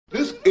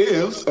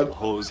is a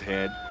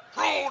Hosehead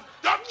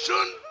production.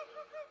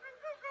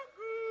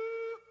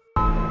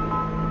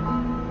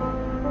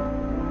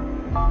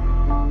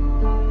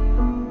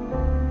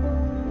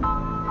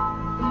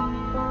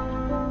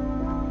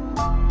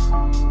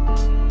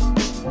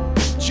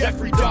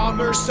 Jeffrey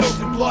Dahmer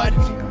soaked in blood.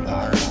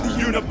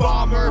 The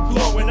Unabomber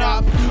blowing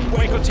up.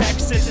 Waco,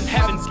 Texas, and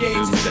Heaven's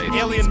Gates.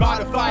 Alien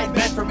modified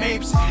men from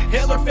apes.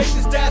 Hitler faked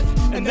his death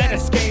and then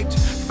escaped.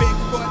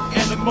 Bigfoot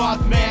and the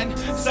Mothman.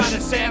 Son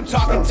of Sam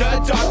talking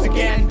to dogs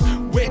again.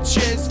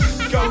 Witches,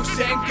 ghosts,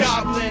 and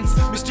goblins.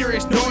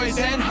 Mysterious noise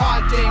and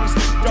hauntings.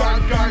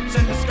 Dark arts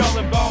and the skull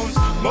and bones.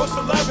 Most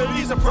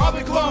celebrities are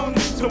probably cloned.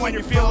 So when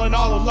you're feeling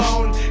all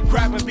alone,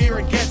 grab a beer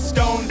and get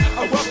stoned.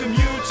 I welcome you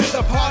to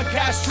the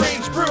podcast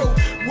Strange Brew.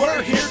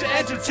 We're here to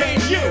entertain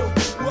you.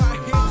 We're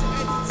here to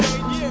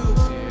entertain you.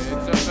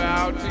 It's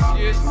about to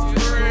get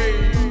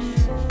strange.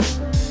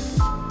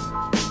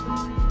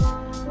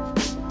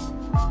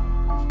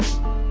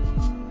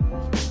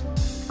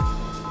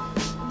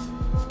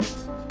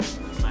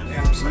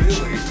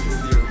 Absolutely.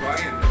 It's the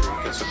Orion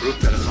Crew. It's a group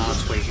that is on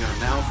its way here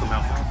now from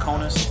Alpha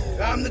Draconis.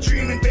 I'm the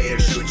dream invader,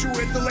 shoot you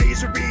with the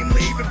laser beam,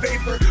 leave a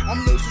vapor.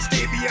 I'm loose to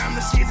stay beyond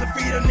the seas of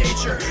feet of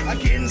nature. I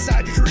get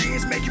inside your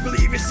dreams, make you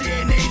believe you see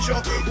an angel.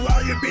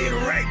 While you're being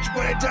raped,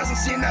 but it doesn't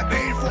seem that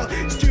painful.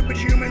 Stupid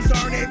humans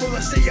aren't able to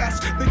see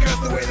us because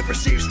the way they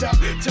perceive stuff.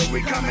 Till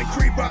we come and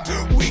creep up,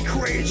 we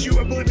create you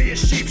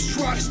oblivious sheep's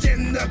trust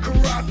in the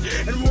corrupt.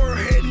 And we're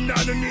hidden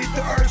underneath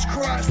the earth's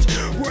crust.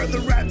 We're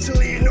the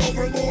reptilian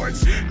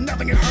overlords.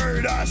 Nothing can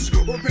hurt us.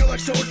 We're built like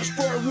soldiers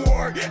for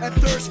war and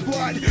thirst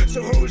blood.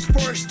 So who's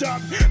first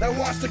up that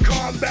wants to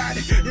combat?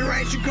 Your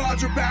ancient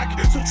gods are back,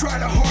 so try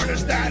to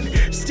harness that.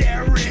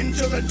 Stare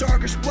into the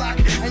darkest black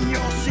and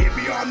you'll see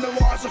beyond the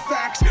laws of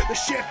facts. The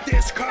shift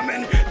is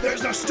coming,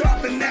 there's no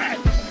stopping that.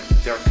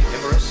 They're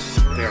carnivorous,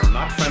 they are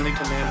not friendly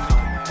to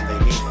mankind,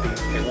 and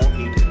they won't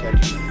eat a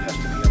dead human. It has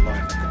to be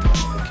alive at the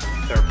time of the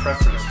king. Their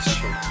preferences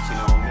change,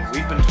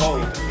 we've been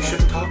told you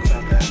shouldn't talk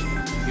about that.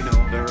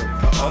 There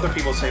are other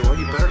people say, well,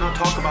 you better not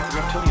talk about the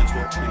reptilians.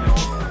 Well,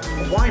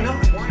 why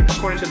not?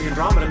 According to the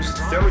Andromedans,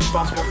 they're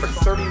responsible for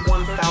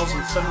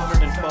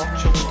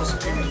 31,712 children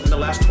disappearing in the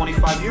last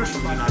 25 years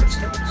from the United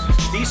States.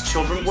 These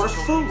children were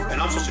food, and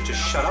I'm supposed to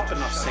just shut up and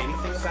not say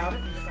anything about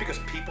it because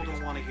people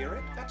don't want to hear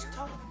it? That's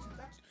tough.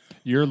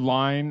 Your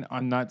line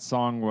on that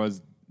song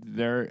was,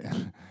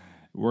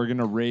 we're going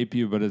to rape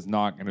you, but it's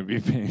not going to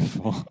be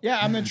painful. Yeah,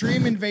 I'm the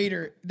dream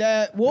invader.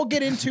 We'll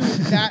get into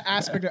that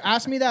aspect.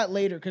 Ask me that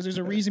later, because there's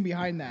a reason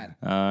behind that.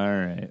 All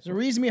right. There's a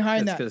reason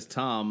behind that. That's because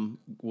Tom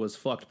was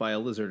fucked by a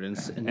lizard and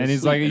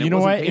he's like, you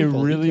know what?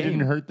 Painful. It really didn't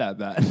hurt that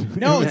bad.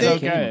 No,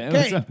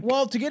 okay.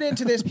 Well, to get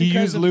into this, he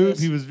used lube.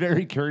 He was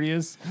very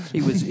courteous.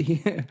 I'm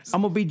going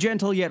to be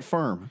gentle yet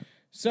firm.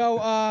 So,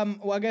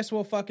 I guess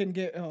we'll fucking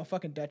get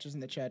fucking Dutch is in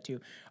the chat too.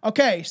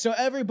 Okay, so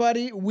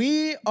everybody,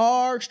 we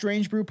are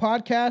Strange Brew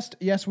Podcast.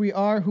 Yes, we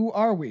are. Who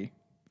are we?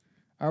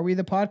 Are we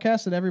the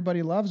podcast that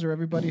everybody loves or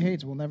everybody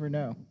hates? We'll never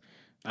know.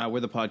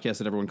 We're the podcast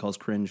that everyone calls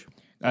cringe.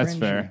 That's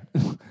fair.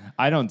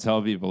 I don't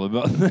tell people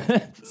about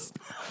this.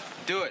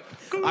 Do it.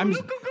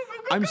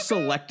 I'm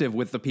selective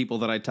with the people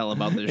that I tell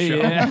about this show.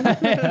 Yeah,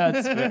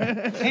 that's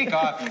fair. Take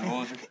off your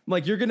clothes.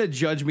 Like, you're going to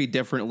judge me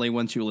differently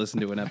once you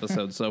listen to an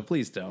episode, so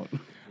please don't.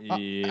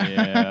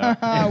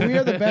 Yeah. We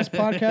are the best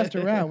podcast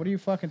around. What are you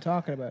fucking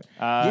talking about?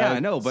 Yeah,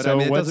 I know, but so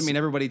it doesn't mean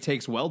everybody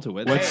takes well to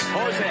it.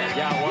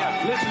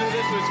 Yeah, listen to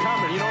this what's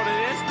coming. You know what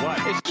it is? What?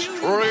 It's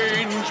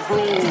Strange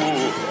Brew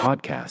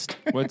Podcast.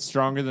 What's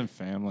stronger than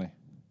family?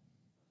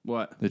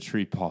 What? The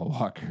tree Paul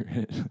Walker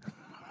hit.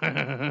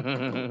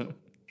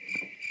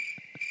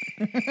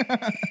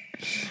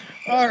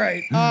 All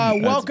right.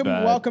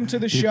 Welcome to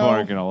the show. People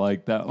aren't gonna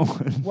like that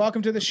one.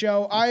 Welcome to the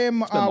show. I am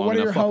one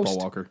of your hosts,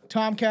 Walker.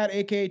 Tomcat,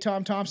 aka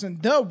Tom Thompson,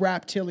 the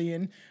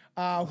Raptilian.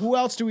 Who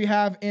else do we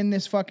have in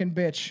this fucking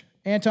bitch?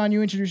 Anton,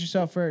 you introduce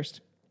yourself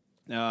first.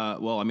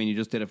 Well, I mean, you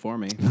just did it for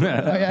me. Oh,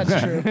 yeah,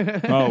 that's true.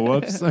 Oh,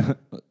 whoops.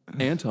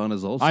 Anton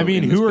is also. I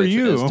mean, in this who are bitch,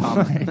 you?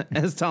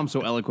 As Tom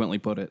so eloquently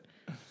put it.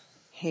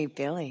 Hey,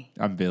 Billy.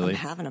 I'm Billy. I'm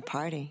having a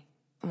party.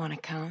 Want to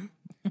come?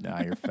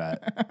 Nah, you're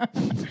fat.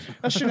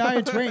 That's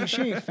Shania Twain.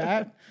 She ain't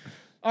fat.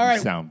 All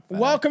right. Sound fat.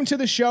 Welcome to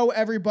the show,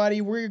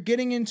 everybody. We're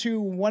getting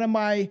into one of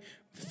my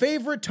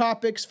favorite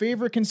topics,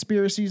 favorite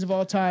conspiracies of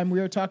all time. We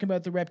are talking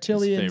about the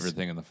reptilians. Favorite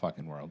thing in the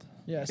fucking world.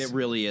 Yes. It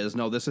really is.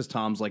 No, this is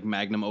Tom's like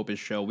magnum opus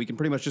show. We can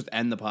pretty much just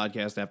end the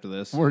podcast after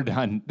this. We're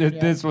done.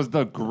 This was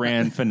the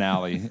grand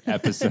finale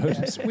episode.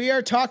 Yes, we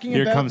are talking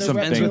Here about comes the some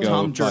Ends with bingo.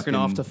 Tom jerking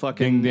off to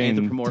fucking ding, ding,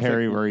 anthropomorphic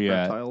Terry, where you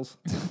reptiles.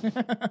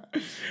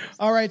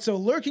 All right, so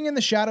lurking in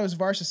the shadows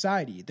of our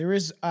society, there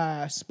is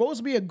supposed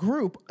to be a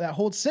group that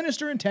holds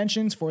sinister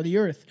intentions for the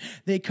Earth.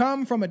 They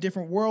come from a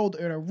different world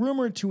and are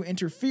rumored to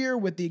interfere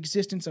with the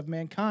existence of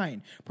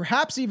mankind,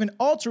 perhaps even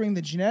altering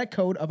the genetic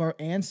code of our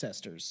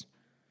ancestors.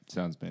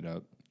 Sounds made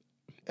up.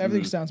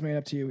 Everything sounds made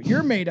up to you.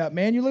 You're made up,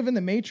 man. You live in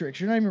the Matrix.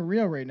 You're not even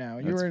real right now.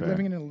 That's You're fair.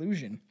 living in an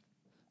illusion.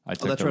 I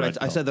took Oh, that's the right. red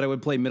I pill. said that I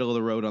would play middle of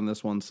the road on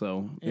this one.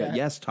 So Yeah.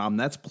 yes, Tom,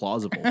 that's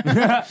plausible.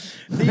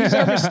 These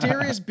are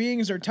mysterious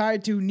beings are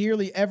tied to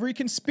nearly every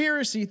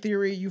conspiracy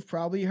theory you've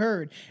probably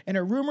heard and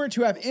are rumored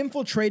to have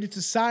infiltrated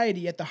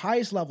society at the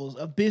highest levels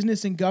of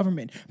business and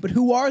government. But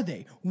who are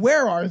they?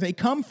 Where are they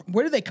come from?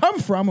 Where do they come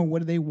from and what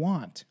do they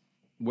want?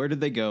 Where did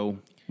they go?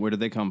 Where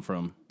did they come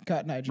from?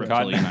 Cotton Eye Joe.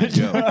 Reptilian Eye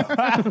Joe.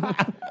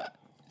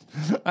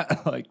 I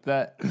like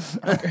that.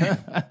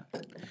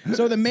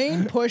 So the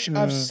main push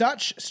of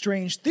such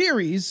strange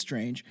theories,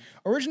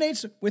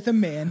 originates with a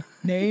man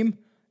named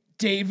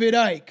David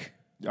Icke.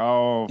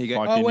 Oh, You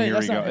got- fucking Oh, wait, here we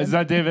that's go. not him. Is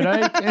that David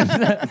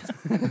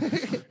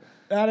Icke?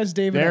 That is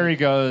David There Icke. he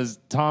goes.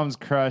 Tom's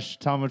crush.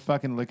 Tom would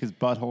fucking lick his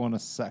butthole in a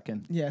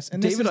second. Yes,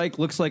 and David this is, Icke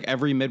looks like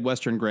every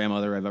Midwestern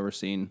grandmother I've ever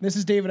seen. this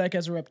is David Icke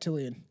as a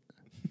reptilian.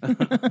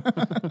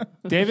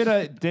 David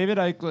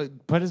Icke,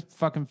 put his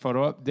fucking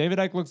photo up. David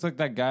Icke looks like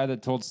that guy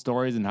that told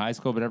stories in high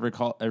school, but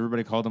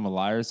everybody called him a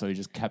liar, so he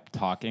just kept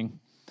talking.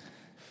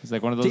 He's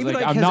like one of those, David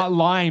like, Icke I'm has not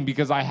lying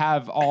because I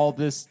have all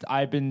this,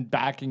 I've been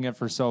backing it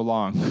for so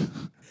long.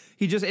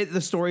 The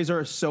stories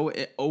are so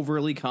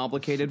overly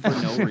complicated for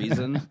no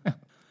reason.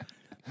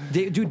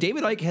 Dude,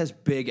 David Icke has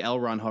big L.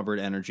 Ron Hubbard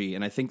energy,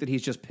 and I think that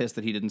he's just pissed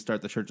that he didn't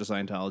start the Church of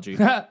Scientology.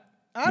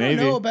 I Maybe.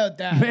 don't know about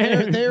that.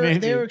 Maybe.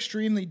 They're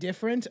extremely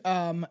different.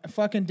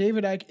 Fucking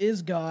David Icke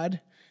is God.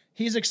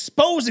 He's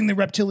exposing the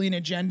reptilian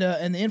agenda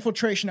and the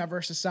infiltration of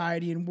our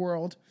society and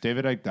world.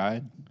 David Icke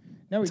died.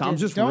 No, we Tom's didn't.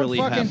 just Don't really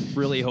fucking.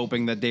 really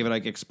hoping that David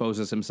Icke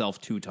exposes himself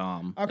to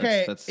Tom.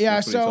 Okay, That's yeah.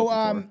 what he's So,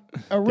 hoping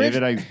for.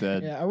 David Icke's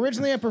dead. Yeah,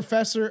 originally a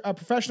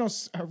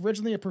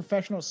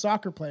professional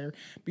soccer player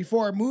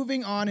before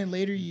moving on in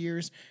later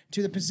years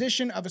to the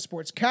position of a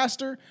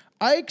sportscaster.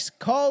 Icke's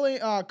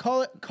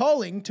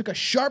calling took a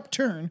sharp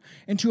turn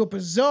into a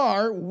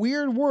bizarre,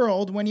 weird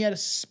world when he had a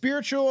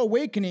spiritual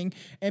awakening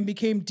and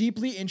became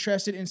deeply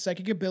interested in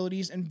psychic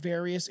abilities and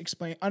various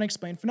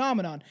unexplained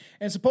phenomenon.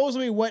 And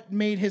supposedly what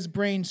made his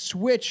brain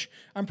switch,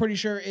 I'm pretty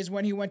sure, is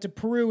when he went to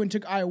Peru and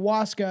took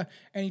ayahuasca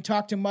and he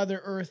talked to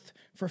Mother Earth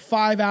for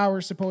 5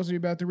 hours, supposedly,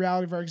 about the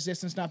reality of our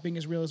existence not being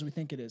as real as we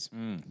think it is.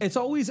 It's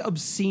always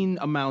obscene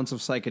amounts of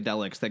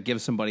psychedelics that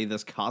give somebody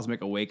this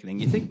cosmic awakening.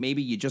 You think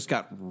maybe you just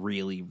got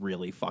really,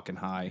 really fucking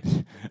high.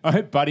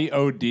 Buddy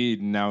OD'd,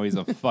 and now he's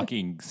a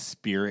fucking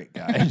spirit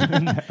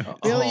guy.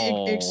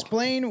 Billy,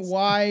 explain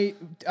why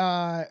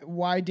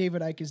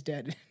David Icke is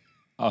dead.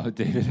 Oh,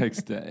 David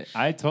Icke's dead.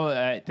 I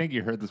think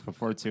you heard this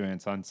before too,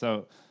 Anton.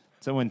 So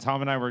when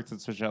Tom and I worked at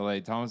Switch LA,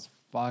 Tom was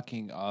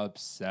fucking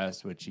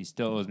obsessed, which he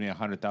still owes me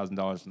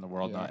 $100,000 from the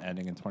world not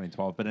ending in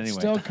 2012. But anyway,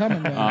 Still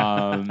coming,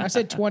 man. I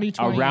said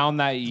 2020. around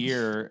that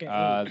year,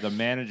 Okay. the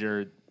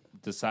manager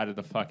decided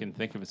to fucking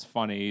think it was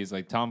funny. He's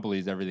like, Tom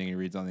believes everything he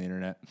reads on the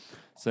internet.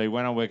 So he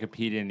went on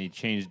Wikipedia and he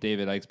changed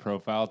David Icke's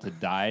profile to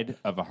died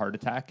of a heart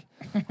attack.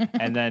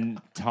 And then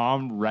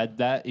Tom read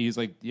that. He was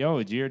like, yo,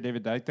 did you hear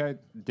David Icke died?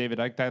 David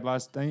Icke died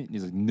last night? And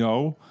he's like,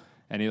 no.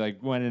 And he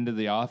like went into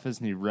the office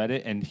and he read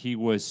it and he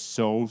was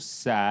so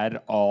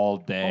sad all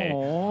day.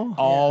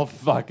 All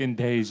fucking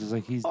day. He's just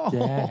like, he's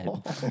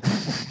dead.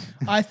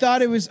 I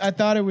thought it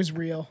was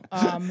real.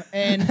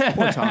 And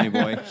Poor Tommy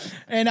boy.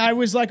 and I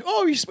was like,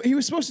 oh, he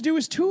was supposed to do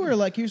his tour.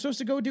 Like he was supposed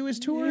to go do his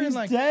tour. He's and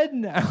like dead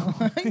now.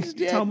 he's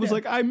dead Tom was now.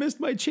 like, I missed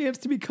my chance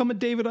to become a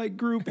David Icke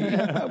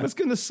groupie. I was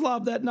going to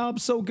slob that knob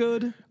so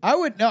good.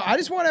 I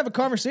just want to have a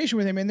conversation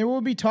with him, and there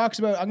will be talks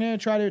about. I'm going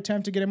to try to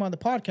attempt to get him on the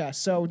podcast.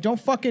 So don't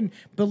fucking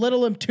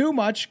belittle him too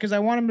much because I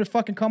want him to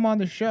fucking come on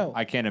the show.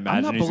 I can't I'm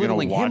imagine not he's going to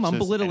belittling watch him. I'm this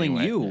belittling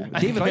anyway. you.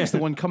 David Icke's the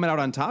one coming out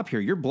on top here.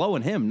 You're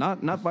blowing him,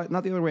 not the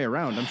other way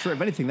around. I'm sure,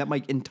 if anything, that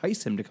might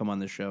entice him to come on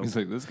the show. He's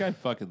like, this guy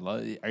fucking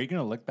loves. Are you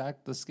going to lick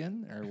back the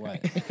skin or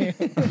what?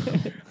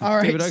 All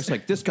right. David Icke's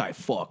like, this guy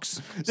fucks.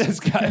 This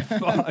guy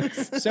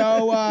fucks.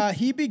 So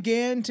he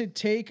began to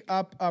take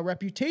up a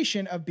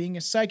reputation of being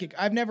a psychic.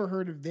 I've never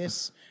heard of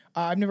this.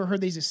 I've never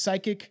heard that he's a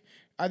psychic.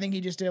 I think he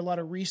just did a lot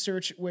of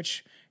research,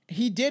 which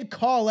he did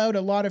call out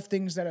a lot of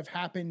things that have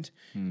happened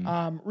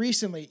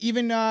recently.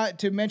 Even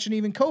to mention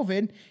even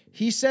COVID,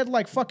 he said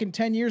like fucking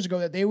 10 years ago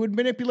that they would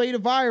manipulate a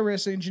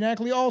virus and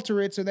genetically alter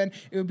it so then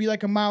it would be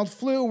like a mild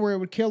flu where it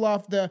would kill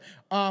off the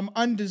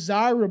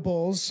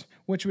undesirables,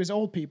 which was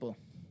old people.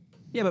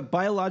 Yeah, but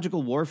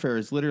biological warfare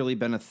has literally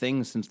been a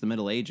thing since the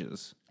Middle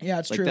Ages. Yeah,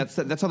 it's like true.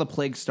 That's how the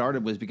plague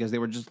started, was because they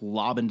were just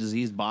lobbing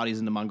diseased bodies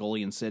into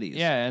Mongolian cities.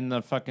 Yeah, and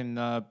the fucking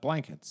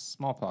blankets,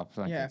 smallpox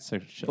blankets. Yeah.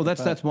 so shit Well, like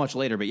that's much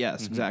later, but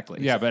yes,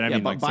 exactly. Yeah, but I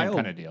mean, like, same bio-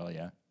 kind of deal,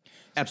 yeah.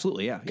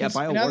 Absolutely, yeah. Yeah, 'Cause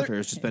bio another- warfare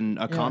has just been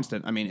a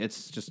constant. I mean,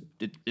 it's just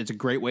it's a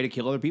great way to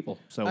kill other people.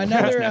 So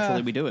Another,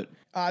 naturally we do it.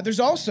 There's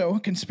also a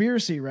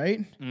conspiracy,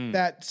 right?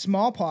 That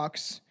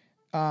smallpox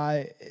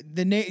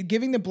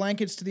giving the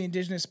blankets to the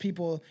indigenous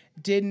people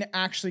didn't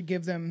actually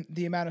give them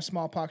the amount of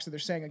smallpox that they're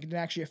saying. Like, it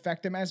didn't actually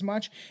affect them as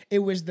much. It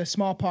was the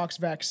smallpox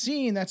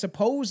vaccine that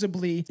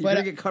supposedly. You're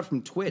gonna get cut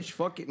from Twitch.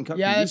 Fuck getting cut.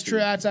 Yeah, from that's YouTube. true.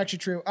 That's actually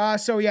true.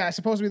 So yeah,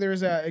 supposedly there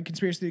was a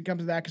conspiracy that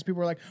comes to that because people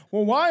were like,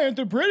 "Well, why aren't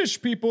the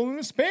British people and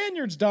the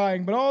Spaniards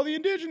dying, but all the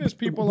indigenous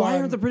people Why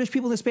aren't?" are the British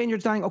people and the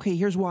Spaniards dying? Okay,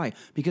 here's why.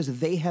 Because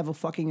they have a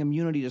fucking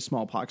immunity to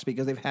smallpox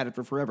because they've had it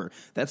for forever.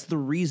 That's the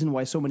reason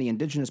why so many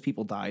indigenous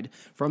people died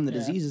from the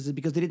diseases is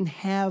because they didn't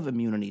have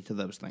immunity to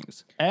those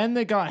things. And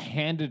they got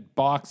handed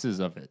boxes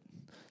of it.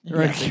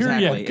 Right, Yes, here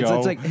exactly. you go.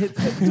 It's like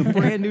it's a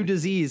brand new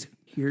disease.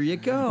 Here you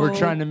go. We're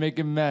trying to make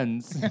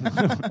amends.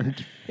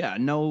 Yeah,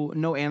 no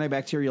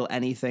antibacterial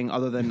anything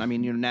other than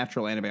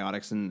natural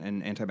antibiotics and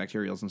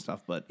antibacterials and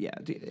stuff. But yeah,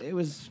 it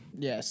was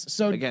Yes.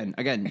 So again.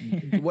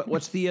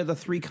 What's the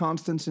three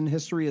constants in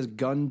history is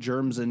gun,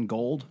 germs, and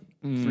gold.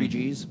 3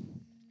 Gs.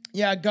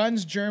 yeah,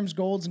 guns, germs,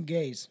 golds, and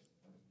gays.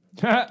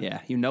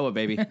 Yeah, you know it,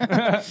 baby.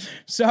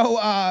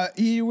 So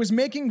he was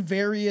making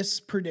various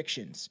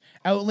predictions,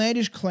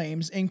 outlandish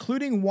claims,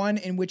 including one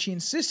in which he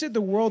insisted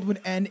the world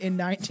would end in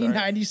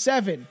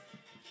 1997.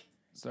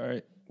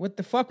 Sorry. What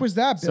the fuck was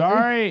that, Billy?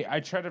 Sorry. I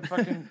tried to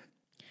fucking.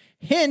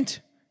 Hint,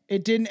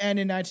 it didn't end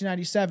in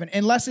 1997,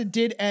 unless it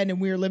did end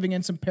and we were living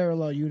in some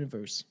parallel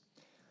universe.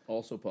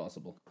 Also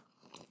possible.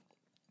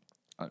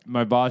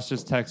 My boss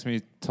just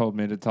told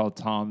me to tell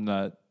Tom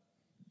that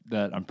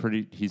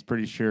he's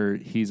pretty sure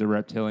he's a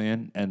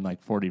reptilian and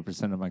like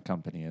 40% of my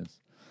company is.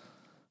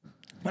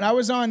 When I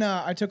was on,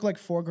 I took like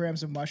 4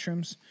 grams of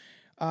mushrooms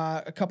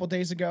a couple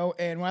days ago,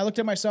 and when I looked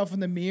at myself in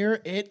the mirror,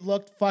 it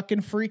looked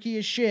fucking freaky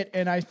as shit,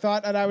 and I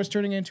thought that I was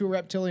turning into a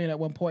reptilian at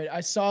one point.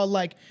 I saw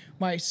like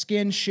my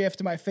skin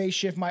shift, my face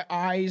shift, my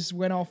eyes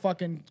went all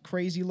fucking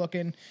crazy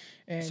looking.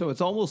 And So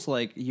it's almost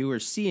like you were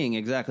seeing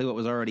exactly what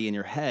was already in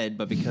your head,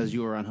 but because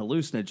you were on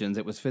hallucinogens,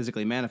 it was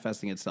physically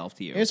manifesting itself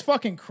to you. it's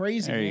fucking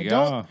crazy, There man. you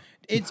go.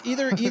 It's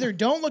either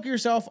don't look at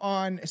yourself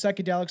on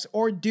psychedelics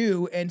or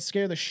do and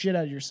scare the shit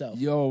out of yourself.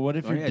 Yo, what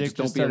if your yeah, dick just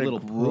don't just be a started little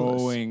puss.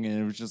 growing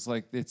and it was just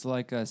like, it's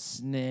like a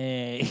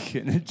snake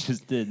and it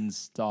just didn't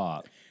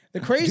stop? The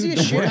craziest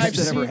The shit worst I've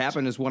that seen. ever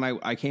happened is when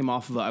I came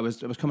off of I was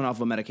coming off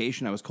of a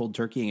medication. I was cold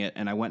turkeying it,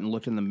 and I went and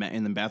looked in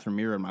the bathroom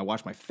mirror, and I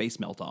watched my face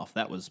melt off.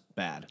 That was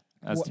bad.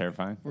 That's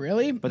terrifying.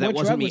 Really? But that What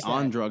wasn't drug me was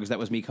on that? drugs. That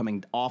was me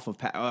coming off of.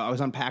 I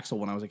was on Paxil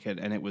when I was a kid,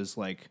 and it was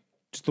like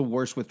just the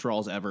worst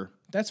withdrawals ever.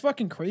 That's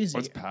fucking crazy.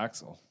 What's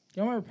Paxil?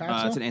 You remember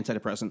Paxil? It's an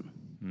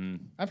antidepressant.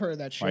 I've heard of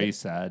that shit. Why are you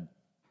sad?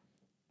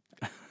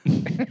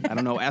 I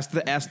don't know. Ask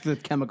the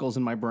chemicals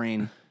in my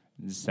brain.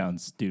 This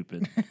sounds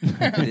stupid.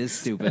 It is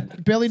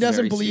stupid. Billy It's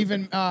doesn't very believe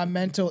stupid. in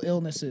mental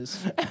illnesses.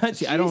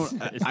 See, I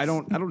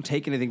don't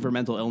take anything for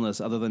mental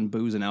illness other than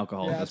booze and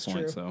alcohol Yeah, at this that's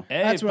point. true. So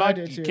Hey, That's what I fuck,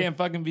 did, you too. can't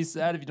fucking be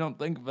sad if you don't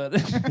think about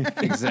it.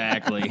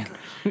 exactly.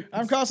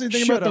 I'm constantly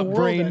thinking Shut about up, the world.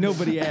 brain. ending.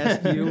 Nobody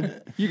asked you.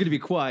 You're gonna be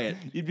quiet.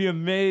 You'd be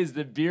amazed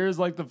that beer is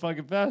like the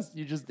fucking best.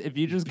 If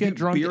you just get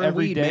drunk beer and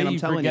every weed, day, man, I'm you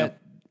telling forget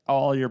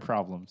all your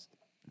problems.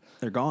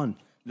 They're gone.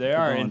 They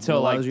are gone. until It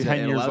like allows you to- 10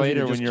 it years allows you to later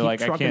when just you're keep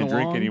like, I trucking can't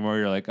drink along. anymore.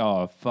 You're like,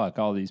 oh, fuck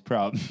all these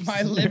problems.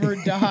 My liver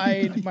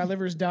died. My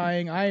liver's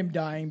dying. I am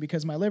dying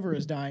because my liver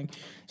is dying.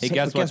 Hey, So-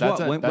 guess But what? guess what?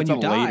 That's When a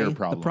you die, later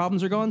problem. the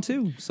problems are gone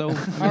too. So All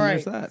right,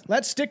 there's that.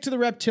 let's stick to the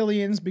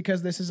reptilians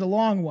because this is a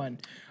long one.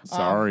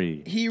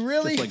 Sorry. He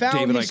really Just like found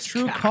David his Icke's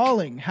true cock.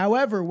 calling.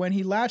 However, when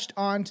he latched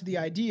on to the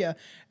idea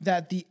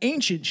that the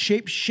ancient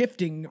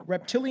shape-shifting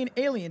reptilian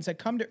aliens had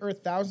come to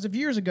Earth thousands of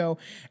years ago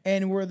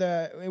and were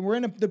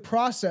in the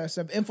process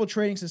of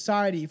infiltrating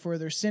society for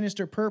their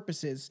sinister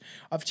purposes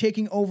of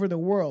taking over the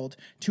world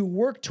to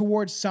work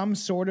towards some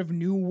sort of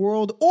new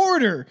world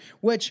order,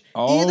 which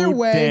either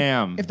way,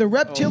 damn. if the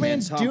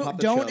reptilians Tom, pop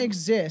the don't chub.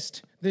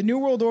 exist, the New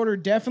World Order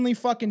definitely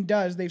fucking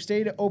does. They've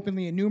stated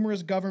openly in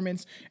numerous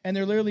governments, and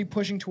they're literally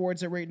pushing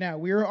towards it right now.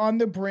 We are on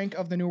the brink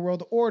of the New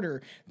World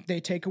Order.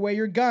 They take away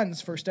your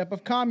guns, first step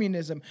of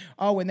communism.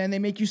 Oh, and then they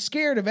make you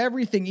scared of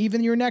everything,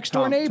 even your next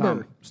door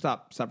neighbor. Tom,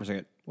 stop for a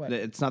second. What?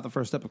 It's not the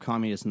first step of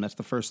communism. That's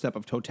the first step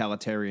of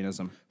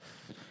totalitarianism.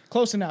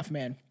 Close enough,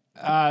 man.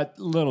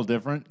 Little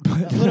different. A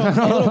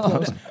little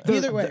close.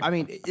 Either way. I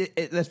mean,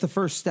 that's the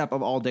first step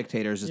of all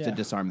dictators is Yeah. to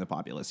disarm the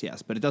populace.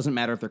 Yes, but it doesn't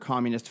matter if they're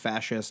communist,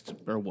 fascist,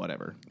 or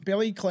whatever.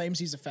 Billy claims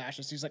he's a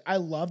fascist. He's like, I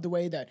love the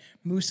way that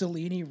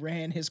Mussolini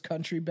ran his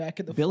country back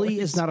in the Billy 40s.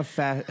 is not a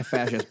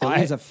fascist.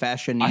 Billy is a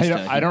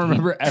fashionista. I don't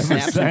remember ever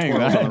Snaps saying and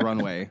twirls that. on the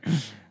runway.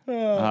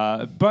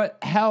 But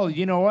hell,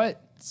 you know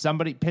what?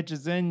 Somebody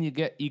pitches in, you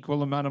get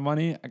equal amount of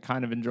money. I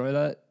kind of enjoy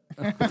that.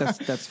 But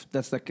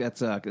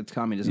it's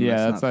communism. Yeah,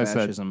 that's that's not what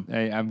fascism. I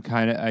said. I'm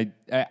kind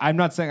of I'm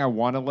not saying I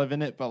want to live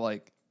in it, but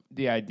like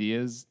the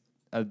ideas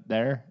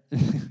there.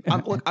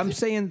 I'm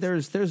saying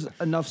there's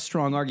enough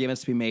strong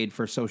arguments to be made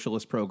for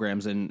socialist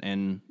programs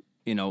and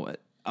you know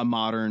a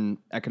modern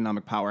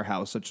economic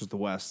powerhouse such as the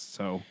West.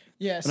 So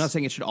Yes. I'm not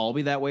saying it should all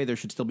be that way. There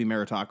should still be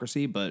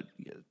meritocracy, but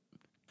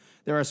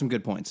There are some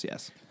good points,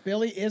 yes.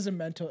 Billy is a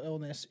mental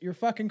illness. You're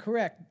fucking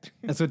correct.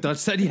 That's what Dutch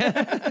said,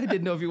 yeah. I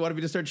didn't know if you wanted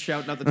me to start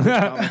shouting out the Twitch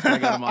comments, but I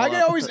got them all I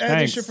can up. always edit this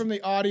Thanks. shit from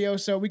the audio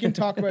so we can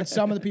talk about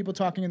some of the people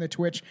talking in the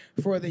Twitch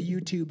for the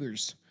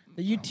YouTubers.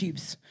 The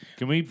YouTubes.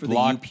 Can we the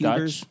block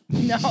YouTubers.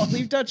 Dutch? No,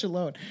 leave Dutch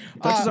alone.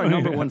 Dutch is our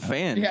number one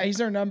fan. Yeah,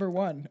 he's our number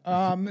one.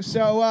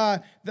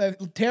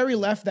 Terry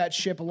left that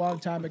ship a long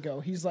time ago.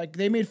 He's like,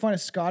 they made fun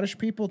of Scottish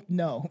people.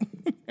 No,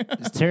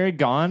 Is Terry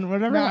gone?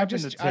 Whatever No, happened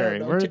just- to I don't Terry?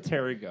 know. Where did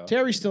Terry go?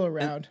 Terry's still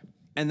around.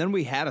 And then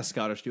we had a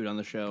Scottish dude on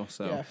the show,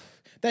 so. Yeah,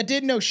 that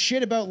didn't know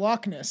shit about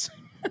Loch Ness.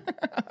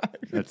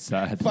 That's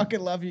sad. Fucking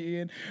love you,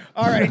 Ian.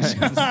 All right.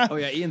 Oh,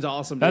 yeah, Ian's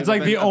awesome. That's dude.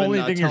 like the I've been,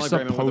 only thing you're telegramming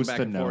with him supposed back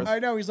to and know. forth. I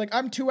know. He's like,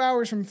 I'm 2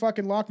 hours from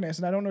fucking Loch Ness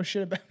and I don't know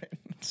shit about it.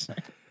 It's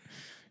like,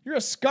 you're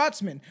a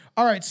Scotsman.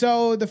 All right.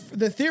 So the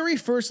theory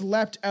first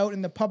leapt out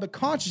in the public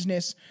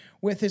consciousness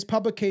with his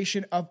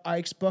publication of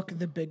Ike's book,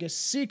 The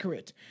Biggest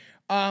Secret.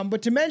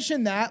 But to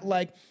mention that,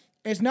 like,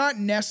 it's not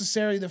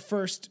necessarily the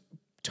first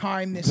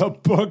time this. The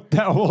book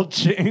that will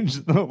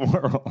change the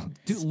world.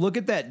 Dude, look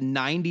at that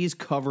 90s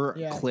cover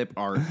Yeah. clip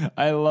art.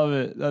 I love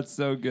it. That's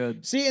so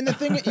good. See, and the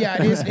thing,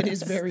 yeah, it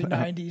is very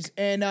 90s.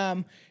 And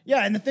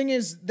and the thing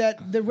is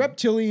that the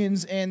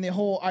reptilians and the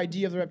whole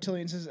idea of the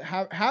reptilians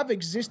have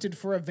existed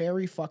for a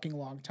very fucking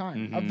long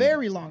time. A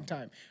very long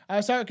time. I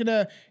was talking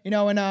to,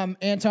 and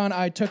Anton,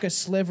 I took a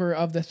sliver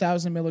of the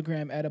 1,000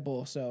 milligram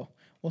edible, so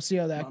we'll see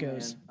how that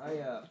goes.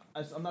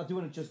 I'm not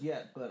doing it just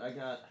yet, but I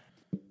got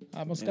I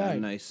almost a died.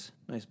 nice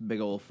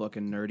big old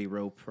fucking nerdy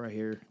rope right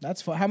here.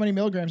 That's fun. How many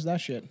milligrams is that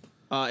shit?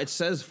 It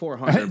says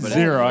 400, but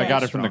Zero. I it's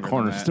got it from the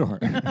stronger corner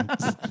than that.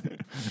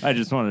 store. I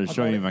just wanted to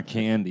show you my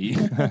candy.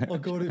 I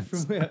got it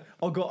from there.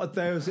 I got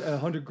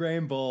 100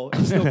 gram ball.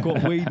 It's not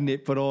got weed in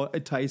it, but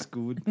it tastes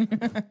good.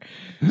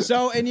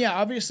 So, and yeah,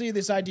 obviously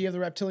this idea of the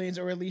reptilians,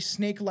 or at least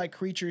snake-like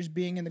creatures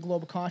being in the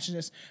global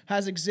consciousness,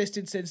 has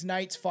existed since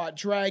knights fought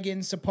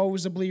dragons,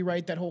 supposedly,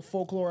 right? That whole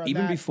folklore on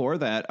Even that. before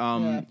that,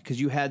 because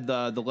you had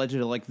the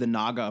legend of like the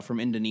Naga from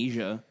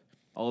Indonesia,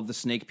 all of the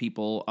snake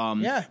people.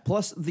 Yeah.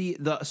 Plus the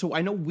so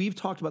I know we've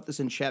talked about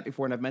this in chat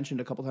before, and I've mentioned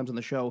a couple times on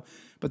the show,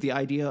 but the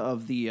idea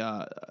of the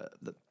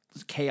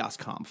chaos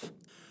Kampf.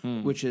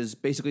 Which is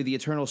basically the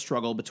eternal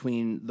struggle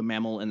between the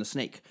mammal and the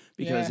snake.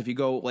 Because Yeah. if you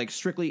go like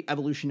strictly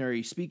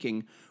evolutionary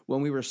speaking,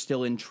 when we were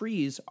still in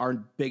trees, our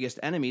biggest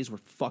enemies were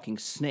fucking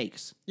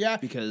snakes. Yeah.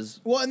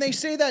 Because Well, and they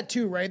say that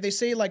too, right? They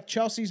say like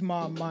Chelsea's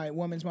mom, my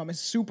woman's mom,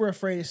 is super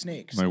afraid of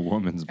snakes. My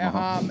woman's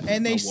mom.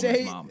 And they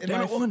say mom. and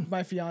Damn it, woman.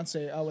 my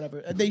fiance,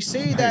 whatever. They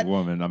say My that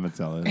woman, I'm gonna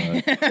tell her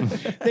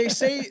that. they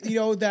say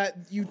that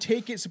you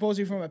take it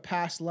supposedly from a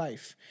past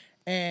life.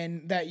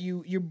 And that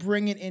you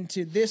bring it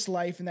into this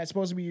life, and that's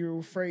supposed to be you're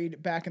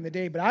afraid back in the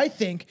day. But I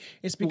think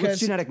it's well, because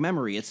it's genetic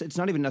memory. It's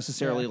not even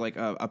necessarily like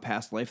a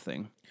past life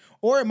thing.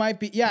 Or it might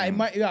be, it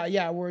might,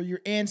 where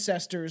your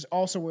ancestors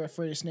also were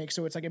afraid of snakes,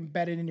 so it's like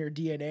embedded in your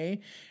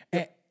DNA,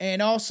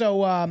 and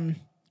also,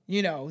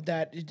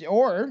 that,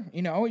 or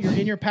you're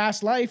in your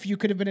past life, you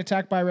could have been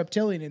attacked by a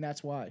reptilian, and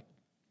that's why.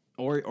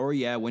 Or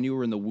yeah, when you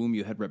were in the womb,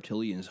 you had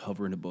reptilians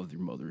hovering above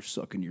your mother,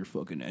 sucking your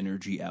fucking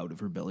energy out of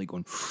her belly,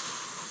 going.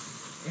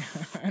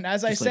 And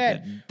as I Just said,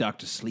 like that duck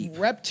to sleep.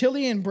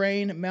 reptilian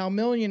brain,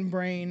 mammalian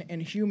brain,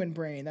 and human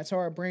brain. That's how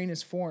our brain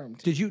is formed.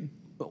 Did you?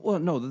 Well,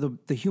 no.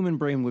 The human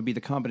brain would be the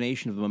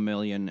combination of the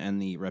mammalian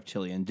and the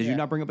reptilian. Did you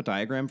not bring up a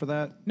diagram for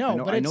that? No,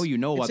 I know it's, you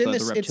know it's about in the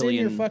this,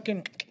 reptilian. It's in your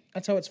fucking.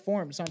 That's how it's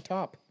formed. It's on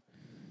top.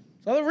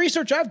 So the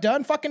research I've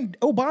done, fucking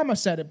Obama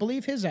said it.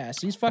 Believe his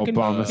ass. He's fucking.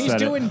 Obama he's said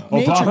doing it.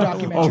 nature Obama,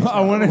 documentaries.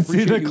 I want to see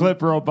the appreciate you,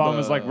 clip where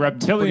Obama's like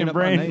reptilian bringing up my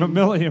brain, name.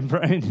 mammalian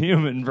brain,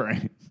 human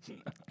brain.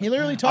 He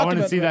literally I talked want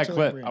about to see the that reptilian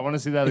clip. brain. I want to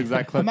see that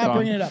exact clip. I'm not Tom.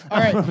 bringing it up. All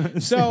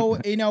right. So,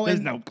 There's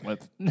and no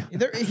clip.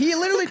 he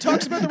literally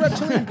talks about the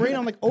reptilian brain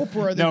on like Oprah.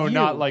 Or The No, View.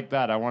 not like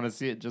that. I want to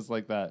see it just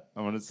like that.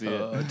 I want to see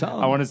it. Tom.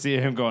 I want to see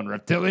him going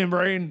reptilian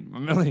brain,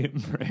 mammalian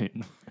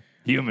brain,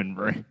 human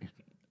brain.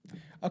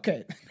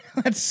 Okay,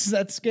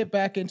 let's get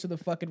back into the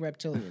fucking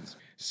reptilians.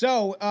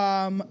 So,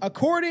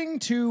 according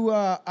to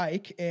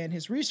Ike and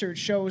his research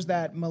shows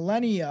that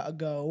millennia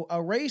ago,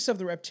 a race of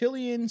the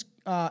reptilians,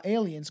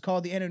 aliens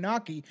called the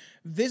Anunnaki,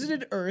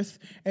 visited Earth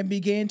and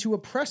began to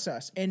oppress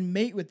us and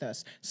mate with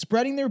us,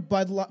 spreading their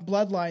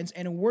bloodlines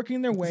and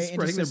working their way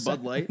Spreading into their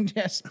Bud Light?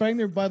 Yes, spreading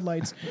their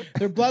bloodlines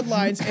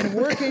and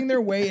working their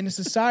way into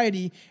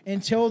society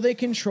until they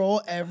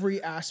control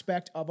every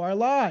aspect of our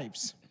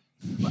lives.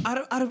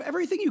 Out of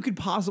everything you could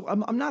possibly,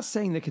 I'm not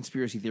saying that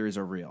conspiracy theories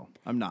are real.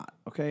 I'm not.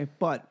 Okay,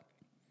 but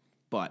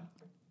out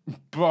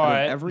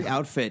of every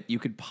outfit you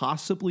could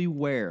possibly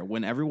wear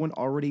when everyone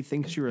already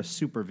thinks you're a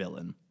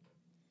supervillain.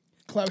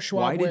 Klaus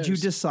Schwab Why did you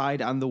wears.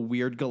 decide on the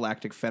weird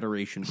Galactic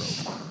Federation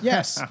robe?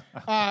 Yes.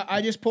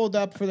 I just pulled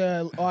up for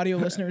the audio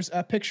listeners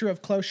a picture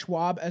of Klaus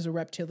Schwab as a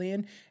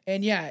reptilian.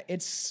 And yeah,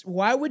 it's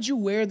why would you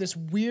wear this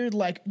weird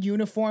like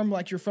uniform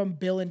like you're from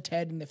Bill and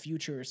Ted in the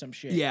future or some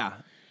shit? Yeah.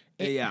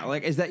 Yeah,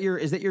 like is that your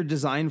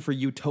design for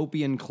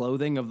utopian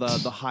clothing of the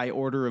high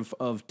order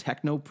of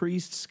techno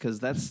priests? Because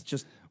that's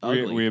just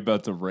ugly. We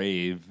about to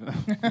rave.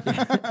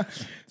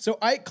 So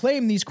Ike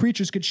claimed these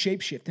creatures could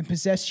shapeshift and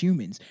possess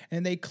humans,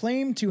 and they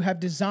claim to have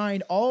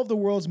designed all of the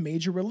world's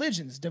major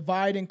religions.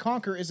 Divide and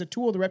conquer is a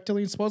tool the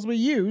reptilians supposedly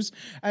use,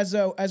 as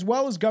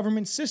well as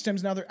government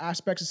systems and other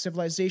aspects of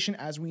civilization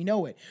as we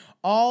know it.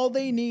 All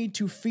they need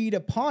to feed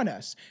upon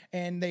us,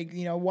 and they,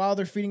 while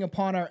they're feeding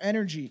upon our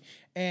energy,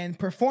 and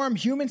perform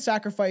human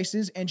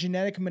sacrifices and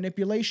genetic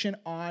manipulation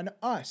on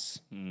us.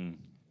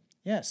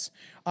 Yes,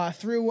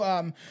 through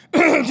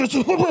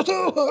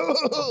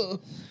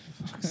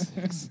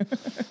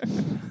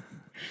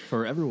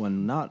For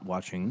everyone not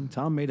watching,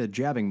 Tom made a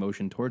jabbing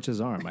motion towards his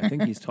arm. I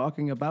think he's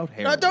talking about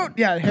heroin.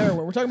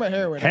 heroin. We're talking about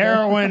heroin. okay?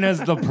 Heroin is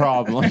the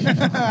problem.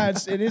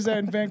 It is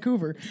in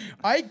Vancouver.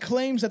 Ike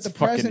claims that the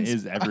Fucking presence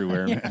is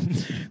everywhere, man.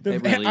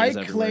 It really is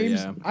everywhere,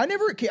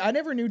 yeah. I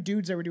never knew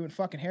dudes that were doing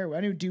fucking heroin.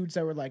 I knew dudes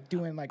that were like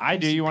doing like. I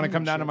do. You want to PCP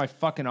come down to shit. my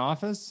fucking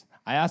office?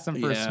 I ask them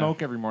for a Yeah.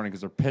 smoke every morning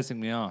because they're pissing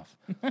me off.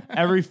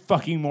 Every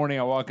fucking morning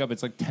I walk up,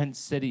 it's like tent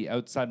city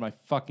outside my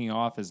fucking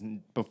office,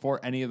 and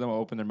before any of them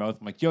open their mouth,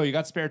 I'm like, "Yo, you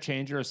got spare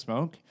change or a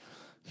smoke?"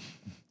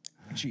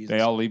 Jesus. They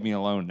all leave me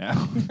alone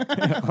now.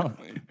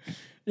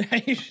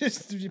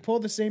 you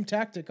pulled the same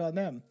tactic on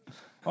them.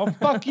 Oh,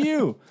 fuck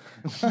you.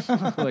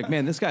 We're like,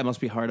 man, this guy must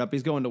be hard up.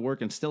 He's going to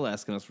work and still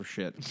asking us for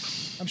shit.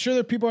 I'm sure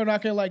that people are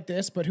not going to like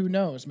this, but who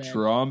knows, man?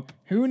 Trump.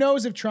 Who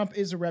knows if Trump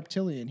is a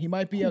reptilian? He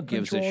might be a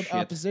gives a controlled shit?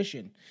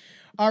 opposition.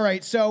 All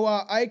right, so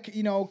Ike,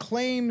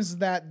 claims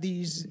that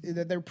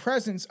that their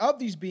presence of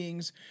these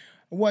beings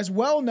was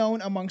well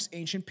known amongst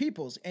ancient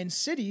peoples and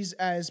cities.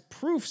 As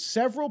proof,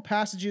 several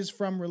passages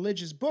from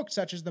religious books,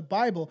 such as the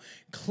Bible,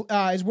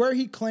 is where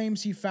he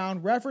claims he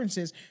found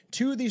references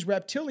to these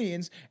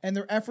reptilians and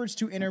their efforts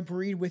to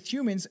interbreed with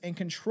humans and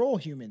control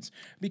humans.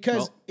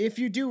 Because if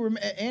you do,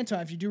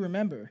 Anton, if you do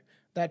remember,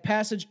 that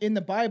passage in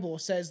the Bible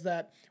says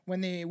that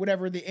when the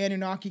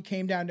Anunnaki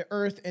came down to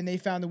Earth and they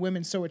found the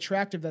women so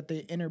attractive that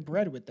they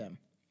interbred with them.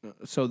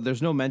 So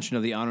there's no mention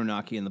of the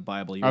Anunnaki in the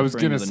Bible. You're I was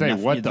referring gonna to say,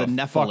 what the fuck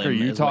Nephilim are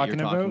you is what talking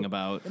you're talking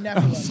about? about? The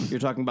Nephilim. You're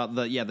talking about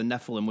the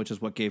Nephilim, which is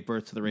what gave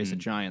birth to the race of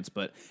giants.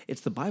 But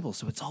it's the Bible,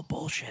 so it's all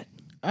bullshit.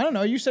 I don't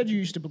know. You said you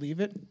used to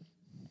believe it.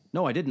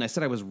 No, I didn't. I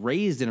said I was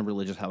raised in a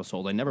religious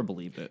household. I never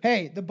believed it.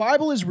 Hey, the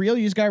Bible is real.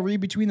 You just got to read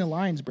between the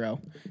lines, bro.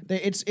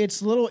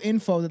 It's little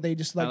info that they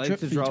just I like like drip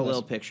to feed draw to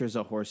little us. pictures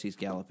of horses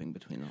galloping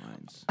between the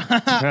lines.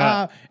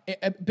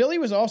 Billy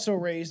was also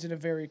raised in a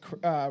very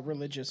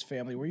religious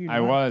family. Were you not? I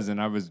was,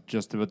 and I was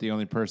just about the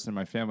only person in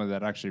my family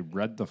that actually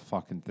read the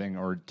fucking thing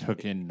or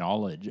took in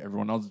knowledge.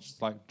 Everyone else is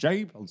just like,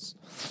 Jesus.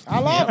 I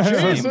love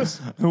Jesus.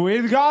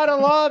 We've got to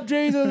love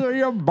Jesus or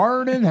you'll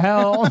burn in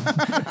hell.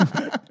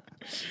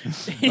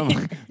 I'm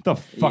like, the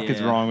fuck is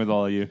Yeah. wrong with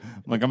all of you?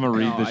 I'm like, I'm going to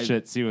read No, this I-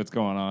 shit, see what's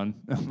going on.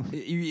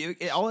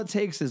 All it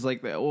takes is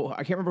like, I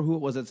can't remember who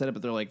it was that said it,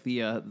 but they're like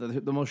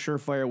the most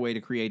surefire way to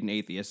create an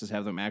atheist is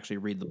have them actually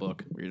read the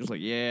book. Where you're just like,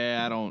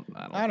 yeah, I don't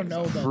think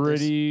know so. about this.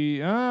 Pretty,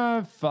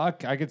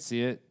 fuck, I could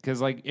see it.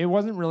 Because, like, it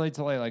wasn't really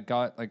till I, like,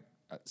 got, like,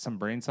 some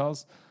brain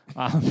cells.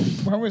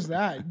 When was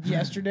that?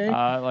 Yesterday?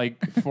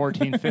 Like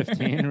 14,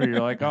 15, where you're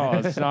like, oh,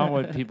 it's not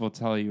what people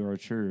tell you are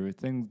true.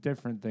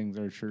 Different things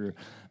are true.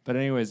 But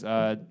anyways,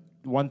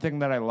 one thing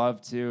that I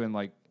love too,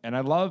 and I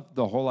love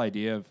the whole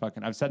idea of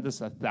fucking, I've said this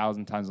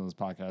 1,000 times on this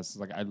podcast, is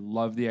like, I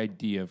love the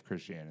idea of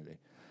Christianity.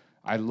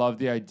 I love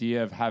the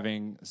idea of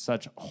having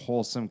such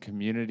wholesome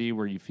community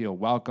where you feel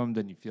welcomed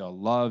and you feel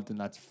loved, and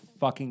that's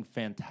fucking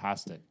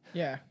fantastic.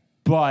 yeah.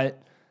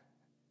 But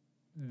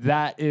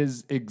that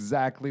is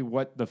exactly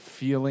what the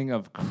feeling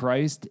of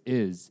Christ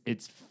is.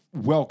 It's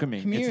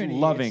welcoming. Community, It's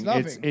loving. it's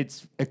loving.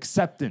 It's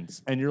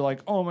acceptance. And you're like,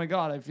 oh my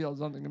God, I feel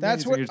something amazing.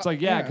 That's what- it's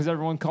like, yeah. because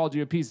everyone called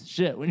you a piece of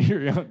shit when you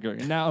were younger.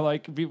 And now,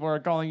 like, people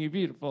are calling you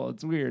beautiful.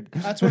 It's weird.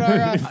 That's what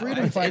our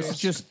freedom It's fighters.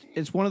 just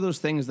it's one of those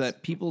things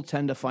that people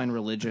tend to find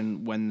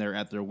religion when they're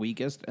at their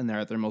weakest and they're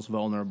at their most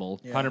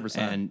vulnerable. 100%.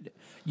 And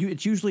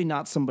it's usually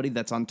not somebody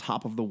that's on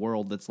top of the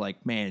world that's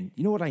like, man,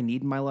 you know what I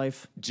need in my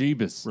life?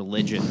 Jeebus.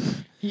 Religion.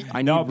 I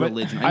need No, but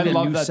religion. I need a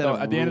love new that set though.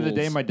 of At the end of the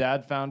day, rules. my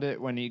dad found it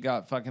when he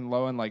got fucking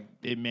low, and like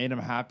it made him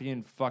happy,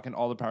 and fucking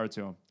all the power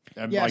to him.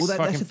 And Yeah, like well, that's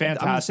fucking the thing. I'm the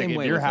fantastic. same If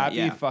way you're with it, happy,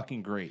 yeah.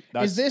 fucking great.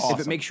 That's this- awesome.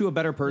 If it makes you a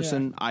better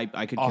person, I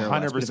could care less.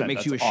 But if it 100%,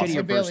 makes you a that's shittier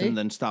awesome. Billy? person,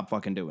 then stop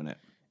fucking doing it.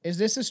 Is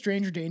this a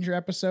Stranger Danger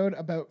episode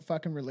about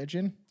fucking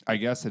religion? I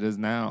guess it is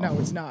now. No,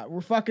 it's not. We're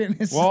fucking.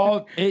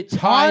 Well, it On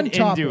tied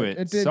topic. into it.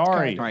 It did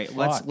Sorry. kind All right,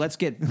 Fuck. let's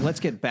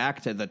get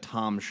back to the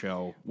Tom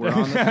show. We're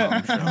on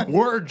the Tom show.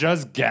 We're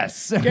just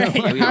guests.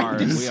 We are.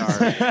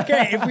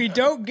 Okay, if we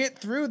don't get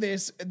through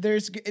this,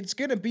 it's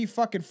gonna be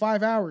fucking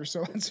 5 hours.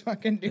 So let's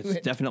fucking do It's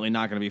it. definitely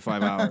not going to be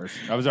 5 hours.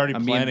 I was already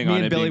planning me on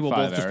and it Billy being will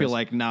 5 both just be hours.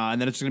 like, nah,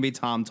 and then it's going to be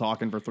Tom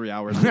talking for 3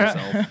 hours to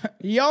himself.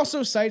 He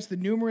also cites the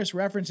numerous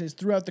references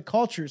throughout the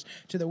cultures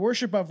to the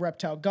worship of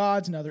reptile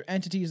gods and other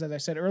entities, as I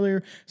said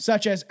earlier,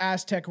 such as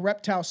Aztec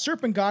reptile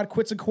serpent god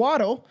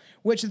Quetzalcoatl,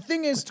 which the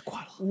thing is,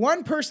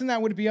 one person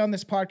that would be on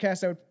this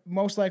podcast that would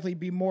most likely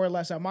be more or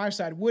less on my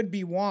side would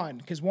be Juan,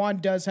 because Juan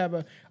does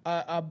have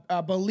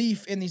a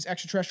belief in these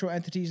extraterrestrial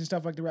entities and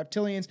stuff like the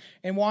reptilians,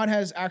 and Juan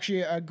has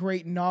actually a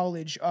great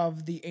knowledge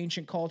of the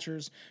ancient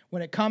cultures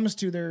when it comes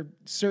to their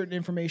certain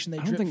information they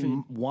I don't drip feed.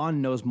 think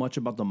Juan knows much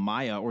about the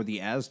Maya or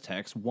the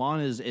Aztecs.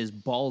 Juan is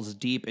balls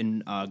deep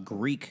in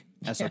Greek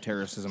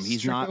esotericism.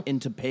 He's not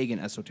into pagan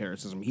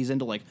esotericism. He's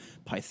into like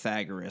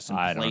Pythagoras and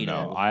I Plato.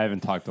 don't know. I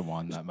haven't talked to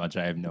Juan that much.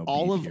 I have no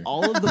beef here.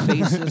 All of the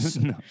basis,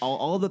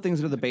 all of the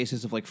things that are the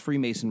basis of like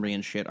Freemasonry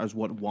and shit is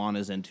what Juan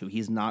is into.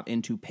 He's not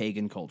into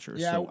pagan culture.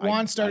 Yeah, so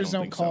Juan started his don't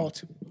own think so.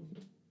 cult.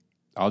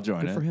 I'll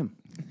join Good it. for him.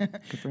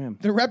 Good for him.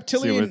 The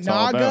reptilian it's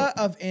all Naga about.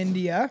 of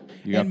India,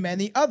 Yep. and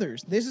many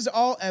others. This is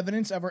all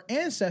evidence of our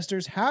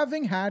ancestors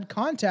having had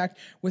contact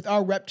with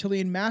our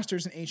reptilian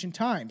masters in ancient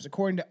times.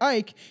 According to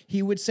Ike,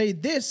 he would say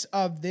this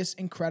of this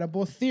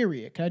incredible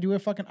theory. Can I do a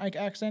fucking Ike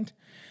accent?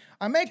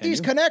 I make these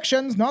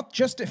connections not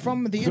just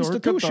from the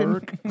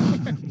institution.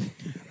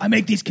 I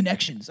make these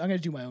connections. I'm gonna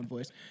do my own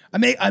voice.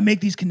 I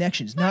make these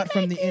connections not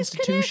from the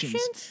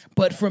institutions,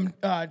 but from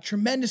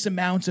tremendous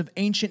amounts of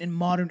ancient and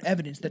modern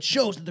evidence that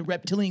shows that the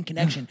reptilian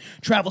connection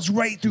travels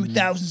right through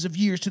thousands of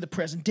years to the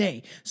present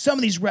day. Some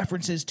of these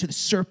references to the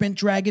serpent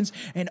dragons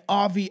and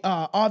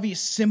obvious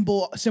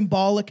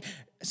symbolic.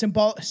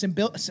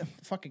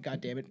 Fucking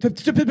goddamn it.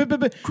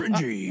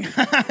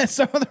 Cringy.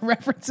 Some of the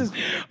references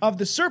of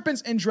the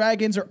serpents and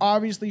dragons are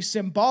obviously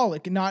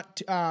symbolic,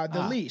 not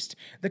the least.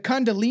 The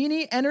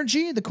Kundalini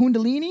energy, the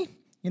Kundalini,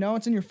 you know,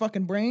 it's in your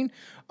fucking brain.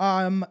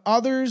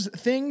 Others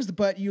things,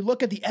 but you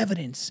look at the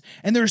evidence,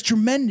 and there's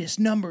tremendous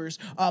numbers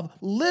of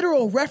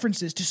literal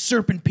references to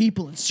serpent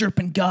people and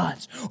serpent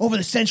gods. Over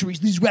the centuries,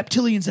 these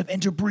reptilians have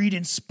interbreed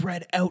and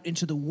spread out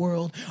into the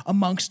world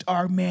amongst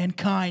our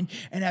mankind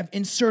and have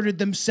inserted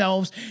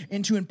themselves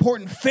into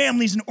important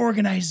families and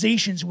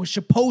organizations which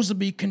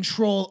supposedly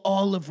control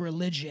all of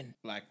religion.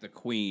 Like the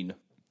Queen.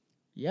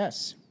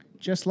 Yes,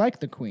 just like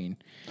the Queen.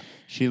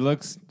 She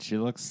looks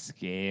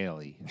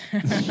scaly.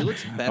 She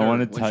looks better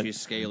when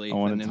she's scaly I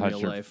want than to in touch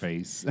real her life.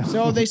 face.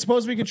 So they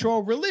supposedly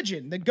control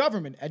religion, the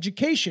government,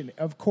 education,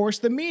 of course,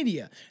 the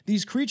media.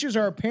 These creatures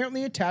are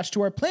apparently attached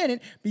to our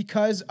planet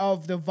because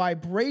of the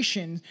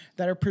vibrations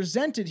that are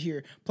presented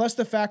here, plus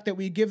the fact that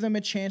we give them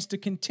a chance to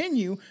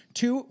continue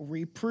to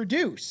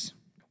reproduce,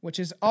 which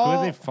is Who all.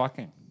 are they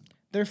fucking?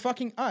 They're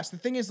fucking us. The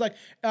thing is, like,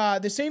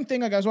 the same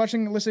thing. Like, I was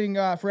listening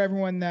for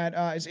everyone that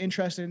is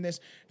interested in this.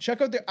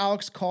 Check out the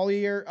Alex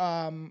Collier.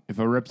 If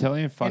a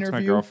reptilian fucks my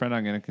interview. girlfriend,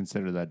 I'm gonna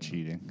consider that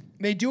cheating.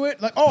 They do it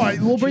like,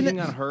 we'll bring Cheating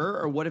that. on her,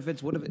 or what if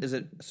is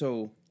it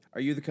so? Are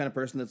you the kind of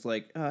person that's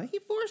like, he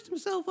forced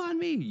himself on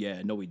me?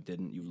 Yeah, no, he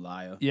didn't. You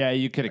liar. Yeah,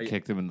 you could have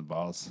kicked him in the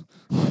balls.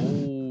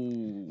 Oh,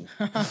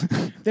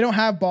 They don't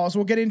have balls.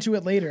 We'll get into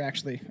it later,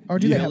 actually. Or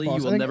do they have Billy, balls?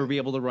 you I will think- never be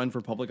able to run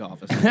for public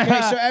office.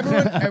 Okay, so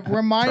everyone,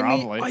 remind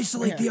me. Probably.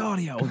 Isolate the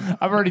audio.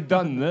 I've already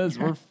done this.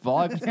 We're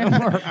fucked.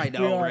 I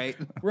know, right?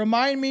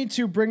 Remind me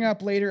to bring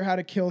up later how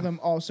to kill them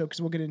also,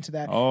 because we'll get into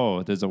that.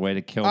 Oh, there's a way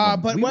to kill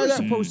them. But We what were the-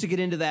 supposed to get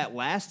into that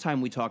last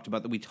time we talked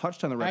about that. We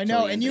touched on the reptilians. I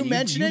know, and you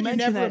mentioned it, you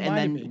never that, and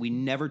reminded then me. we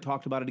never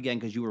talked about it again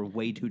because you were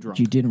way too drunk.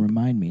 You didn't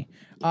remind me.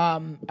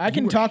 I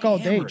can were talk all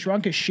day, hammered.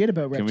 drunk as shit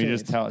about reptilians. Can we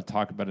just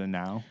talk about it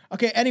now?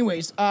 Okay,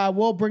 anyways,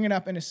 we'll bring it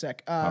up in a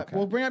sec.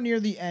 We'll bring it up near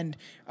the end.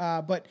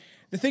 But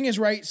the thing is,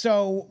 right,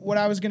 so what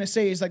I was going to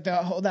say is like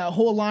that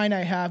whole line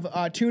I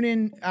have, tune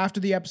in after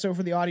the episode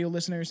for the audio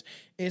listeners,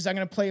 is I'm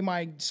going to play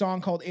my song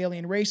called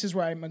Alien Races,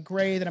 where I'm a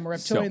gray, that I'm a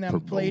reptilian, that I'm a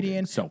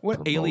Palladian.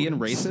 What? Alien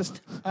racist?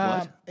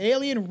 What?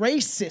 Alien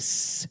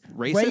Racist.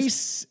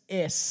 Racist?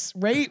 Racist.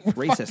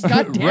 Racist.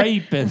 God damn.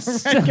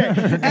 Rapist. Okay,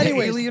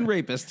 anyways. Alien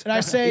rapist. And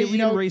I say,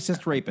 Alien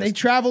racist rapist. They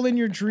travel in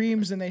your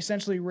dreams and they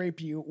essentially rape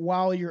you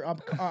while you're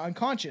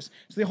unconscious.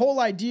 So the whole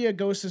idea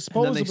goes to and then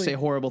supposedly. they say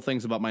horrible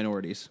things about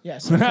minorities.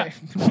 Yes. Okay.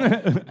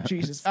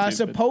 Jesus.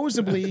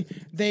 Supposedly,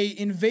 they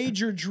invade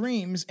your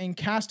dreams and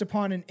cast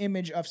upon an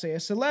image of, say, a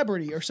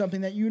celebrity or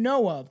something that you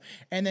know of,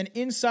 and then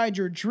inside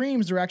your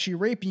dreams, they're actually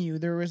raping you.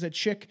 There was a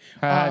chick.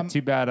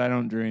 Too bad I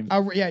don't dream.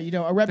 A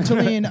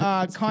reptilian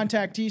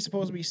contactee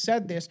supposedly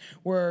said this,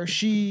 where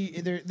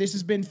this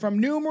has been from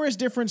numerous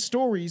different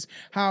stories,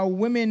 how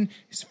women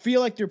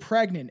feel like they're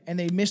pregnant and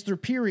they miss their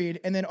period,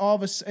 and then all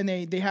of a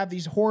sudden they have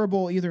these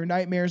horrible either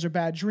nightmares or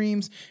bad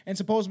dreams, and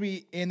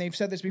supposedly, and they've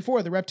said this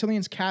before, the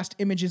reptilians cast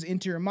images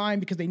into your mind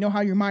because they know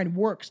how your mind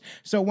works.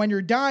 So when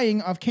you're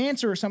dying of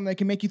cancer or something, they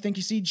can make you think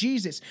you see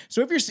Jesus.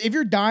 So if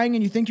you're dying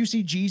and you think you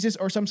see Jesus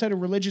or some sort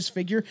of religious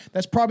figure,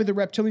 that's probably the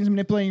reptilians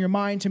manipulating your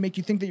mind to make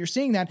you think that you're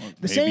seeing that.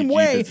 The same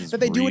way Jesus is that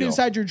they do it real.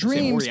 inside your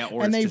dreams,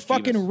 or and it's they just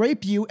fucking Jesus.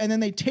 rape you, and then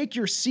they take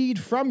your seed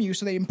from you,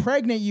 so they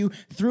impregnate you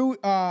through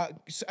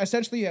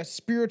essentially a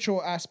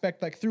spiritual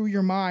aspect, like through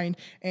your mind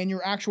and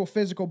your actual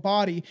physical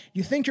body.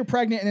 You think you're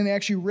pregnant, and then they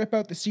actually rip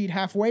out the seed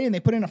halfway, and they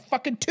put it in a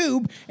fucking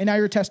tube, and now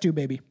you're a test tube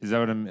baby. Is that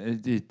what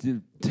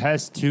I'm?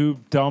 Test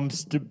tube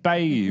dumpster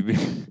baby.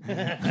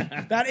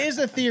 That is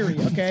a theory,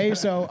 okay?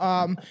 So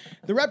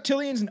the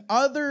reptilians and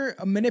other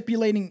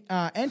manipulating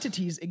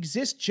entities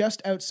exist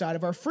just outside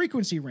of our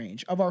frequency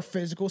range, of our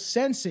physical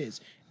senses.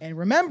 And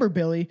remember,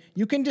 Billy,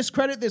 you can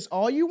discredit this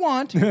all you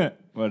want.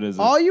 What is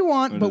it? All you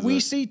want, What but is we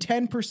it? see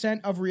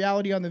 10% of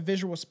reality on the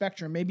visual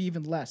spectrum, maybe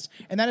even less.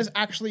 And that is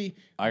actually...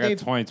 I got they've-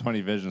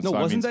 20/20 vision, No, so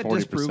that wasn't means that 40%.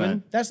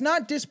 disproven? That's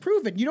not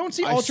disproven. You don't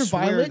see I swear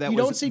ultraviolet. that You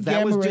was- don't see that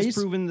gamma was rays.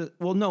 disproven.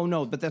 Well,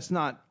 no, but that's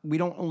not. We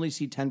don't only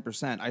see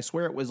 10%. I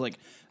swear it was like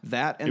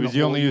that. And It was the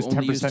you whole, only use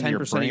 10% of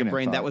your of your brain, I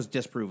brain. That thought. was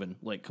disproven,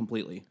 like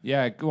completely.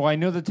 Yeah, well, I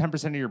know the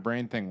 10% of your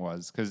brain thing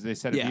was because they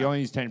said if Yeah. you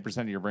only use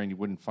 10% of your brain, you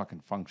wouldn't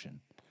fucking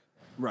function.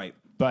 Right.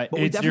 But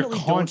we it's you're definitely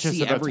don't conscious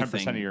see about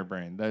everything. 10% of your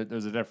brain.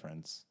 There's a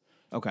difference.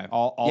 Okay.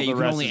 All yeah, the you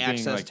can rest only is being,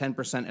 access like-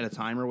 10% at a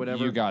time or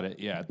whatever. You got it.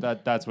 Yeah,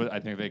 that's what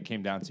I think they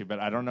came down to. But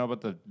I don't know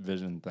about the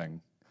vision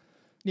thing.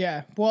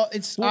 Yeah. Well,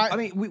 it's... Well, I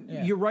mean,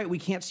 you're right. We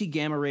can't see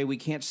gamma ray. We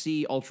can't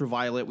see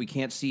ultraviolet. We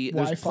can't see.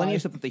 There's Wi-Fi. plenty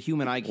of stuff that the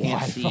human eye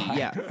can't see. Wi-Fi.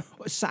 Yeah,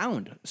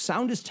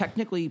 sound is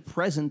technically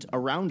present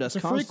around us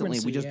a constantly. We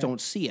frequency, just yeah. don't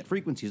see it.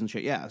 Frequencies and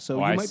shit. Yeah, so Oh,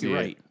 you I might see be it.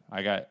 right.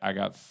 I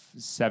got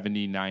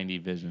 70, 90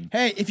 vision.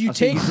 Hey, if you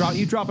So take...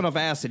 you drop enough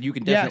acid, you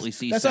can Yes, definitely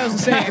see. that's what I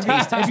was sound.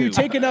 saying. If you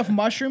take enough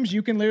mushrooms,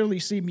 you can literally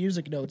see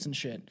music notes and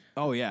shit.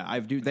 Oh yeah, I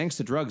do. Thanks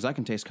to drugs, I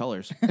can taste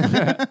colors.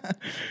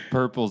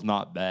 Purple's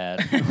not bad.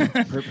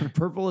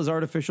 Purple is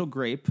artificial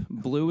grape.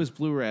 Blue is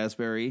blue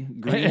raspberry.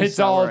 Green is it's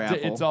all sour apple.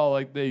 it's all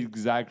like the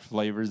exact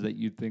flavors that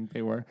you'd think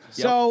they were.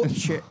 So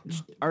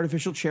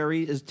Artificial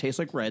cherry tastes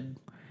like red.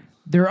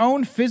 their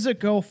own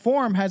physical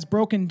form has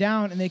broken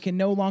down and they can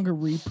no longer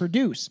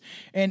reproduce.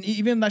 And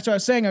even that's what I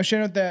was saying. I was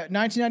showing out the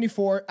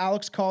 1994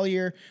 Alex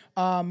Collier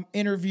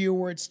interview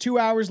where it's 2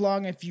 hours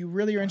long. If you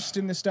really are interested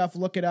in this stuff,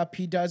 look it up.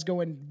 He does go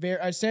in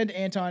I said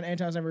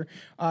Anton's never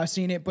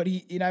seen it, but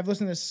I've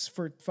listened to this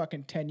for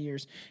fucking 10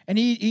 years. And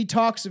he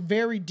talks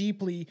very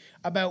deeply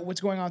about what's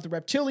going on with the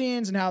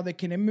reptilians and how they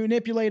can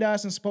manipulate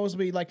us, and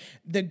supposedly like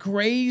the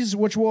Greys,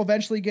 which we'll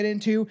eventually get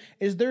into,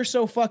 is they're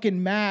so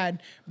fucking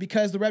mad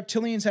because the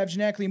reptilians have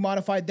genetically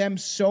modified them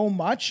so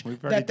much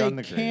We've already that they done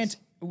the can't.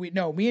 Greys.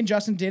 Me and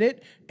Justin did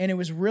it, and it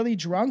was really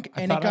drunk,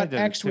 and it thought I got did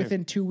it X'd too.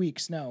 within 2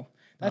 weeks. No.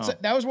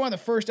 That was one of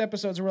the first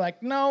episodes where we're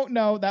like,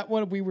 no, that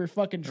one we were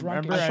fucking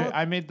drunk. Remember, as shit.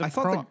 I made the I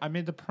thought I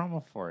made the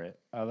promo for it.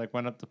 I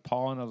went up to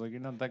Paul and I was like,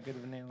 "You're not that good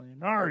of an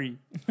alien, are you?"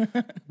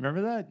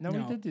 Remember that? No,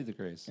 we did do the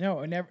Grace.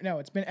 No,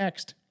 it's been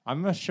X'd.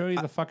 I'm gonna show you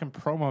the fucking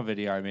promo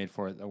video I made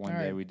for it. The one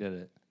day right. we did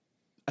it.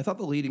 I thought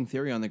the leading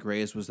theory on the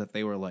Greys was that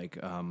they were like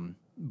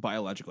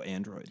biological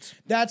androids.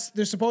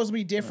 There's supposed to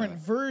be different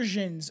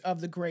versions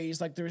of the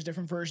Greys, like there's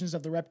different versions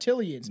of the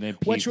reptilians, They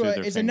peek which through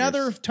their is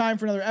another fingers. time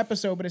for another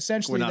episode. But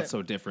essentially, We're not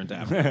so different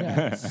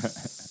after.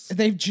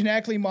 they've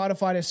genetically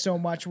modified us so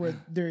much where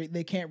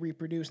they can't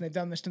reproduce, and they've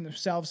done this to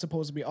themselves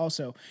supposedly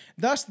also.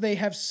 Thus, they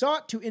have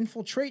sought to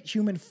infiltrate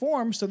human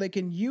form so they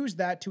can use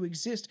that to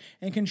exist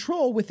and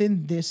control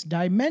within this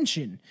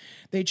dimension.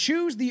 They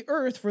choose the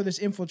Earth for this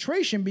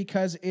infiltration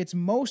because it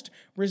most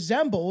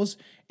resembles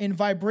in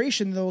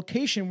vibration the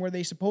location where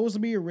they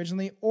supposedly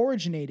originally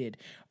originated.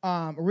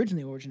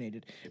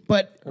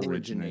 But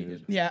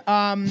Originated. yeah,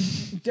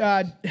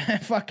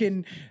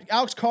 fucking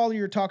Alex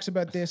Collier talks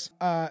about this,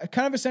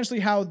 kind of essentially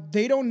how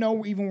they don't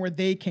know even where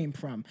they came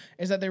from.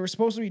 Is that they were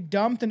supposed to be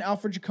dumped in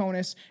Alpha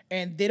Draconis,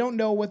 and they don't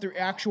know what their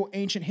actual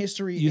ancient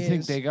history You is.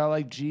 think they got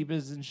like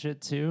Jeebas and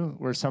shit too?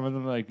 Where some of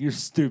them are like, "You're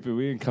stupid.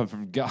 We didn't come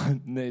from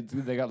God." And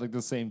they got like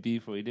the same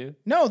beef we do.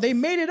 No, they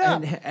made it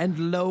up.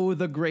 And lo,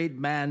 the great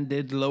man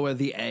did lower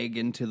the egg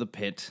into the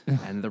pit,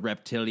 and the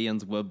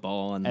reptilians were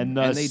born. And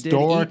the they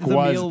stork did eat the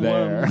was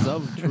mealworms there.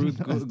 of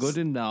truth, good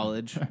in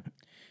knowledge.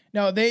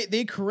 No,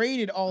 they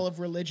created all of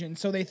religion,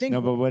 so they think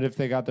No, but what if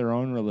they got their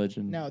own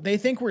religion? no, they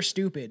think we're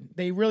stupid.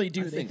 They really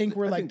do. They think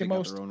we're like the they got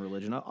most. their own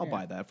religion. I'll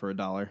buy that for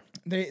 $1.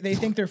 They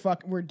think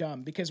we're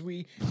dumb because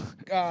we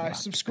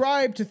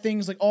subscribe to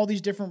things like all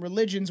these different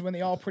religions when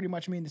they all pretty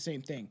much mean the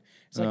same thing.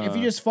 It's like if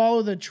you just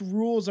follow the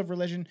rules of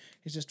religion,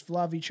 it's just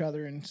love each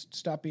other and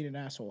stop being an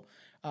asshole.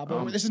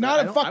 But this is not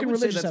I a don't- fucking I would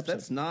say religious episode.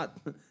 That's not.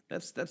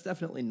 That's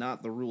definitely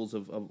not the rules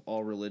of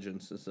all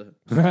religions. It's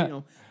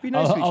be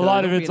nice to each A other,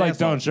 lot of don't be it's an like,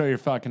 asshole. don't show your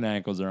fucking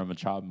ankles or I'm gonna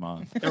chop them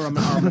off. Or I'm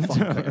gonna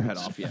fucking cut your head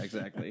off. Yeah,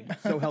 exactly.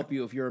 So help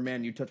you if you're a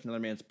man, you touch another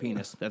man's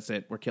penis. That's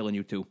it. We're killing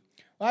you too.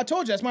 Well, I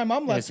told you that's my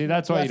mom left. Yeah, see,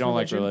 that's why you left don't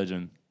like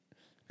religion.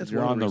 That's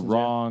You're one on of the the reasons, yeah.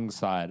 wrong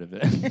side of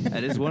it.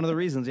 That is one of the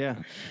reasons. Yeah.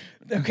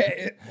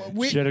 Okay,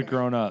 Should have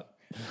grown up.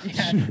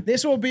 yeah,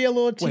 this will be a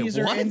little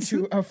teaser what?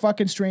 into a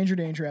fucking Stranger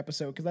Danger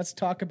episode because let's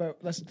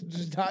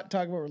just not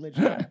talk about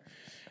religion.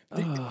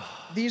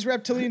 These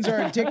reptilians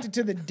are addicted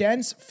to the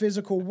dense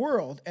physical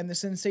world and the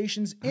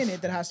sensations in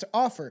it that has to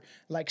offer,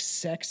 like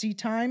sexy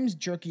times,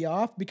 jerky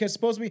off, because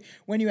supposedly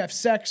when you have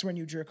sex, when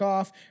you jerk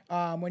off,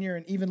 when you're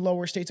in even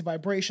lower states of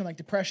vibration like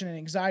depression and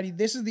anxiety,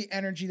 this is the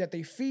energy that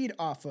they feed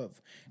off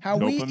of. How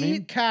we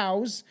eat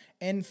cows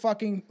and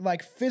fucking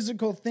like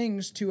physical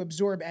things to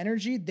absorb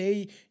energy,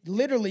 they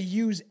literally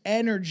use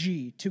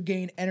energy to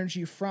gain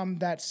energy from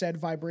that said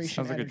vibration.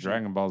 Sounds like energy. a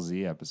Dragon Ball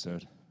Z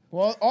episode.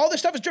 Well, all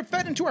this stuff is drip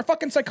fed into our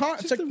fucking The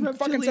fucking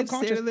reptilians subconscious.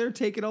 standing there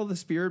taking all the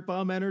spirit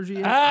bomb energy.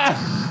 Hey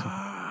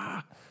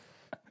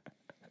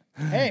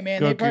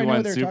man, they Goku probably know what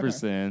went they're Super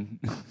talking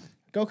Saiyan. about.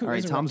 Goku All right,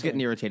 is a Tom's getting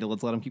reptilian. irritated.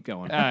 Let's let him keep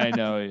going. I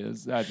know he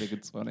is. I think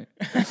it's funny.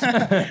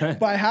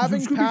 By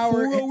having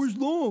power, 4 hours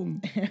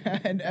long.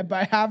 and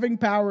by having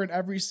power in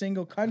every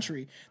single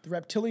country, the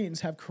reptilians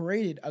have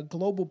created a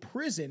global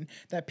prison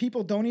that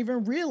people don't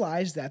even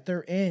realize that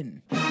they're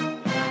in.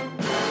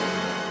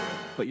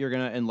 But you're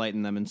gonna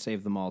enlighten them and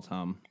save them all,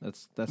 Tom.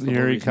 That's the Here whole he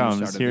reason you comes.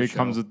 started Here he this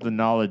comes show. with the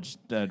knowledge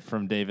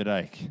from David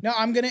Icke. Now,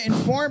 I'm going to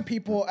inform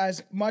people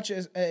as much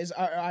as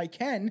I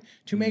can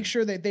to make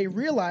sure that they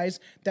realize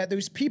that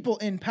those people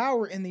in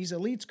power in these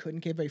elites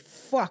couldn't give a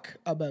fuck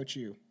about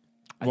you.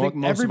 I think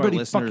most of our everybody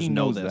listeners fucking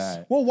know knows this.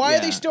 that. Well, why are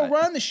Yeah, they still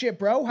running the shit,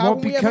 bro? How Well,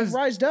 come we haven't because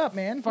rised up,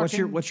 man? What's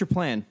your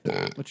plan? Lay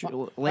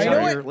You know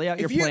out what? your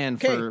If you- plan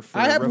okay, for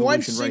I have one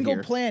revolution single right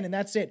here. plan, and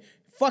that's it.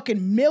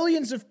 Fucking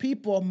millions of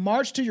people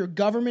march to your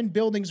government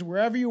buildings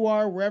wherever you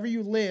are, wherever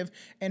you live,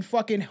 and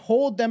fucking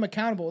hold them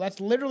accountable. That's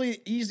literally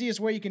the easiest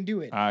way you can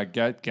do it.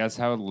 Guess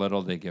how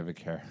little they give a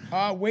care.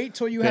 Wait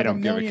till you They have a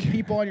don't give a million care.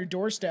 people on your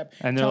doorstep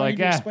And they're telling like,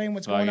 you to "Eh, explain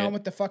what's fuck going on it.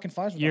 with the fucking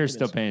Pfizer. You're documents."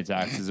 still paying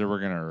taxes, or we're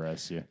gonna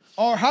arrest you.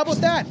 Or how about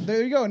that?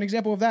 There you go, an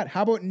example of that.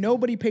 How about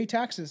nobody pay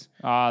taxes?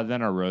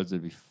 Then our roads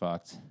would be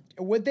fucked.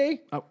 Would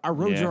they? Our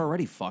roads Yeah. are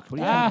already fucked. What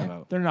are you talking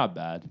about? They're not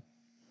bad.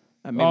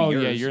 Maybe Oh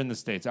yours. yeah, you're in the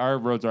States. Our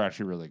roads are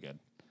actually really good.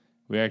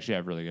 We actually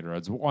have really good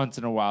roads. Once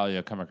in a while,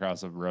 you'll come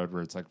across a road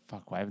where it's like,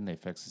 fuck, why haven't they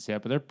fixed this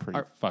yet? But they're pretty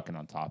fucking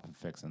on top of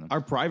fixing them.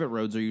 Our private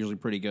roads are usually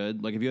pretty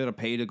good. Like if you had to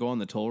pay to go on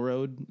the toll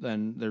road,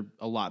 then they're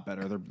a lot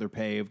better. They're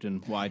paved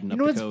and widened You up.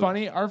 know to what's code.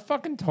 funny? Our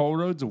fucking toll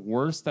road's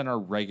worse than our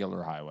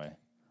regular highway.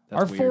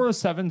 That's Our weird.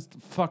 407's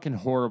fucking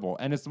horrible,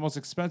 and it's the most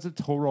expensive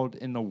toll road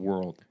in the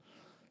world.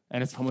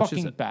 And it's much is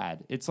fucking it?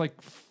 bad. It's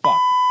like fuck.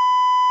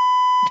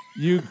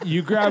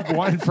 You grab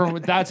one from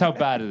that's how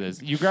bad it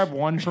is. You grab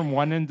one from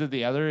one end to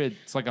the other,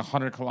 it's like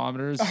 100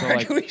 kilometers. So Alright,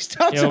 like can we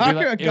stop it'll be talking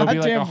like, about it'll be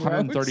like goddamn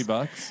 130 roads?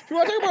 bucks. If you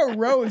want to talk about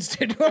roads,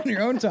 to do it on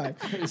your own time.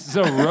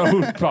 So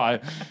road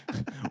pod.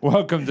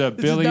 Welcome to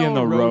Billy now and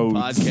the a road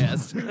Roads.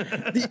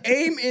 podcast. The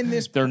aim in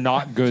this They're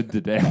not good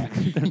today.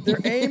 Their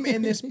aim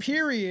in this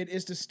period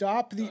is to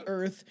stop the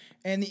Earth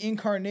and the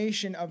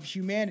incarnation of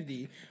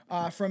humanity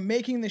from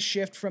making the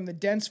shift from the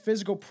dense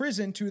physical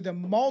prison to the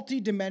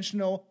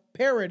multi-dimensional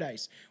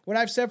paradise. What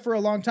I've said for a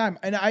long time,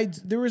 and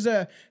there was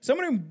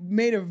someone who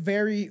made a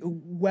very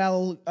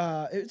well.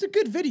 It's a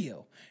good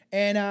video.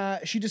 And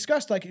she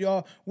discussed, like,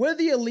 what are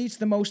the elites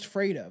the most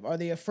afraid of? Are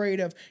they afraid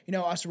of,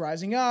 us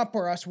rising up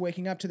or us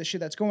waking up to the shit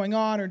that's going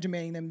on or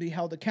demanding them be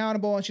held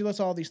accountable? And she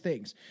lists all these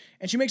things.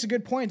 And she makes a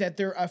good point that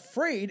they're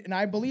afraid, and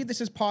I believe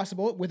this is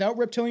possible without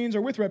reptilians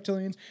or with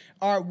reptilians,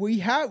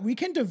 we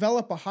can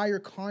develop a higher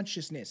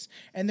consciousness.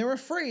 And they're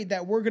afraid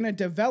that we're going to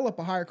develop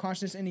a higher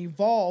consciousness and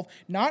evolve,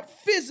 not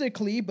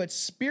physically, but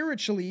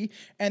spiritually,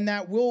 and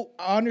that we'll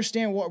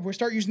understand we'll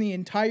start using the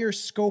entire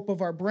scope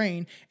of our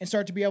brain and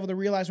start to be able to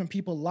realize when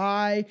people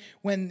lie,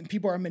 when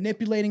people are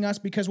manipulating us,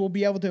 because we'll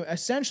be able to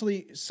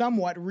essentially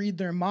somewhat read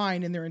their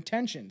mind and their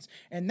intentions.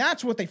 And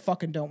that's what they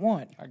fucking don't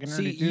want. I can See,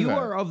 already do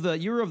you're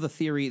that. of the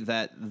theory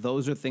that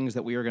those are things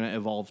that we are going to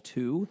evolve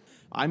to.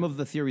 I'm of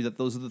the theory that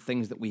those are the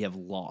things that we have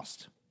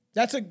lost.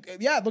 Look at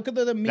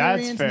the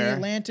Mirians and the fair.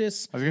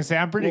 Atlantis. I was gonna say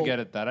I'm pretty Well- good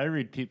at that. I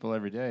read people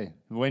every day.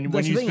 When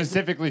That's you the thing is-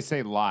 specifically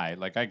say lie,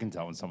 like I can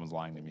tell when someone's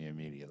lying to me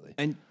immediately.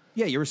 And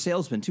yeah, you're a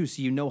salesman too,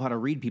 so you know how to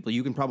read people.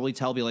 You can probably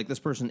tell, be like, this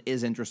person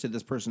is interested,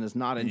 this person is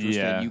not interested.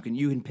 Yeah. You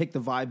can pick the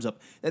vibes up.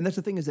 And that's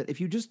the thing is that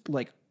if you just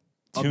like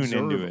Tune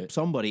observe into it.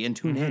 somebody and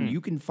tune in,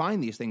 you can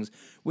find these things,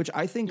 which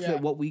I think Yeah.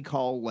 that what we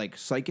call like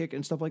psychic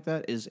and stuff like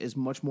that is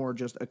much more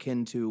just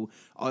akin to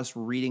us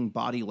reading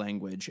body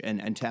language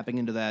and tapping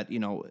into that,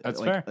 That's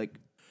like, fair. like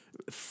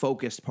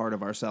focused part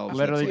of ourselves.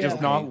 Literally That's just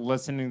like, not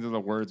listening to the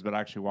words, but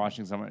actually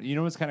watching someone. You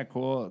know what's kind of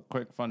cool? A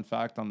quick fun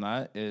fact on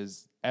that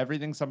is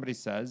everything somebody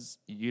says,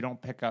 you don't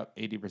pick up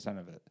 80%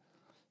 of it.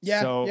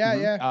 Yeah, So,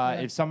 yeah.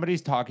 if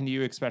somebody's talking to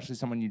you, especially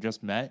someone you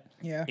just met,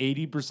 Yeah.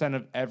 80%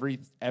 of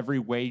every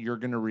way you're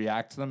going to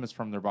react to them is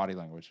from their body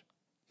language.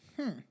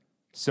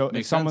 So if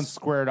Makes someone's sense.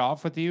 squared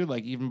off with you,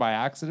 like even by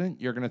accident,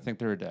 you're going to think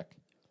they're a dick.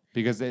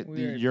 Because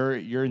Weird.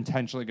 you're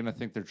intentionally going to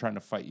think they're trying to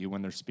fight you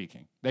when they're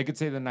speaking. They could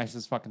say the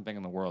nicest fucking thing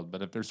in the world,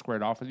 but if they're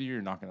squared off with you,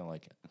 you're not going to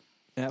like it.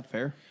 Yeah,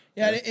 fair.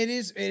 Yeah, it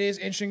is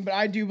interesting, but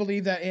I do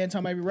believe that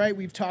Anton might be right.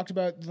 We've talked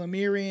about the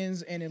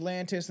Lemurians and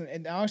Atlantis,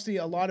 and honestly,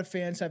 a lot of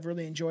fans have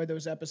really enjoyed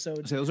those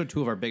episodes. So those are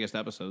two of our biggest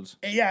episodes.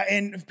 Yeah,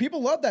 and people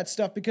love that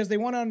stuff because they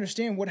want to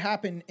understand what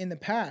happened in the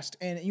past.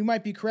 And you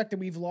might be correct that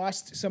we've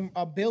lost some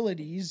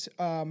abilities,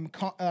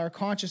 our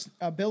conscious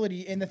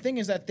ability. And the thing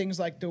is that things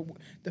like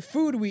the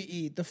food we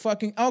eat, the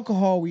fucking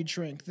alcohol we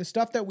drink, the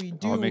stuff that we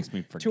do it makes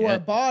me to our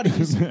forget.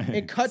 bodies,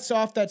 it cuts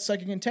off that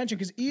psychic intention.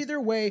 Because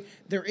either way,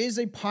 there is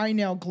a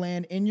pineal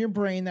gland in your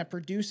brain that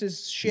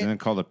produces shit. Isn't it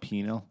called a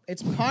penile?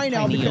 It's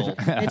pineal Pineal.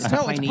 because it's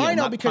pineal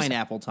not because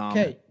pineapple, Tom.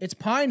 Okay, it's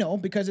pineal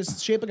because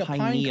it's shaped like a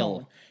pine Pineal.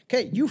 cone.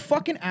 Okay, you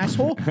fucking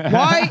asshole.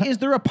 Why is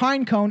there a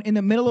pine cone in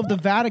the middle of the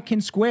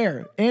Vatican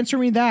Square? Answer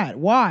me that.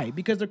 Why?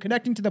 Because they're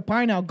connecting to the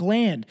pineal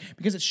gland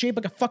because it's shaped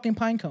like a fucking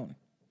pine cone.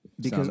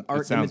 Because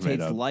art sounds made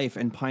imitates up. life,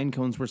 and pine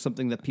cones were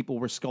something that people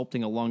were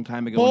sculpting a long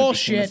time ago.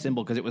 Bullshit. And it became a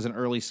symbol because it was an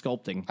early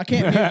sculpting. I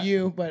can't mute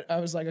you, but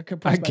I was like, I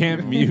could. I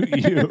can't mute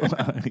you.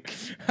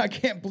 I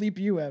can't bleep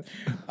you out.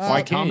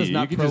 Why Tom can't is you?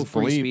 not You can just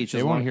pro-free believe. speech They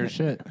as won't long- hear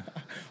shit.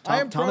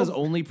 I am Tom pro- is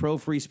only pro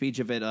free speech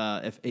if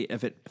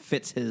it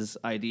fits his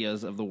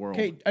ideas of the world.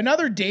 Okay,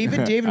 another David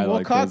I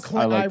like Wilcock. this.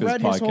 I like I this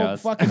read his whole podcast.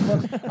 fucking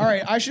book. All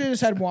right, I should have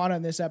just had Juan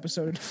on this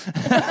episode.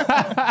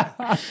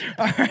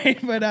 All right,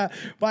 but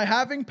by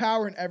having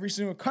power in every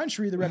single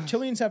country, the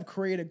reptilians have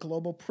created a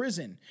global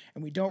prison,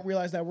 and we don't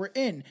realize that we're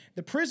in.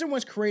 The prison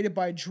was created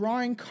by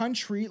drawing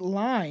country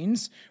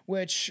lines,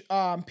 which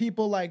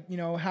people like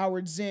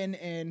Howard Zinn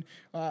and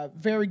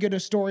very good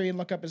historian,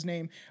 look up his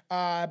name.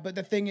 But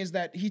the thing is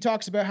that he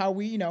talks about how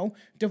we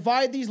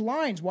divide these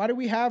lines. Why do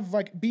we have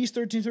Beast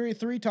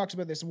 1333 talks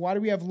about this? Why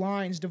do we have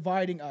lines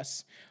dividing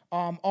us?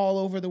 All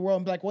over the world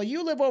and be like, well,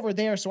 you live over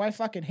there, so I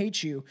fucking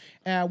hate you,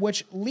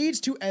 which leads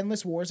to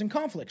endless wars and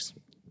conflicts.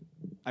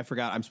 I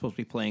forgot I'm supposed to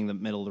be playing the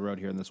middle of the road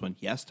here in this one.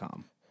 Yes,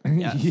 Tom.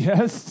 Yes,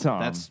 Yes,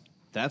 Tom.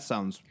 that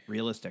sounds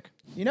realistic.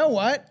 You know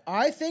what?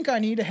 I think I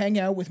need to hang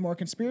out with more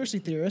conspiracy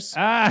theorists.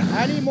 Ah.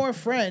 I need more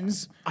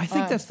friends. I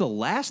think that's the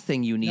last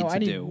thing you need No, to I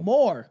need do.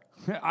 more.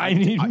 I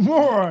need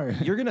more.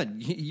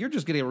 You're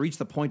just gonna reach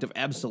the point of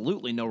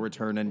absolutely no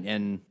return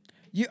and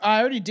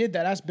I already did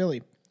that. Ask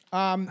Billy.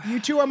 You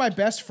two are my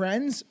best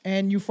friends,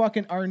 and you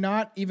fucking are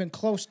not even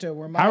close to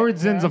where my Howard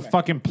Zinn's a where I'm at.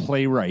 fucking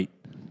playwright.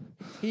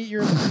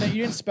 You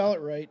didn't spell it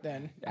right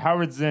then.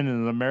 Howard Zinn is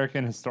an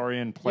American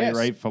historian,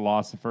 playwright,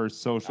 philosopher,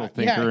 social yeah,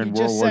 thinker, he and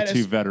just World War said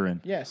II as-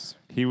 veteran. Yes.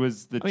 He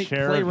was the I mean,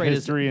 chair of playwright is-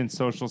 History and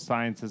Social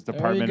Sciences you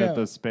Department at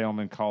go. the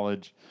Spelman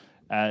College,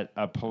 at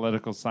a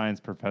political science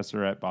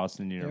professor at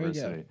Boston There you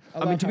University. go.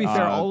 I mean, to be love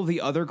fair, how- all of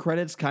the other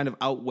credits kind of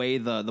outweigh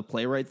the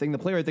playwright thing. The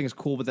playwright thing is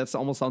cool, but that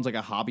almost sounds like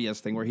a hobbyist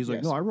thing where he's like,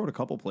 Yes. no, I wrote a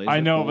couple plays. I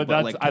They're know, cool, but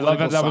that's like, I love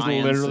that political was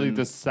science literally and-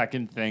 the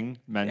second thing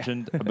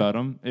mentioned about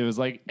him. It was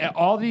like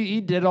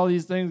he did all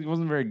these things. He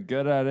wasn't very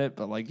good at it,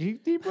 but like he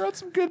wrote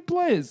some good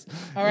plays.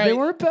 All right. They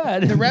weren't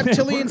bad. The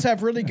reptilians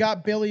have really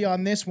got Billy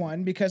on this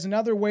one because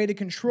another way to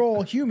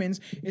control humans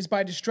is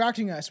by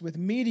distracting us with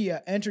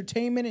media,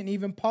 entertainment, and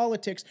even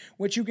politics,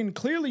 which you can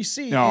clearly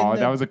see. No, in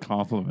the, that was a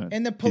compliment.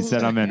 in the He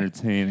said I'm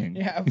entertaining.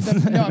 Yeah,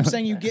 no, I'm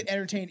saying you get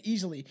entertained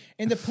easily.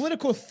 In the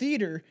political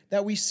theater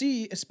that we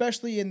see,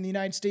 especially in the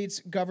United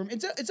States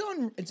government,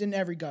 it's in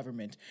every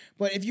government.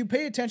 But if you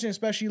pay attention,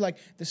 especially like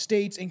the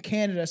States and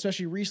Canada,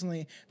 especially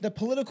recently, the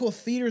political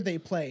theater they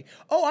play.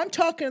 Oh, I'm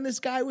talking to this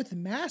guy with a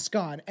mask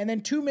on, and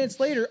then 2 minutes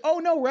later, oh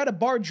no, we're at a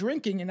bar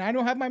drinking, and I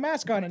don't have my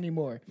mask on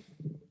anymore.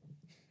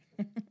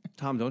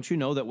 Tom, don't you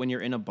know that when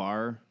you're in a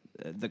bar,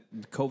 the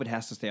COVID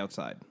has to stay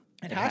outside?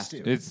 It has to.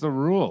 It's the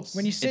rules.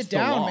 When you It's sit the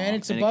down, law, man,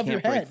 it's and above it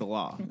your can't break head. the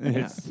law.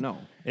 It's- No.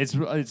 It's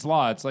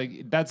law. It's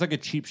like that's like a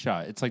cheap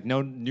shot. It's like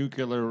no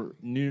nuclear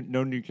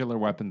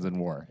weapons in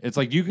war. It's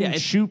like you can Yeah,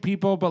 shoot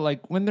people, but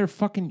like when they're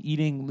fucking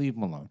eating, leave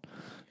them alone.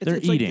 They're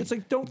it's eating. Like, it's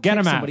like don't get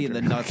kick them somebody in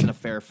after. the nuts in a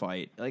fair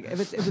fight. Like if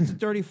it's a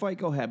dirty fight,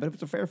 go ahead. But if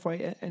it's a fair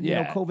fight, and you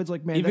know COVID's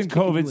like, man, even that's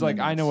kicking you in COVID's the like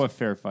I know nuts. what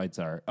fair fights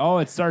are. Oh,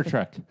 it's Star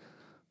Trek.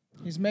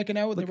 He's making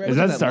out with the Look red. Is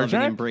that at Star loving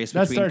Trek? embrace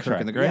That's between Star Kirk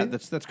and the Trek, right? Yeah,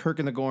 that's Kirk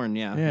and the Gorn.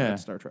 Yeah, Yeah.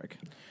 that's Star Trek.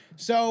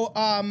 So,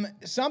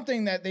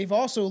 something that they've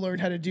also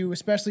learned how to do,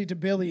 especially to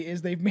Billy,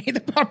 is they've made the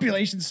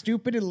population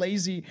stupid and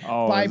lazy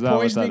Oh, by is that what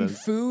that poisoning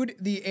is? food,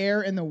 the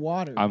air, and the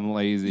water. I'm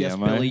lazy. Yes,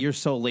 am Billy, I? you're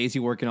so lazy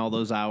working all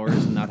those hours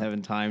and not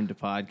having time to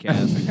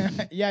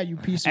podcast. Yeah, you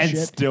piece of and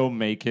shit. still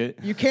make it.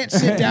 You can't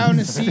sit down in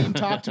a seat and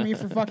talk to me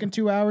for fucking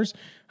 2 hours.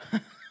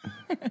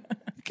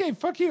 Okay,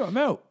 fuck you. I'm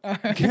out.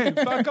 Okay,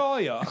 fuck all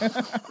y'all.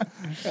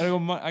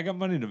 I got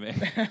money to make.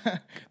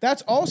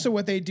 That's also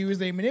what they do is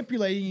they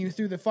manipulate you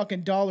through the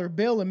fucking dollar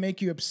bill and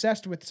make you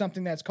obsessed with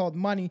something that's called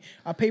money,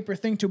 a paper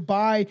thing to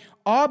buy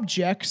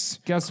objects.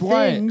 Guess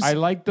things. what? I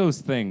like those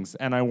things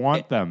and I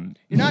want them.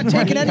 You're not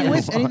taking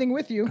anything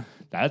with you.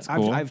 That's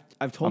cool. I've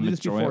told I'm you this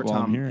enjoying before, it while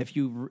I'm Tom.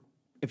 here.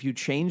 If you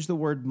change the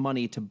word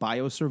money to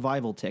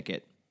bio-survival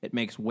ticket, it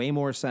makes way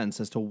more sense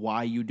as to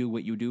why you do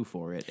what you do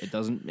for it. It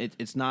doesn't.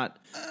 It's not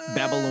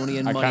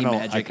Babylonian money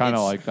magic. I kind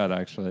of It's- like that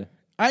actually.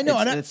 I know,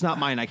 it's not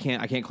mine. I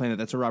can't claim that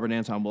that's a Robert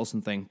Anton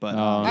Wilson thing. But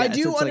I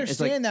do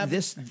understand that.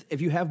 This, if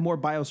you have more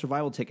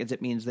biosurvival tickets,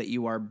 it means that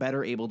you are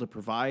better able to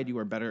provide. You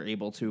are better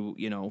able to,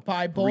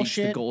 buy reach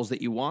bullshit. the goals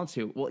that you want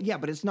to. Well, yeah,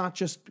 but it's not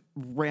just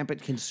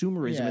rampant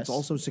consumerism. Yes. It's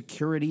also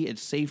security.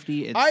 It's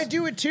safety. I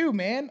do it too,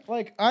 man.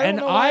 Like I don't And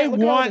know why I look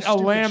at all want this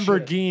a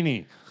stupid shit.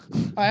 Lamborghini.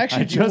 I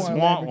actually I just do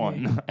want a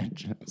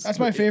Lamborghini. one. That's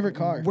my favorite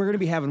car. We're gonna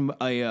be having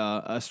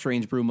a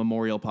Strange Brew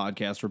memorial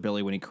podcast for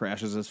Billy when he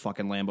crashes his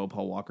fucking Lambo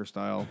Paul Walker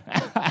style.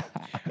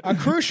 A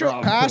crucial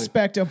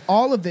aspect of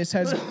all of this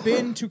has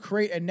been to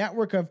create a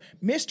network of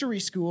mystery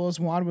schools,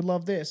 Juan would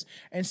love this,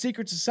 and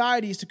secret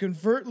societies to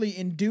covertly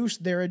induce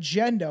their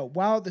agenda,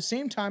 while at the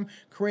same time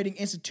creating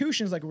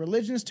institutions like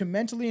religions to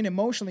mentally and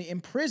emotionally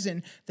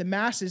imprison the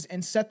masses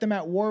and set them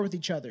at war with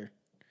each other.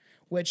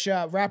 Which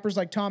rappers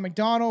like Tom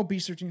McDonald,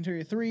 Beast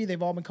 1333,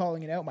 they've all been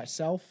calling it out.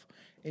 Myself.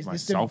 Is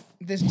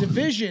this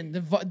division,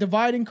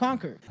 divide and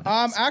conquer.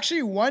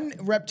 Actually, one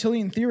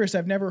reptilian theorist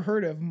I've never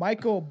heard of,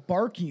 Michael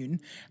Barkun,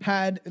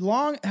 had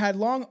long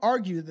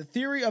argued that the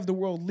theory of the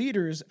world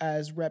leaders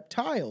as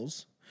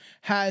reptiles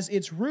has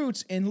its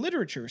roots in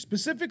literature,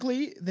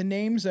 specifically the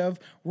names of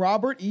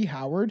Robert E.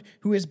 Howard,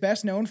 who is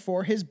best known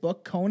for his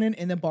book Conan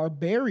and the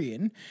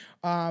Barbarian.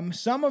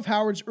 Some of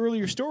Howard's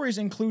earlier stories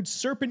include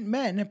Serpent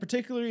Men,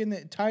 particularly in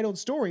the titled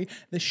story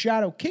The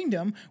Shadow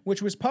Kingdom,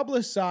 which was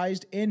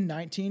publicized in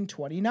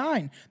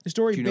 1929. The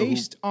story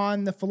based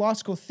on the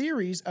philosophical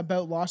theories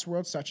about lost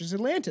worlds such as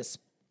Atlantis.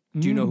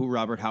 Do you know who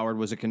Robert Howard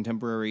was a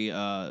contemporary?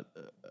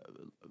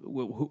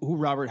 Who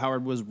Robert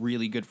Howard was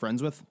really good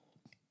friends with?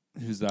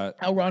 Who's that?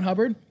 L. Ron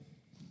Hubbard.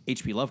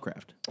 H.P.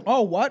 Lovecraft.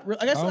 Oh, what?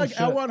 I guess shit.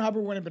 L. Ron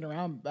Hubbard wouldn't have been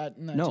around back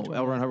in No,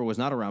 L. Ron Hubbard was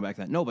not around back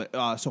then. No, but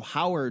so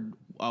Howard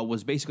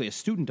was basically a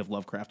student of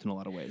Lovecraft in a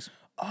lot of ways.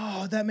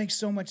 Oh, that makes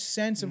so much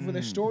sense of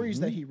the stories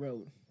that he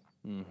wrote.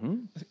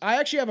 Mm-hmm. I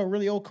actually have a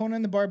really old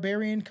Conan the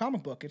Barbarian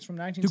comic book. It's from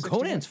 1961.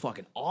 Dude, Conan's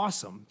fucking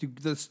awesome. Dude,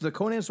 the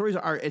Conan stories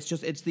are. It's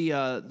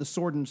the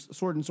sword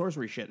and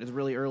sorcery shit. It's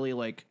really early,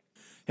 like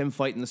him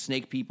fighting the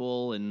snake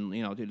people, and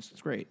dude,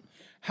 it's great.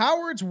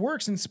 Howard's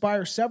works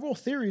inspire several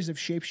theories of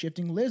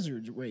shape-shifting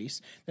lizard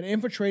race that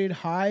infiltrated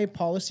high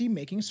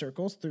policy-making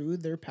circles through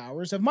their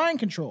powers of mind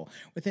control.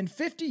 Within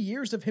 50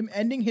 years of him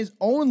ending his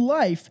own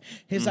life,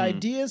 his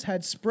ideas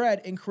had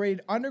spread and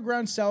created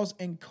underground cells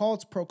and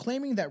cults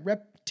proclaiming that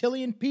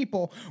reptilian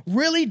people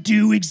really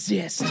do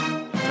exist.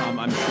 Tom,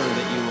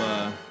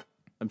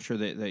 I'm sure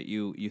that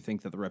you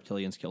think that the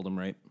reptilians killed him,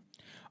 right?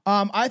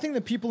 I think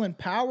the people in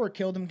power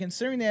killed him,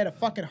 considering they had a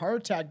fucking heart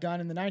attack gun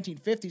in the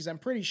 1950s. I'm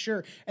pretty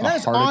sure. And that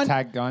is heart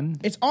attack gun?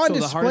 It's on So the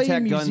display heart attack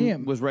in the museum.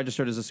 gun was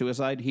registered as a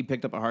suicide. He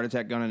picked up a heart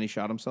attack gun and he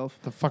shot himself.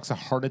 The fuck's a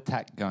heart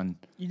attack gun?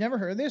 You never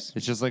heard of this?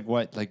 It's just like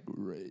what, like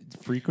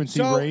frequency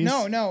So raise?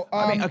 no.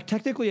 I mean,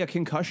 technically, a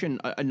concussion,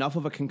 enough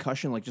of a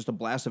concussion, like just a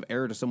blast of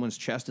air to someone's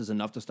chest, is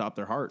enough to stop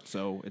their heart.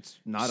 So it's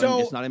not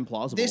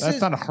implausible. this That's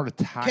is- not a heart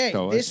attack Okay,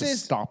 though. this That's just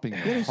is- stopping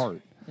your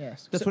heart.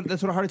 Yes. That's what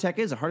a heart attack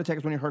is. A heart attack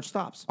is when your heart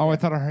stops. Oh, I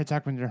thought a heart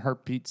attack when your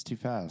heart beats too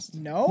fast.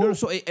 No. No,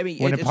 so I mean,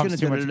 When it it's pumps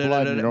going too much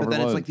blood and it but then it's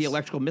like overloads. the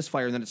electrical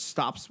misfire, and then it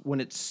stops. When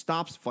it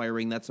stops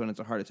firing, that's when it's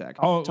a heart attack.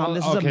 Oh, Tom,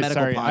 this okay, is a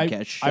medical sorry. podcast.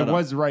 I Shut up.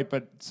 was right,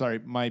 but sorry.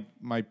 My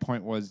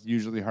point was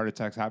usually heart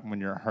attacks happen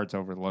when your heart's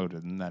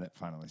overloaded, and then it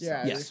finally stops.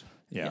 Yeah. Yes.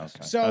 Yeah.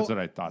 Okay. So That's what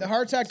I thought. The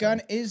heart attack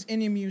gun is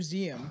in a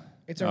museum.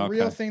 It's a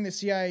real thing the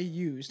CIA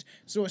used.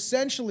 So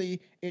essentially,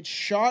 it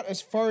shot,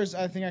 as far as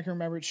I think I can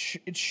remember,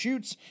 it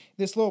shoots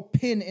this little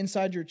pin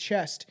inside your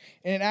chest,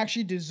 and it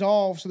actually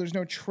dissolves, so there's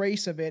no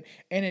trace of it,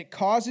 and it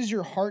causes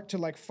your heart to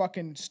like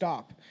fucking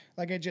stop.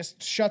 Like it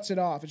just shuts it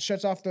off. It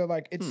shuts off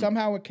the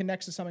somehow it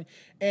connects to something,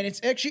 and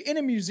it's actually in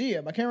a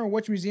museum. I can't remember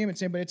which museum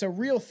it's in, but it's a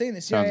real thing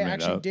the CIA made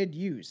actually up. did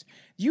use.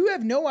 You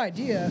have no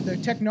idea the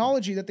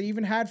technology that they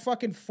even had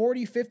fucking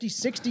 40, 50,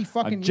 60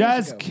 fucking I'm years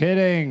just ago.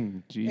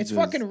 kidding. Jesus. It's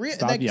fucking real.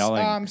 Stop Like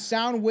yelling.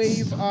 sound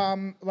wave,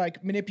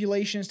 like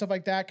manipulation and stuff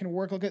like that can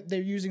work. Look at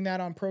they're using that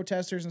on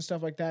protesters and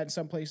stuff like that in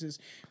some places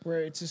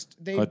where it's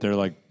just But they're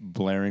like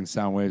blaring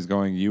sound waves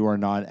going, "You are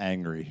not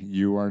angry.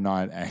 You are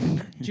not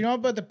angry." Do you know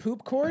about the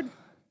poop cord?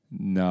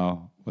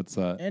 No. What's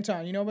that?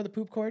 Anton, you know about the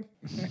poop cord?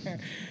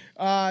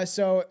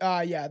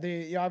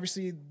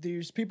 Obviously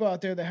there's people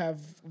out there that have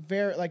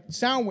very like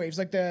sound waves,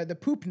 like the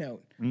poop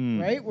note,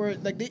 right? Where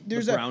like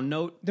there's the a brown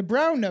note. The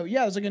brown note,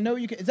 yeah. There's like a note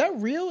you can. Is that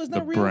real? Isn't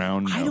that real?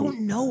 Brown I note. don't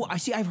know.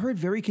 I've heard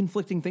very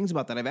conflicting things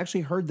about that. I've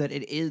actually heard that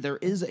there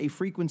is a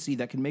frequency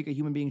that can make a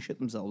human being shit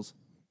themselves.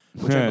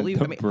 Which I believe.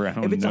 The I mean,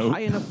 brown if it's note. a high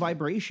enough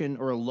vibration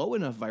or a low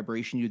enough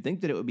vibration, you'd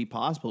think that it would be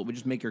possible. It would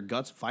just make your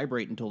guts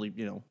vibrate until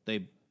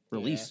they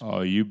release.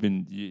 Oh,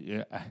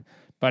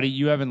 buddy,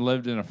 you haven't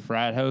lived in a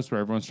frat house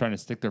where everyone's trying to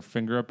stick their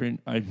finger up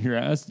your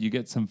ass. You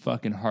get some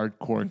fucking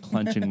hardcore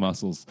clenching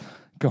muscles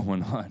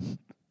going on.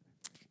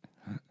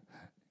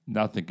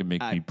 Nothing can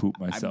make me poop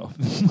myself.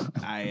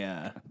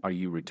 I Are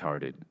you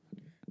retarded?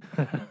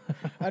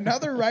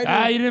 Another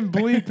writer. You didn't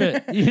bleep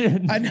it. You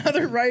didn't.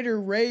 Another writer,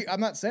 Ray, I'm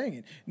not saying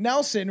it,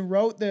 Nelson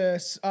wrote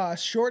this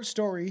short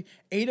story,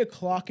 8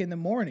 o'clock in the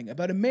morning,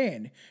 about a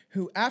man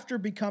who, after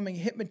becoming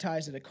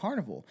hypnotized at a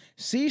carnival,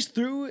 sees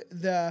through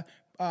the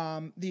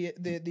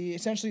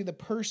essentially the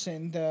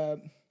person,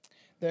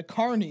 the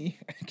carny.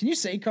 Can you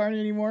say carny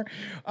anymore?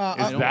 Is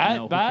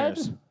that bad?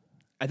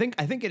 I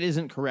think it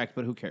isn't correct,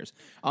 but who cares?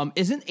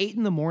 Isn't 8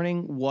 in the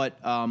morning what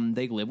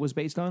They Live was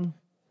based on?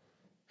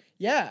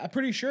 Yeah, I'm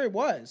pretty sure it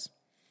was.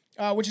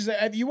 Which is,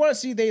 if you want to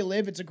see They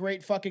Live, it's a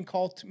great fucking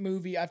cult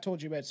movie. I've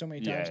told you about it so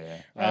many times.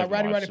 Yeah.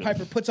 Roddy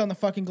Piper puts on the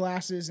fucking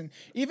glasses, and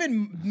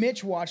even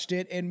Mitch watched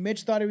it, and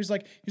Mitch thought it was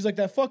like, he's like,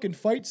 that fucking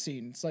fight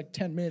scene. It's like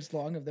 10 minutes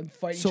long of them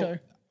fighting each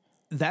other.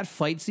 That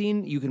fight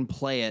scene, you can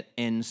play it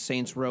in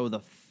Saints Row the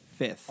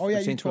 5th. Oh, yeah,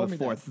 you Saints Row told the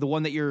me 4th. that. The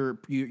one that you're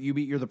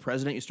the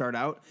president, you start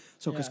out.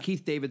 So, because Yeah.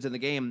 Keith David's in the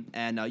game,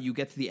 and you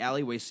get to the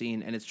alleyway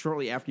scene, and it's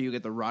shortly after you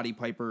get the Roddy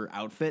Piper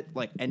outfit,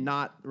 and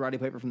not Roddy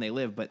Piper from They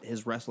Live, but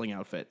his wrestling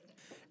outfit.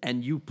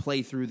 And you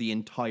play through the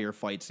entire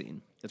fight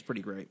scene. It's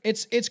pretty great.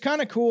 It's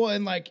kind of cool,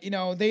 and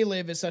They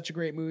Live is such a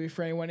great movie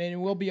for anyone, and it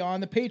will be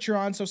on the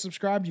Patreon, so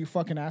subscribe, you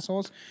fucking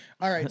assholes.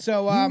 All right,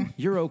 so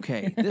You're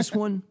okay. This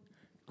one,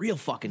 real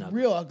fucking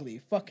ugly. real ugly,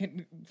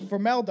 fucking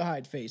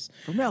formaldehyde face.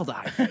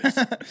 Formaldehyde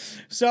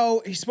face.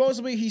 So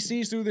he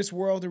sees through this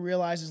world and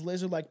realizes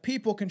lizard-like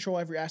people control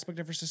every aspect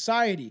of her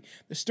society.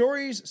 The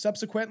stories,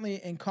 subsequently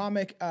in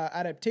comic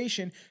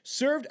adaptation,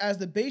 served as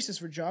the basis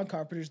for John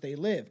Carpenter's They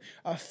Live,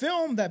 a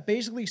film that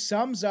basically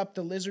sums up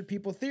the lizard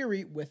people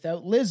theory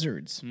without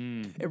lizards.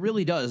 It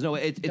really does. No,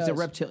 it's does.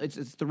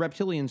 it's the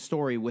reptilian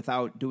story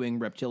without doing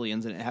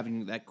reptilians and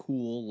having that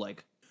cool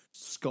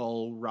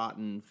skull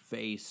rotten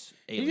face.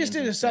 He just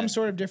did some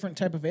sort of different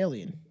type of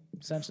alien,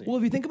 essentially. Well,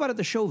 if you think about it,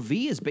 the show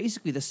V is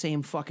basically the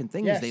same fucking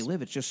thing Yes. as They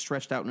Live. It's just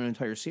stretched out in an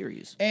entire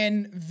series.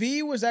 And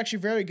V was actually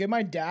very good.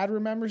 My dad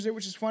remembers it,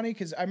 which is funny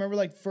because I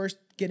remember first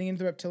getting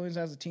into the reptilians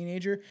as a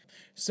teenager.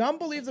 Some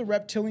believe the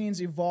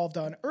reptilians evolved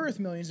on Earth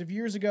millions of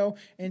years ago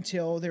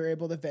until they were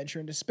able to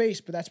venture into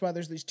space. But that's why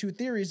there's these two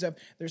theories of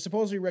there's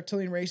supposedly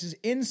reptilian races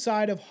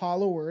inside of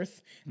Hollow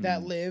Earth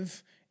that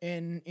live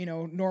in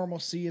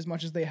normalcy as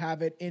much as they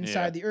have it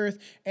inside the Earth,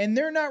 and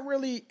they're not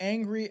really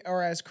angry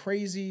or as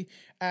crazy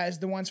as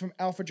the ones from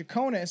Alpha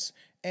Draconis,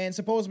 and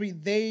supposedly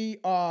they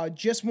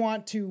just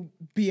want to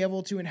be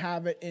able to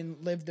inhabit and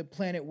live the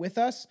planet with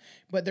us,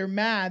 but they're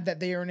mad that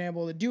they aren't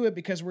able to do it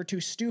because we're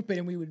too stupid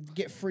and we would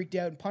get freaked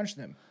out and punch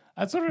them.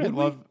 That's what I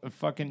love.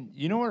 Fucking,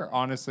 you know where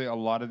honestly a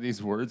lot of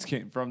these words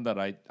came from that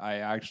I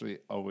actually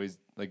always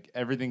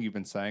everything you've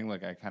been saying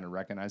I kind of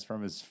recognize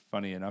from is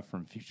funny enough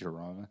from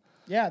Futurama.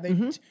 Yeah,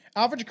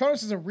 Alpha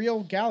Draconis is a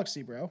real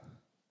galaxy, bro.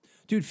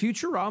 Dude,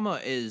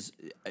 Futurama is,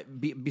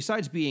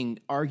 besides being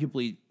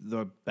arguably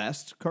the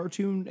best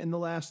cartoon in the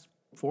last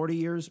 40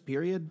 years,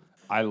 period.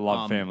 I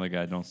love Family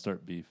Guy. Don't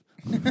start beef.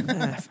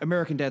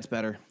 American Dad's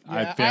better.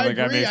 Yeah, I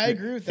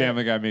agree with that.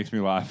 Family Guy makes me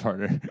laugh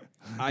harder.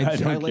 I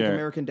don't like care.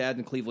 American Dad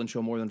and Cleveland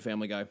Show more than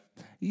Family Guy.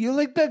 You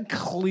like the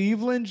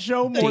Cleveland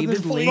Show more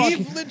David than Lynch.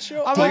 Cleveland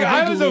Show. I'm like,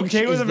 I was Lynch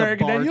okay is with the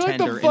American Dad. You like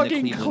the bartender in the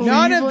fucking Cleveland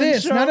Cleveland None of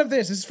this. Show? None of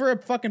this. This is for a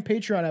fucking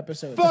Patreon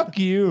episode. Fuck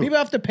you. People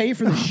have to pay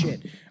for this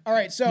shit. All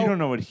right, so You don't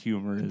know what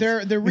humor is.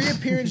 Their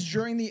reappearance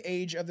during the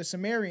age of the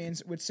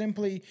Sumerians would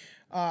simply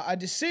a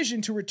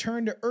decision to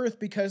return to Earth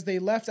because they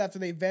left after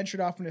they ventured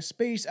off into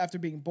space after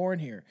being born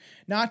here.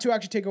 Not to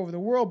actually take over the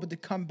world, but to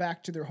come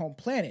back to their home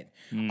planet.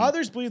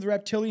 Others believe the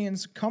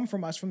reptilians come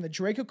from us from the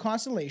Draco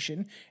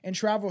constellation and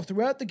travel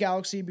throughout the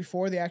galaxy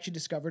before they actually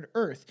discovered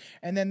Earth.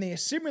 And then they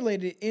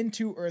assimilated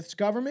into Earth's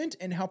government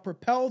and helped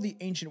propel the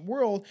ancient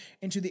world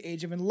into the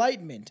Age of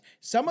Enlightenment.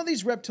 Some of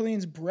these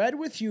reptilians bred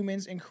with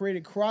humans and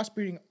created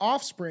crossbreeding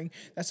offspring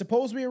that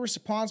supposedly are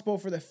responsible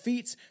for the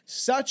feats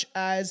such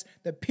as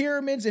the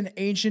pyramids in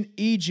ancient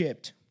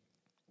Egypt.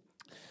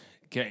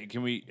 Okay,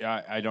 can we?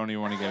 I don't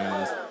even want to get into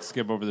this.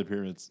 Skip over the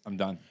pyramids. I'm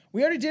done.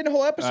 We already did a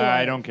whole episode.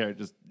 I don't care.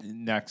 Just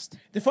next.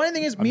 The funny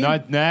thing is, I'm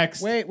not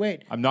next.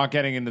 Wait. I'm not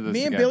getting into this.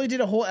 Me and again. Billy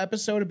did a whole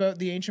episode about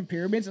the ancient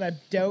pyramids, and I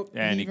doubt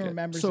Yeah, he he even could.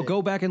 remembers So it.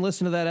 go back and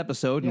listen to that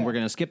episode, and Yeah. we're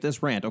going to skip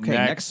this rant. Okay,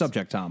 Next. next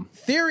subject, Tom.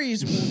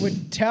 Theories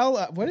would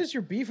tell. What is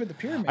your beef with the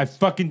pyramids? I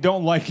fucking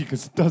don't like it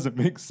because it doesn't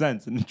make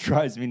sense and it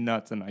drives me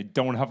nuts, and I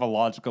don't have a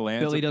logical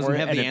answer. Billy doesn't for it,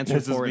 have and the it answer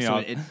pisses for it, me so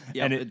off.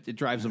 And it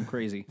drives him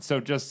crazy.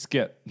 So just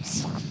skip.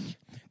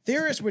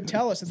 Theorists would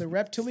tell us that the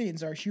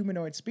reptilians are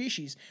humanoid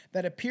species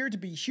that appear to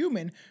be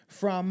human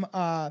from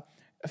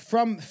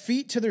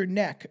feet to their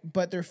neck,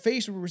 but their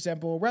face would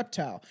resemble a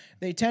reptile.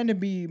 They tend to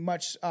be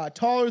much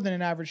taller than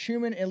an average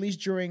human, at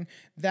least during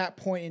that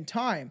point in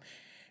time.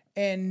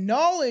 And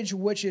knowledge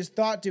which is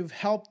thought to have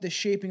helped the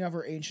shaping of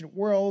our ancient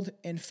world.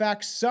 In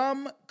fact,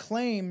 some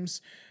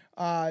claims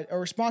are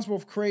responsible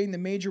for creating the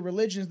major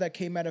religions that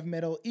came out of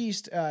Middle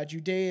East,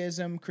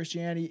 Judaism,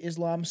 Christianity,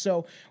 Islam.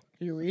 So,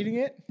 are you reading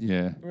it?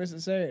 Yeah. What is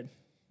it saying?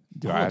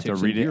 Do I have to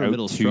Politics read and it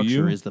pyramidal out to structure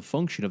you? is the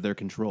function of their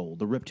control.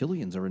 The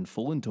reptilians are in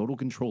full and total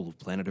control of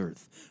planet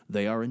Earth.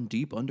 They are in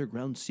deep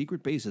underground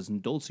secret bases in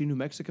Dulce, New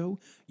Mexico.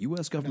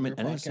 U.S. government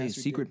Another NSA podcast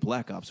we secret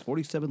Black Ops,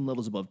 47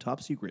 levels above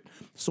top secret,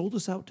 sold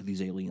us out to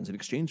these aliens in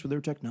exchange for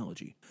their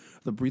technology.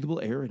 The breathable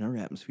air in our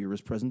atmosphere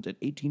is present at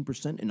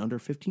 18% and under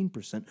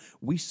 15%.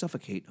 We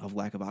suffocate of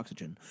lack of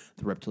oxygen.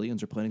 The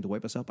reptilians are planning to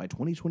wipe us out by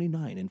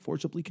 2029 and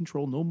forcibly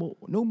control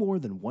no more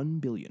than 1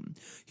 billion.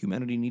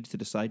 Humanity needs to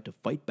decide to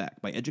fight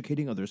back by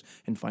educating others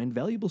and find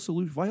viable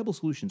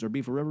solutions or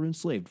be forever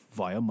enslaved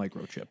via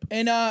microchip.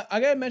 And I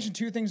gotta mention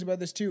two things about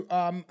this too.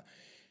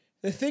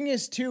 The thing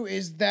is too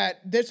is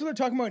that that's what they're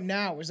talking about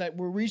now. Is that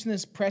we're reaching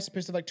this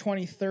precipice of like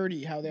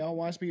 2030. How they all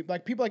want us to be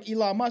like people like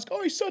Elon Musk.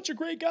 Oh, he's such a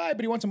great guy,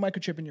 but he wants a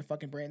microchip in your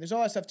fucking brain. There's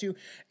all that stuff too.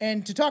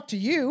 And to talk to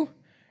you,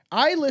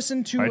 I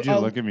listen to Why'd you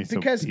look at me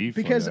so deeply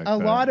because like a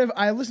that? lot of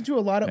I listened to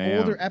a lot of Damn.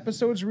 older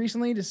episodes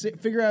recently to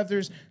figure out if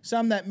there's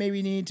some that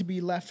maybe need to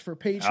be left for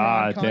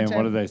Patreon content. Damn,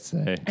 what did they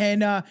say?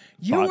 And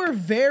you Fuck. were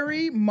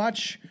very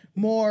much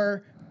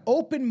more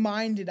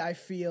open-minded, I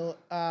feel,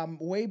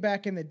 way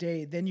back in the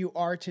day than you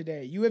are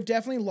today. You have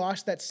definitely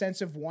lost that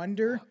sense of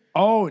wonder.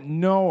 Oh,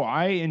 no,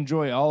 I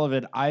enjoy all of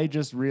it. I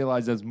just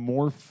realized it's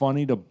more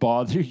funny to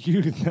bother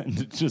you than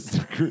to just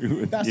agree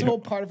with That's you. the whole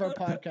part of our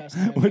podcast.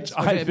 man. Which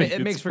I It think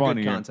makes it's for good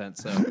funnier. content.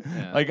 So,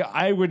 yeah. Like,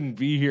 I wouldn't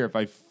be here if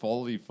I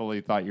fully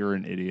thought you were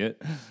an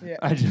idiot. Yeah.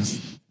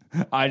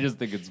 I just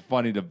think it's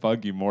funny to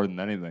bug you more than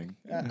anything.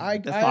 I I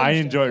understand.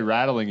 enjoy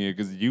rattling you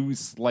because you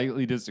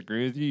slightly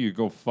disagree with you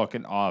go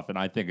fucking off, and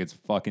I think it's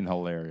fucking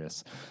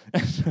hilarious.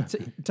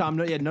 Tom,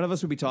 none of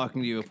us would be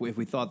talking to you if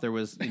we thought there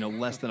was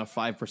less than a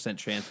 5%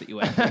 chance that you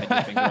actually had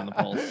your finger on the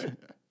pulse.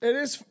 It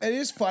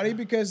is funny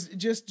because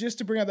just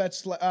to bring up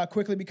that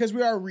quickly, because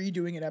we are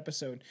redoing an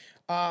episode.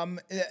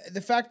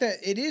 The fact that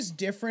it is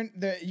different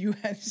that you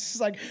had, it's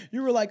just like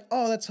you were like,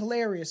 oh, that's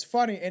hilarious,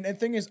 funny, and the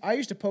thing is, I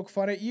used to poke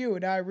fun at you,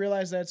 and I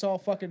realized that it's all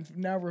fucking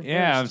now reversed.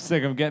 Yeah, I'm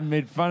sick of getting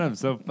made fun of,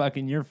 so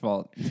fucking your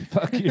fault.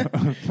 Fuck you.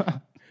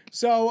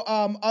 So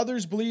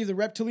others believe the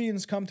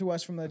reptilians come to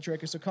us from the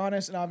Draco's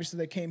Ocanis, and obviously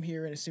they came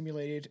here and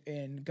assimilated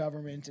in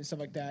government and stuff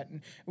like that,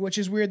 and, which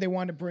is weird. They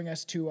wanted to bring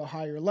us to a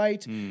higher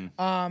light,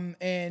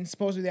 and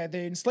supposedly that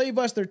they enslave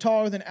us. They're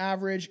taller than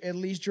average, at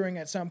least during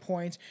at some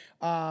point.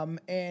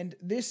 And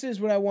this is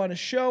what I want to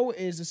show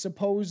is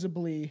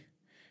supposedly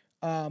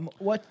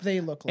what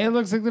they look like. It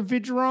looks like the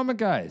Futurama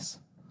guys.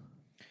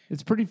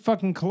 It's pretty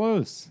fucking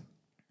close.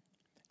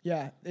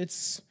 Yeah,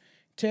 it's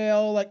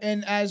tail, like,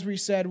 and as we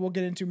said, we'll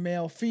get into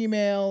male,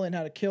 female, and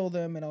how to kill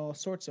them, and all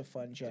sorts of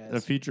fun jazz.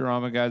 The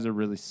Futurama guys are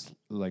really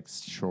like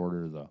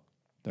shorter though.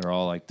 They're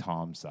all like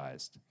Tom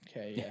sized.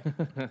 Okay,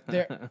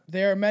 yeah.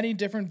 There are many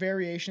different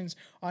variations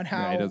on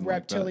how he doesn't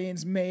like that.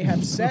 reptilians may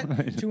have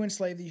set to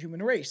enslave the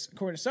human race.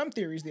 According to some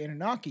theories, the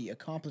Anunnaki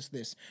accomplished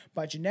this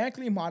by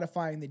genetically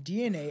modifying the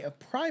DNA of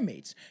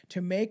primates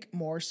to make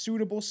more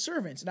suitable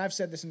servants. And I've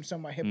said this in some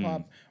of my hip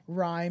hop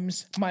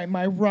rhymes, my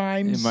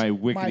rhymes, In my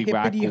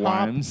wickety-whack hippity hop,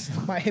 rhymes.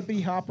 my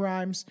hippity hop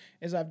rhymes,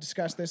 as I've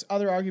discussed this.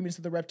 Other arguments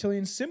that the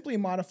reptilians simply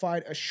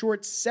modified a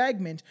short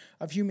segment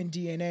of human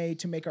DNA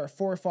to make our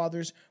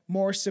forefathers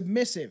more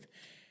submissive.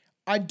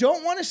 I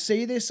don't want to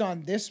say this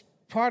on this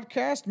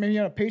podcast, maybe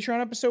on a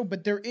Patreon episode,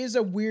 but there is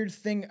a weird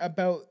thing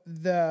about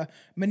the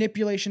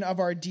manipulation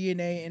of our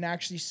DNA and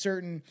actually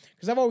certain,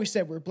 because I've always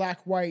said we're black,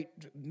 white,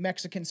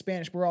 Mexican,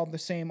 Spanish, we're all the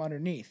same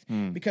underneath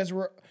because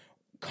we're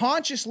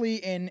consciously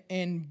in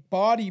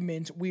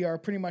embodiment, we are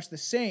pretty much the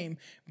same,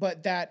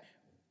 but that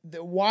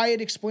why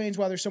it explains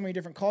why there's so many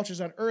different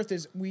cultures on Earth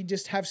is we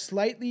just have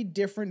slightly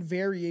different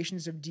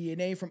variations of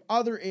DNA from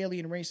other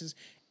alien races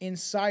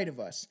inside of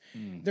us.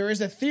 There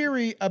is a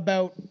theory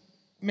about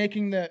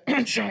making the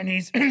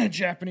Chinese and the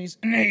Japanese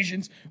and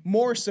Asians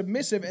more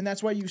submissive, and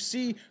that's why you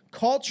see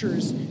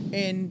cultures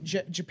in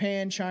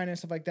Japan, China, and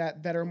stuff like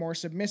that that are more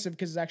submissive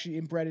because it's actually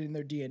embedded in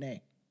their DNA.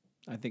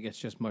 I think it's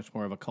just much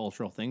more of a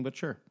cultural thing, but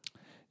sure.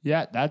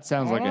 Yeah, that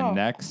sounds like know. a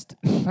next.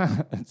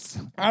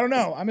 I don't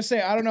know. I'm gonna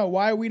say I don't know.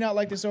 Why are we not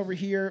like this over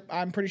here?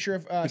 I'm pretty sure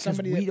if Because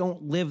somebody we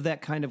don't live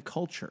that kind of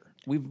culture.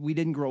 We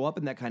didn't grow up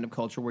in that kind of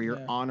culture where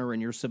your honor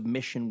and your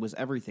submission was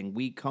everything.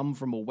 We come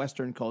from a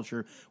Western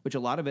culture, which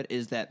a lot of it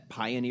is that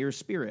pioneer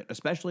spirit,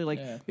 especially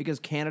because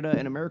Canada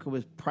and America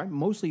was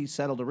mostly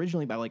settled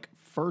originally by like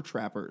fur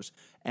trappers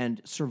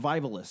and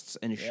survivalists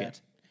and shit.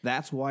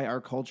 That's why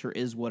our culture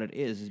is what it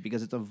is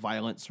because it's a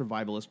violent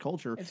survivalist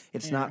culture.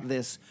 It's not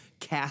this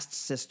caste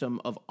system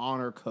of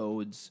honor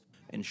codes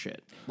and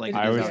shit. Like I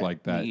it is always out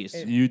like that. in the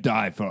East. You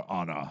die for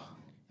honor.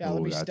 Yeah, Oh,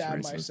 let me that's stab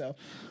racist. myself.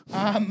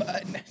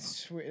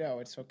 No,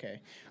 it's okay.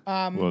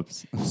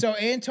 Whoops. So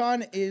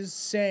Anton is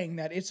saying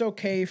that it's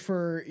okay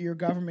for your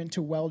government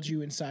to weld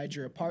you inside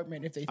your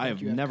apartment if they think I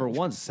have you have never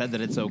once said that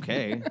it's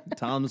okay.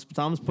 Tom's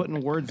putting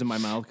words in my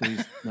mouth because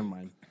he's never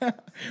mind.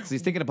 'Cause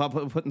he's thinking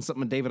about putting something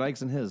with David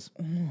Icke's in his.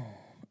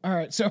 All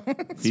right, so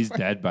He's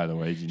dead, by the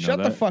way. Did you know shut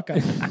that? the fuck up.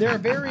 There are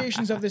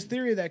variations of this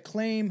theory that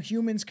claim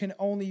humans can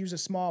only use a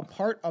small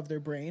part of their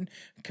brain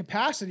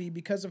capacity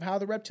because of how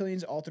the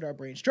reptilians altered our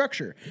brain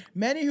structure.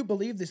 Many who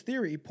believe this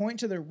theory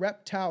point to the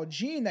reptile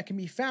gene that can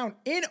be found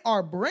in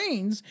our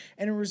brains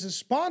and is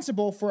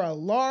responsible for a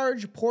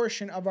large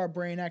portion of our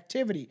brain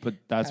activity. But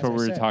that's as what I we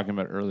were said. talking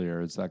about earlier.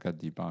 Is that got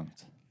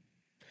debunked?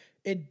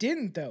 It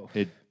didn't, though.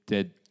 It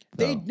did.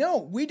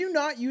 We do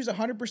not use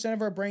 100%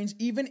 of our brains,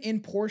 even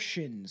in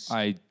portions.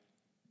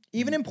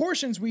 Even in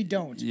portions, we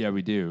don't. Yeah,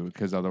 we do,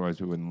 because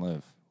otherwise we wouldn't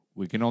live.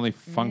 We can only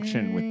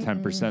function with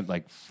 10%,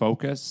 like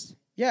focus.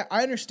 Yeah,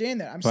 I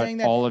understand that. I'm But saying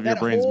that all of your that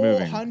brain's whole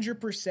moving.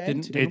 100%.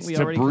 Didn't It's we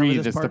to already cover breathe.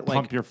 this It's to part, pump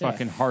like, your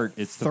fucking heart.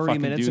 It's to 30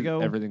 fucking minutes do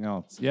ago? everything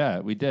else. Yeah,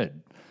 we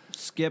did.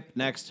 Skip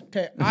next.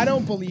 Okay, I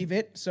don't believe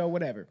it, so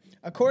whatever.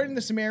 According to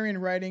the Sumerian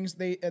writings,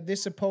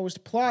 this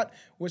supposed plot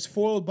was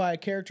foiled by a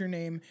character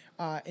named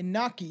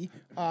Enki,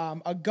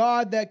 a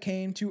god that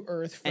came to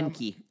Earth from...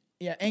 Enki.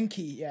 Yeah,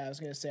 Enki. Yeah, I was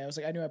going to say.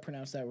 I knew I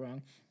pronounced that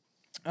wrong.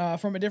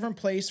 From a different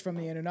place from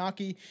the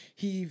Anunnaki,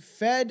 he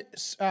freed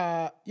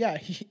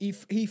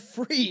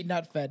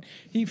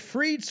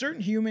certain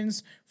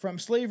humans from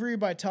slavery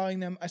by telling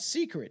them a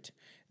secret.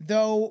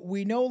 Though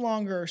we no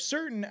longer are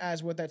certain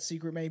as what that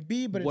secret may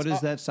be, but What does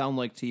that sound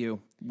like to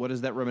you? What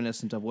is that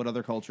reminiscent of? What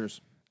other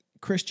cultures?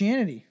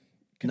 Christianity,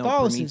 No,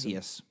 Catholicism.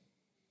 Prometheus.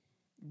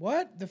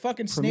 What? The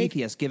fucking snake?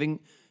 Prometheus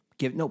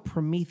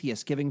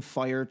Prometheus giving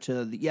fire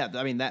to the,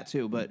 I mean that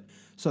too, but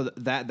so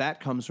that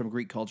comes from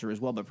Greek culture as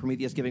well. But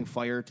Prometheus giving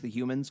fire to the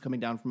humans coming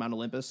down from Mount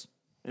Olympus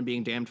and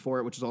being damned for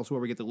it, which is also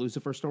where we get the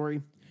Lucifer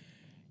story.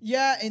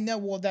 Yeah, and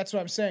that's what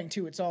I'm saying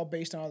too. It's all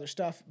based on other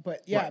stuff,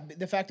 but yeah,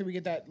 the fact that we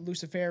get that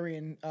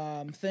Luciferian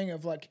thing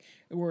of like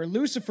where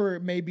Lucifer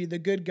may be the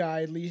good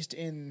guy, at least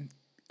in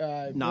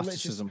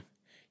Gnosticism.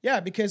 Yeah,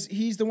 because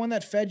he's the one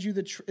that fed you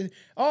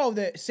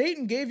that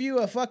Satan gave you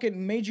a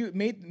fucking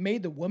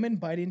made the woman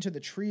bite into the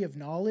tree of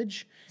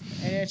knowledge,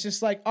 and it's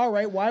just like, all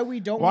right, why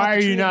we don't? Why want are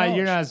the tree you of not? knowledge?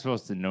 You're not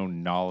supposed to know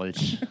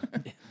knowledge.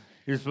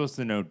 You're supposed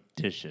to know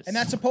dishes. And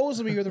that's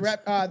supposedly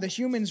the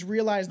humans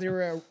realized they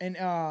were in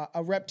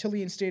a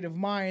reptilian state of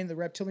mind. The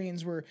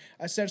reptilians were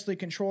essentially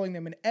controlling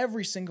them in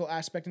every single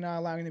aspect and not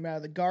allowing them out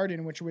of the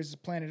garden, which was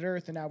planet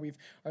Earth. And now we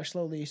are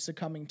slowly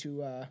succumbing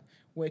to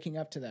waking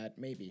up to that.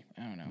 Maybe.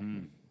 I don't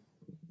know.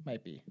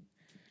 Might be.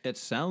 It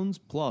sounds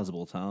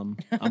plausible, Tom.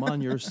 I'm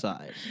on your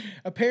side.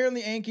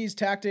 Apparently, Enki's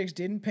tactics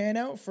didn't pan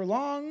out for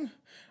long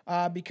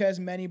because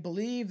many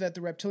believe that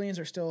the reptilians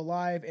are still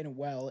alive and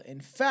well. In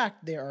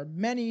fact, there are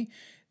many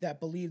that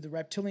believe the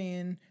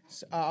reptilians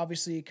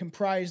obviously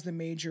comprise the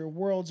major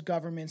world's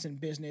governments and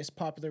business.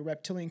 Popular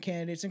reptilian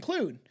candidates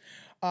include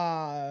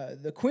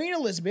the Queen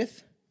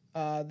Elizabeth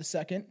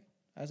II,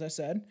 as I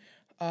said.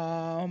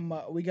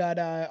 We got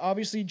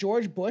obviously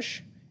George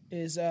Bush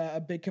is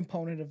a big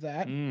component of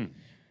that.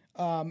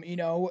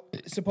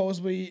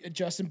 Supposedly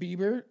Justin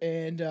Bieber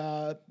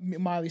and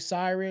Miley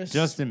Cyrus.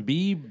 Justin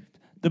Bieb.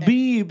 The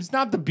Biebs,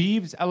 not the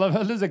Biebs. I love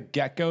how there's a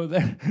gecko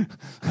there.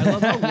 I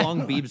love how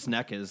long Beeb's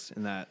neck is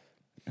in that.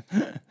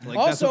 Like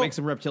that's what makes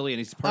him reptilian.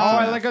 He's part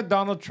I of like how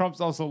Donald Trump's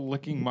also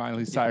licking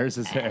Miley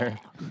Cyrus's hair.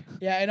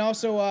 Yeah, and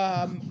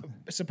also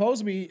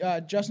supposedly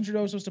Justin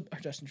Trudeau was supposed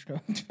to Justin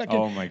Trudeau.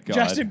 Oh my God.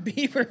 Justin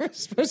Bieber was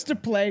supposed to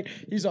play.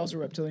 He's also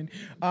reptilian.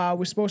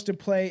 Was supposed to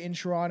play in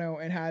Toronto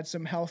and had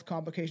some health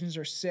complications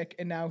or sick,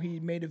 and now he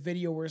made a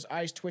video where his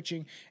eyes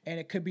twitching, and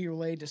it could be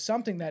related to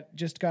something that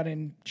just got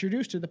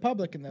introduced to the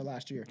public in the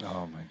last year.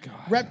 Oh my God.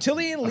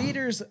 Reptilian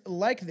leaders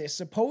like this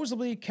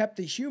supposedly kept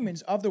the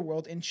humans of the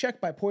world in check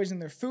by poisoning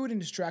their food and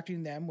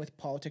distracting them with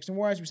politics and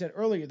war. As we said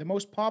earlier, the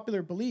most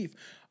popular belief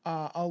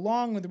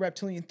along with the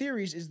reptilian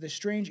theories is the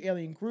strange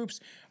alien groups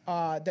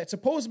that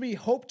supposedly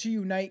hope to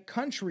unite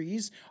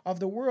countries of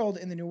the world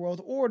in the New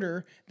World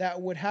Order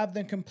that would have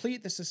them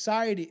completely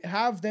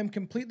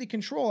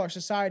control our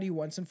society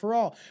once and for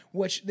all,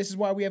 which this is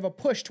why we have a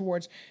push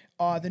towards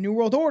the New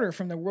World Order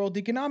from the World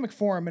Economic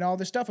Forum and all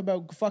this stuff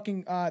about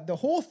fucking the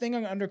whole thing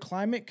under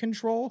climate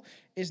control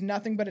is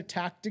nothing but a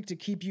tactic to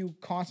keep you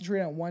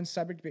concentrated on one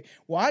subject.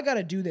 Well, I got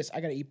to do this.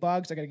 I got to eat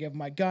bugs. I got to give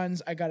my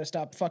guns. I got to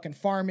stop fucking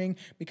farming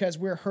because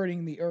we're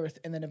hurting the earth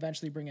and then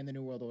eventually bring in the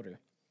New World Order.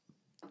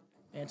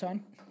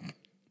 Anton?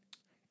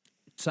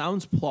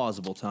 Sounds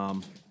plausible,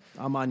 Tom.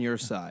 I'm on your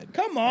side.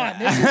 Come on.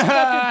 This is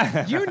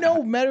fucking, you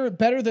know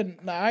better than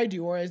I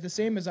do, or as the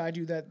same as I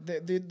do, that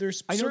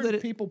there's certain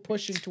people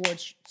pushing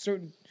towards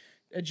certain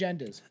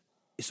agendas.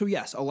 So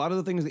yes, a lot of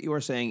the things that you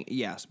are saying,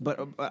 yes.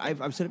 But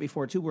I've said it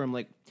before too, where I'm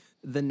like,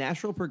 the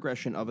natural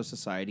progression of a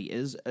society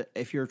is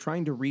if you're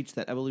trying to reach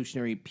that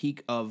evolutionary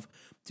peak to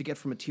get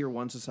from a tier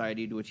 1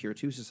 society to a tier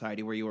 2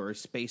 society where you are a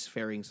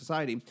space-faring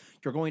society,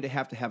 you're going to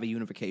have a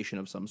unification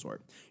of some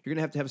sort. You're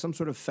going to have some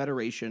sort of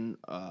federation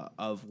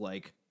of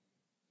like,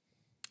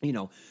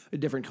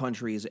 different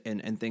countries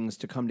and things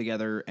to come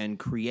together and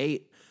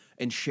create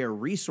and share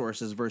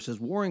resources versus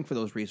warring for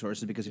those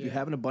resources. Because if you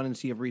have an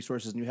abundance of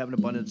resources and you have an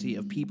abundance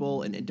of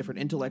people and different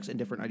intellects and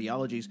different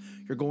ideologies,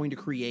 you're going to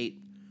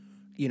create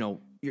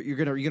you're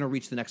gonna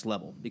reach the next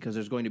level because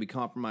there's going to be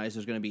compromise.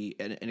 There's going to be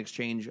an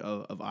exchange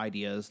of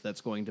ideas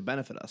that's going to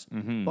benefit us.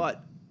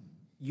 But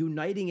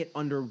uniting it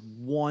under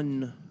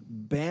one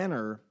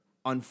banner,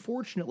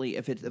 unfortunately,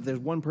 if there's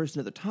one person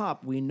at the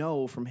top, we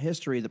know from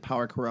history that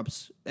power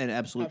corrupts, and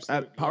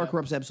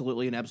corrupts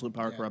absolutely, and absolute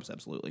power corrupts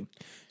absolutely.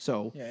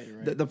 So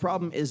right. the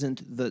problem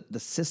isn't the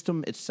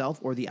system itself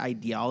or the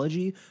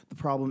ideology. The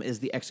problem is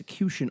the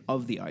execution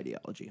of the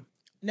ideology.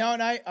 No,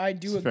 and I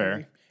do agree.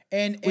 Fair.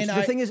 And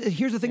the thing is,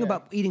 here's the thing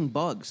about eating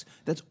bugs.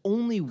 That's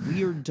only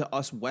weird to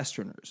us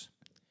Westerners.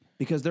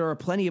 Because there are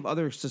plenty of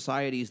other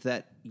societies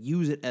that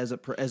use it as a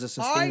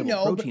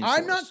sustainable protein source.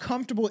 I'm not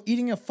comfortable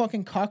eating a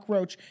fucking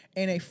cockroach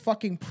and a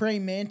fucking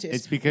praying mantis.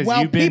 It's because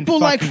while you've been people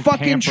like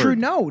fucking pampered.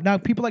 Trudeau, now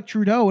people like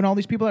Trudeau and all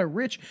these people that are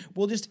rich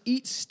will just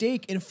eat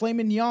steak and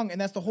flaming young, and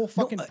that's the whole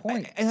fucking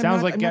point.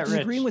 Sounds like I'm get not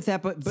disagreeing rich. with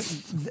that, but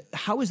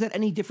how is that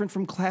any different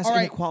from class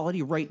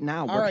inequality right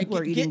now? Where people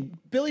are eating.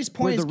 Billy's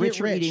point where is the rich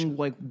get are rich. eating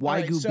like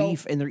Wagyu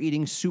beef and they're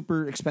eating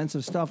super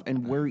expensive stuff,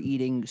 and we're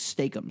eating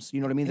steakums.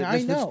 You know what I mean? I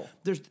know.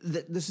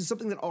 This is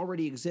something that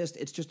already exists.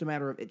 It's just a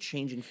matter of it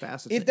changing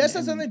facets. If that's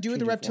something to do with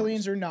the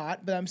reptilians or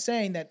not, but I'm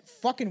saying that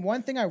fucking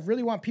one thing I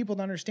really want people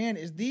to understand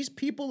is these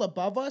people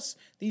above us,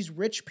 these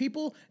rich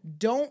people,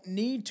 don't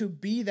need to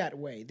be that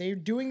way. They're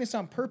doing this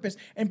on purpose.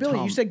 And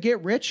Billy, you said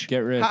get rich. Get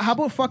rich. How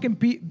about fucking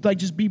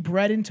just be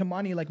bred into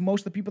money like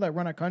most of the people that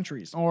run our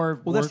countries?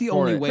 Or that's the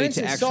only way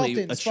Princes, to actually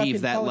sultans,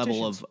 achieve that level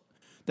politicians. of.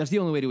 That's the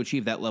only way to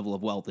achieve that level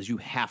of wealth is you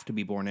have to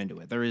be born into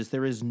it. There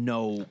is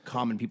no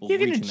common people. You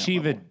can reaching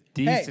achieve that a level.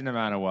 decent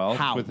amount of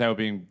wealth without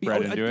being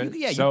bred into it.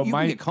 Yeah, so you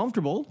can get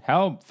comfortable.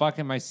 Hell,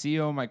 fucking my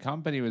CEO of my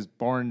company was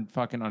born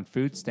fucking on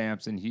food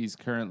stamps, and he's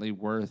currently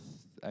worth,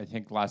 I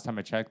think last time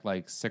I checked,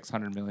 like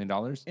 $600 million.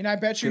 And I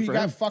bet you he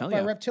got fucked by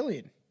a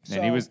reptilian.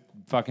 And he was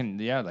fucking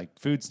like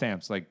food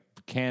stamps, like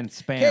canned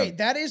spam. Okay,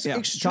 that is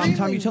extremely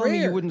Tom, you telling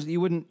rare. me you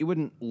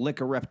wouldn't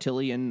lick a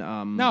reptilian?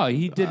 No,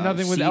 he did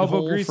nothing with seed elbow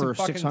hole grease for and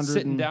fucking 600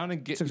 sitting down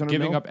and 600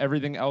 giving mil? up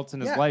everything else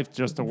in his life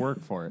just to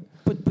work for it.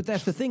 But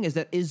that's the thing is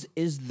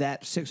that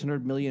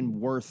 600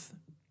 million worth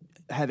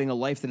having a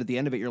life that at the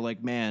end of it you're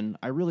like, man,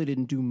 I really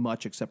didn't do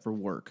much except for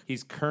work.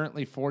 He's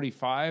currently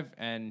 45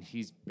 and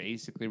he's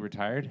basically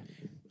retired.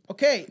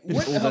 Okay,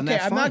 I'm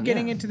not fine,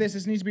 getting into this.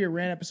 This needs to be a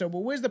rant episode. But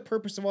what is the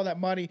purpose of all that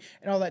money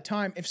and all that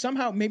time? If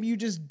somehow maybe you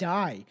just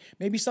die,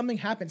 maybe something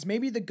happens,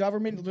 maybe the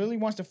government literally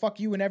wants to fuck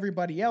you and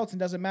everybody else, and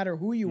doesn't matter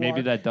who you are,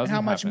 Maybe that doesn't and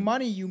how much happen.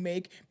 money you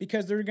make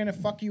because they're gonna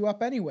fuck you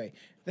up anyway.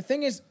 The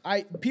thing is,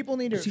 people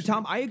need to See,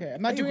 Tom,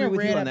 I'm not doing agree a with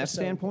rant you on that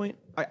episode. standpoint.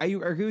 I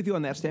agree with you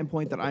on that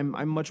standpoint that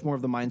I'm much more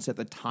of the mindset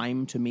that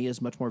time to me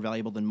is much more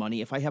valuable than money.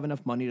 If I have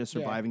enough money to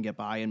survive and get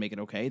by and make it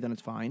okay, then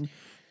it's fine.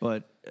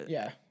 But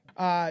Yeah.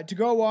 To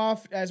go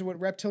off as what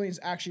reptilians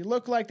actually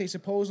look like, they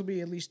supposedly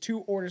be at least two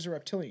orders of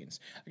reptilians.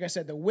 Like I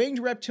said, the winged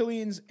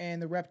reptilians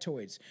and the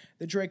reptoids.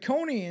 The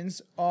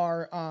draconians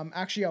are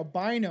actually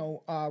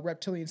albino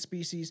reptilian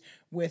species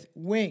with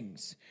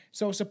wings.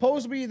 So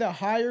supposedly the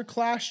higher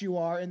class you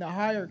are in the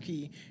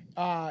hierarchy,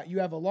 you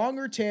have a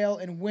longer tail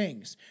and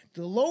wings.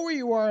 The lower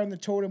you are on the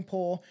totem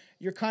pole,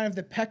 you're kind of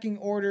the pecking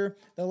order,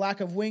 the lack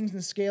of wings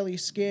and scaly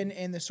skin,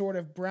 and the sort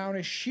of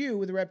brownish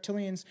hue the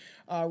reptilians,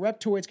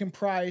 reptoids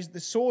comprise the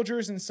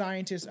soldiers and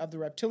scientists of the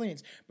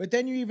reptilians. But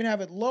then you even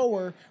have it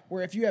lower,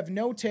 where if you have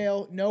no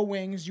tail, no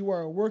wings, you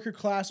are a worker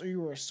class or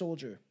you are a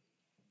soldier.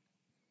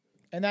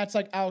 And that's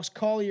like Alex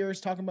Collier's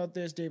talking about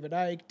this, David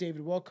Icke,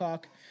 David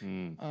Wilcock,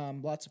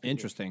 lots of people.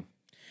 interesting.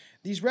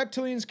 These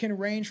reptilians can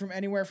range from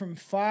anywhere from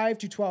 5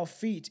 to 12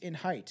 feet in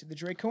height. The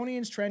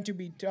draconians tend to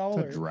be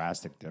taller. It's a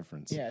drastic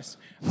difference. Yes.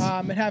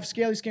 And have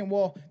scaly skin.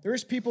 Well,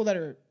 there's people that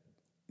are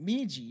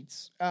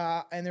midgets,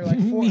 and they're like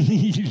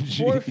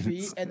 4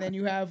 feet, and then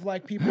you have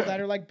like people that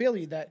are like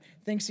Billy that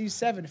thinks he's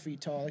 7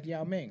 feet tall, like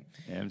Yao Ming.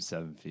 I'm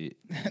 7 feet.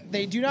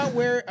 They do not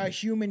wear a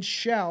human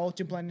shell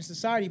to blend in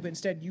society, but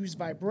instead use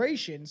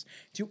vibrations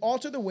to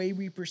alter the way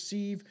we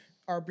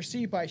are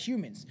perceived by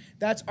humans.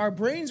 That's our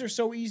brains are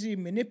so easily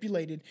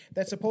manipulated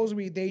that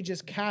supposedly they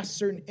just cast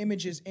certain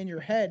images in your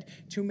head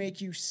to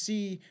make you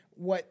see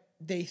what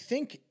they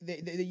think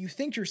that you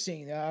think you're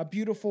seeing, a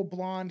beautiful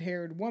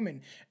blonde-haired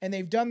woman. And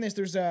they've done this.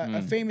 There's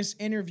a famous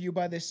interview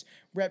by this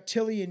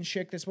reptilian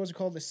chick that's supposed to be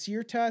called the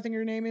Sirta, I think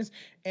her name is.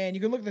 And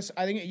you can look at this.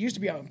 I think it used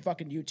to be on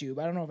fucking YouTube.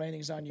 I don't know if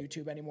anything's on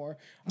YouTube anymore.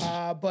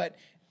 But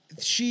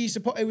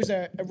it was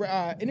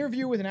a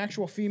interview with an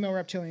actual female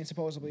reptilian,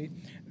 supposedly,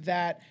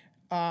 that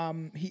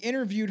he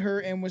interviewed her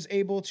and was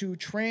able to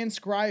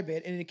transcribe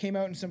it, and it came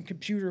out in some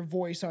computer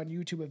voice on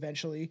YouTube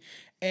eventually.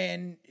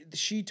 And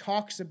she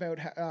talks about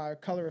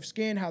color of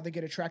skin, how they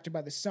get attracted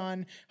by the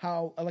sun,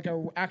 how like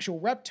an actual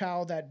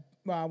reptile that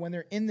when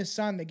they're in the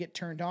sun, they get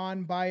turned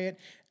on by it.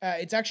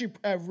 It's actually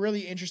a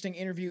really interesting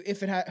interview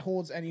if it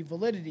holds any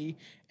validity.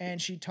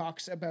 And she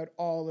talks about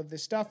all of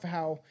this stuff,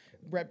 how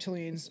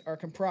reptilians are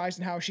comprised,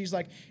 and how he's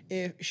like,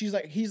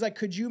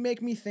 could you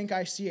make me think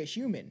I see a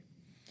human?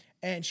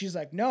 And she's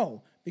like,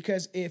 no,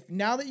 because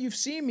now that you've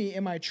seen me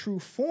in my true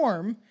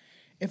form,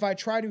 if I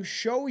try to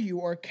show you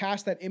or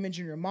cast that image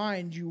in your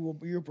mind,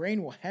 your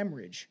brain will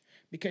hemorrhage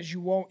because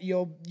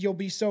you'll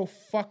be so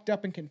fucked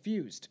up and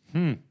confused.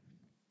 And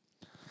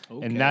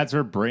that's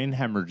where brain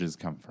hemorrhages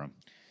come from.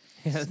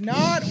 It's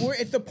not. Or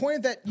it's the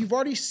point that you've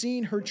already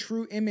seen her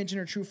true image and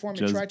her true form,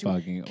 and try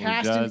to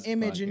cast an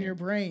image in your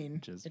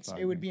brain.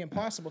 It would be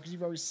impossible because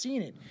you've already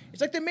seen it.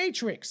 It's like the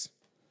Matrix.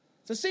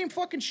 It's the same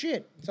fucking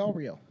shit. It's all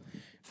real.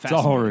 It's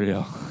all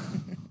real.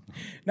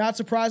 Not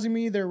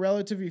surprisingly, there are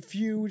relatively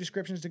few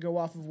descriptions to go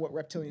off of what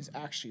reptilians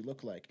actually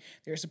look like.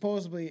 There are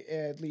supposedly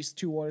at least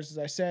 2 orders, as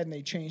I said, and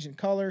they change in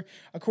color.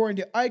 According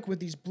to Ike, with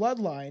these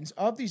bloodlines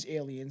of these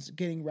aliens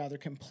getting rather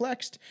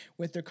complexed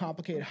with their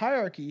complicated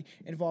hierarchy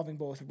involving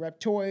both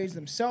reptoids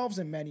themselves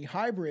and many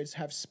hybrids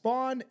have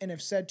spawned and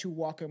have said to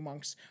walk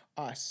amongst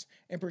us.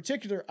 In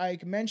particular,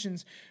 Ike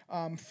mentions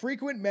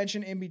frequent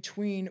mention in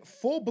between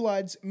full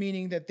bloods,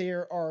 meaning that they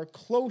are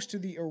close to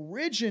the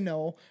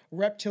original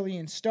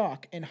reptilian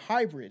stock, and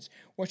hybrids,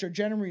 which are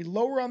generally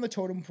lower on the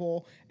totem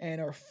pole,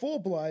 and are full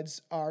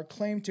bloods, are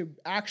claimed to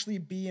actually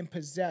be in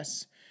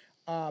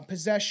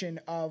possession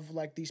of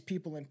like these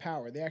people in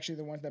power. They're actually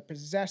the ones that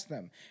possess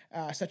them,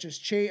 such as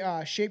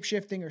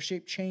shape-shifting or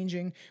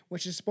shape-changing,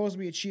 which is supposed to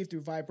be achieved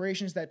through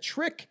vibrations that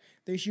trick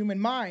the human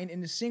mind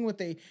into seeing what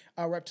the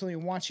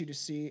reptilian wants you to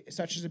see,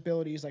 such as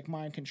abilities like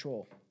mind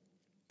control.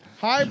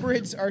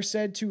 Hybrids are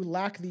said to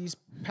lack these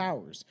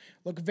powers,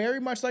 look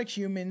very much like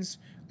humans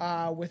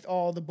with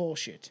all the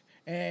bullshit.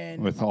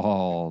 And with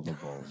all the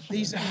bullshit.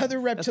 These other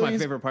reptilians... That's my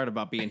favorite part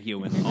about being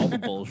human, all the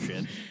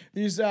bullshit.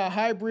 These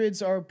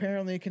hybrids are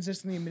apparently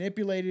consistently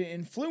manipulated and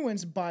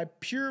influenced by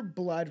pure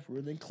blood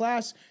ruling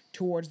class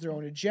towards their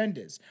own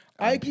agendas.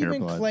 Ike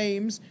even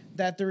claims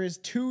that there is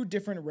 2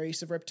 different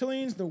races of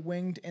reptilians, the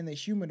winged and the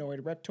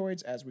humanoid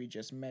reptoids, as we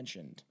just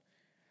mentioned.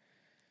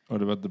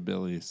 What about the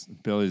Billies?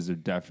 Billies are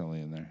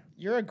definitely in there.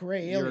 You're a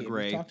gray alien. You're a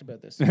gray. We talked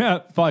about this. Yeah,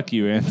 fuck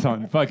you,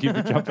 Anton. Fuck you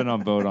for jumping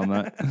on boat on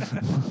that.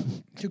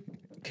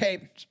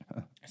 Okay,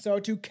 so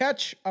to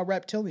catch a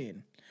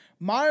reptilian,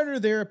 monitor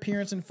their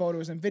appearance in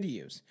photos and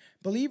videos.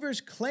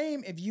 Believers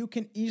claim if you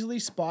can easily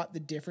spot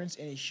the difference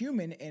in a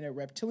human and a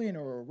reptilian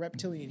or a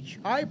reptilian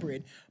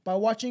hybrid by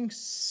watching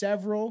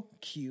several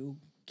cue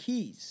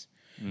keys.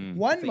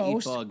 One If they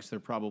eat bugs, they're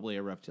probably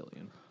a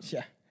reptilian.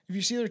 Yeah. If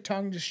you see their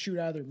tongue just shoot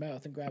out of their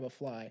mouth and grab a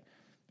fly,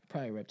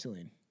 probably a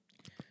reptilian.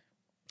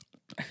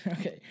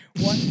 Okay.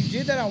 You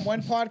did that on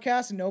one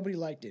podcast and nobody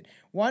liked it.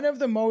 One of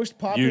the most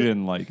popular... You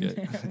didn't like it.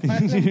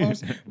 One of the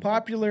most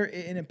popular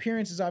in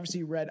appearance is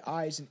obviously red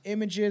eyes and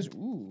images.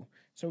 Ooh.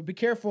 So be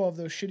careful of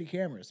those shitty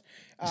cameras.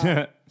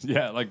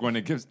 Yeah, like when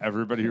it gives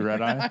everybody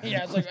red eye.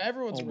 Yeah, it's like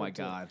everyone's... Oh my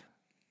God.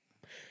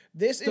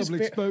 This is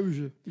Double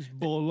exposure. It's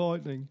ball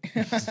lightning.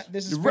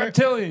 This is You're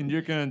reptilian,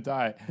 you're gonna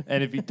die.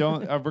 And if you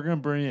don't, we're gonna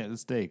burn you at the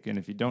stake. And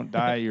if you don't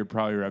die, you're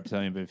probably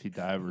reptilian. But if you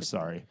die, we're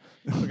sorry.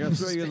 We're going to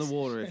throw you in the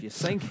water. If you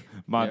sink,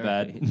 My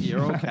bad.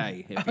 You're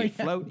okay. If you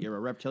float, you're a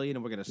reptilian,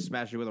 and we're going to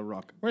smash you with a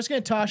rock. We're just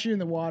going to toss you in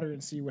the water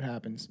and see what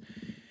happens.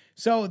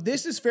 So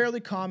this is fairly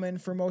common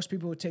for most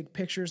people who take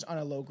pictures on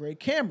a low-grade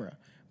camera,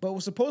 but will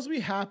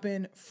supposedly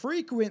happen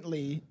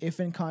frequently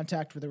if in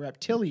contact with a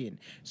reptilian.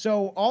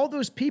 So all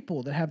those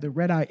people that have the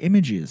red eye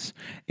images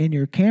in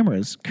your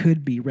cameras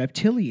could be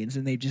reptilians,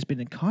 and they've just been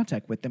in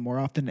contact with them more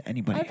often than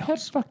anybody I've had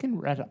else. fucking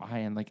red eye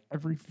in like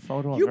every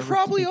photo. You I've ever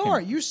probably taken.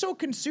 are. You're so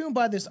consumed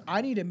by this,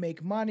 I need to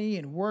make money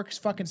and work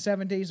fucking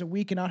 7 days a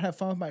week and not have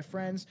fun with my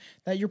friends,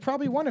 that you're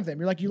probably one of them.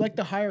 You're like, you like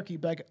the hierarchy.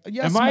 Be like,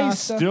 yes, Am I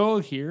master. still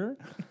here?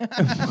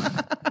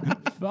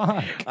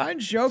 Fuck. I'm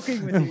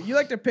joking with you. You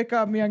like to pick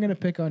on me, I'm going to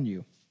pick on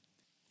you.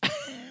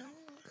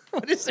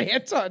 What is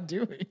Anton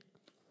doing?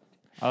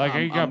 I like how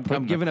you got put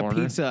I'm in giving the a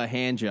corner. pizza a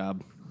hand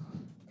job.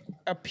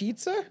 A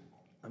pizza?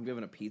 I'm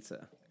giving a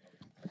pizza.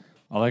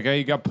 I like how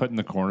you got put in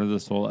the corner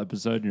this whole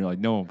episode, and you're like,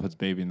 no one puts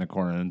baby in the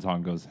corner, and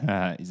Tom goes,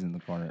 ha, he's in the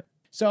corner.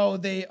 So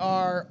they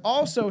are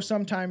also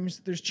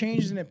sometimes there's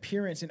changes in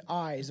appearance in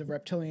eyes of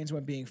reptilians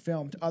when being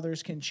filmed.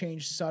 Others can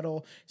change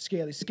subtle,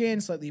 scaly skin,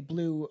 slightly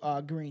blue,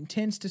 green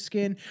tints to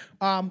skin.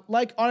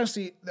 Like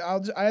honestly,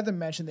 I have to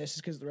mention this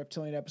because the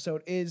reptilian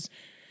episode is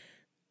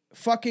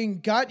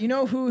fucking God. You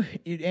know who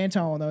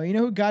Anton will know. You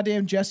know who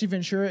goddamn Jesse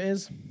Ventura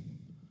is?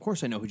 Of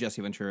course I know who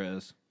Jesse Ventura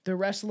is. The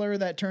wrestler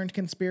that turned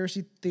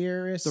conspiracy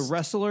theorist. The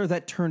wrestler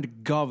that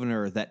turned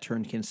governor that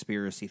turned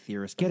conspiracy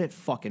theorist. Get it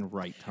fucking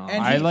right, Tom.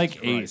 And I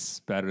like Ace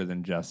better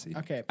than Jesse.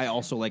 Okay. I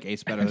also like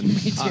Ace better than... Me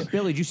too.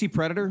 Billy, did you see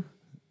Predator?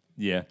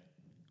 Yeah.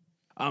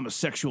 I'm a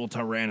sexual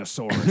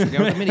tyrannosaurus. The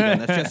guy with the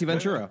minigun. That's Jesse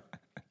Ventura.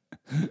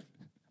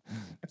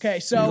 Okay,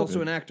 He's so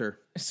also an actor.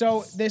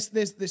 so they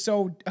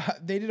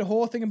did a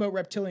whole thing about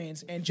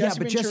reptilians and Jesse Jesse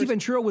Ventura's-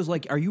 Ventura was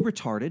like, are you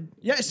retarded?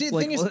 Yeah, see, the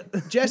Like, thing is,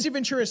 Jesse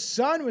Ventura's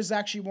son was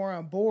actually more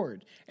on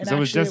board. And So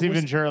was actually Jesse it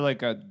Ventura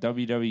like a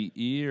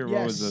WWE or what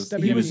Yes, was it?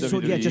 WWE. He was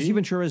WWE? Jesse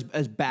Ventura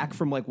is back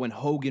from like when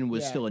Hogan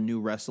was Yeah. still a new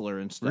wrestler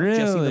and stuff. Really?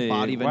 Jesse the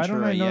Body Ventura. Why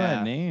don't I know yeah.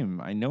 that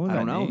name? I know that I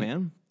don't know, name.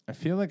 man. I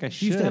feel like I used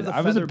should. to have the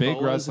I was a feather big boas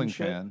and wrestling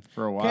shit. fan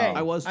for a while. Okay,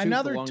 I was too for the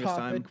another longest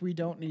topic time. we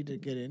don't need to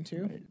get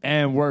into.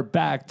 And we're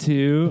back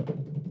to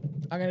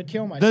I'm gonna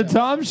kill The myself.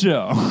 Tom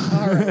Show.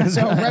 All right,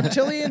 so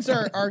reptilians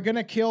are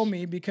gonna kill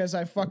me because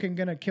I fucking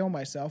gonna kill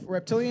myself.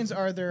 Reptilians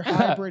are their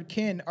hybrid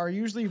kin, are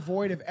usually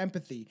void of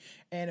empathy,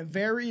 and at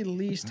very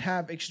least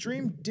have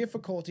extreme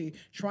difficulty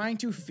trying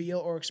to feel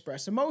or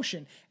express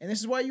emotion. And this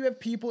is why you have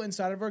people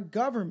inside of our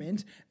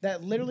government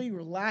that literally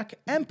lack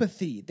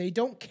empathy. They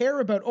don't care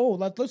about,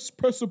 let's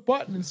press a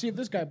button and see if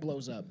this guy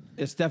blows up.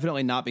 It's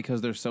definitely not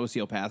because they're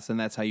sociopaths, and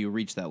that's how you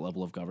reach that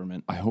level of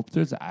government. I hope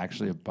there's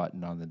actually a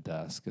button on the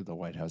desk at the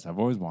White House. I've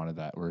always wanted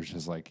that, where it's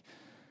just like,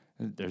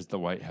 there's the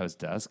White House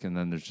desk, and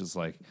then there's just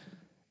like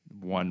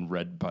one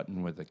red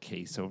button with a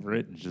case over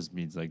it. It just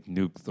means like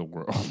nuke the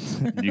world.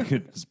 You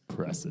could just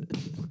press it,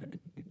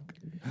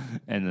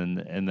 and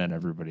then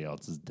everybody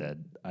else is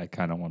dead. I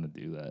kind of want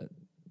to do that.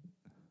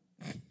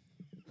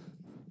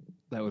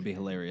 That would be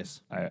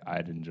hilarious.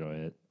 I'd enjoy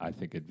it. I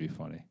think it'd be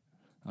funny.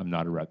 I'm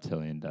not a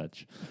reptilian,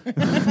 Dutch.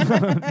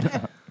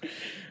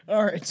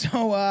 All right,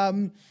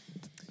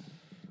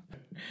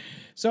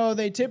 so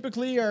they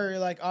typically are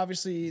like,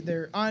 obviously,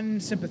 they're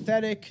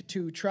unsympathetic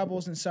to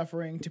troubles and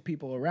suffering to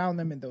people around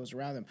them and those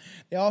around them.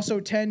 They also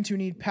tend to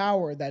need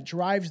power that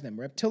drives them.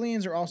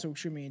 Reptilians are also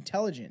extremely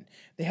intelligent.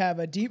 They have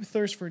a deep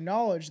thirst for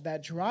knowledge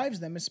that drives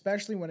them,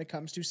 especially when it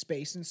comes to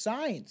space and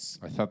science.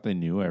 I thought they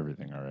knew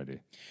everything already.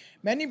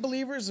 Many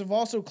believers have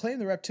also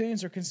claimed the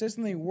reptilians are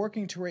consistently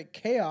working to create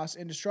chaos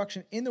and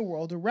destruction in the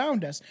world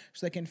around us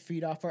so they can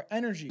feed off our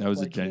energy. That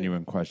was a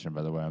genuine question,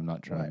 by the way. I'm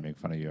not trying to make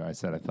fun of you. I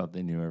said I thought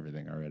they knew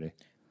everything already.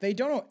 They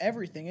don't know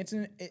everything. I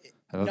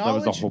thought that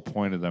was the whole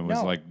point of them.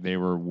 Was like they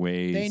were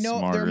way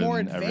smarter they're more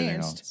than everything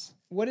advanced. else.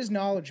 What is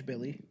knowledge,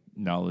 Billy?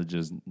 Knowledge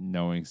is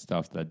knowing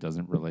stuff that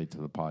doesn't relate to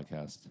the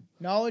podcast.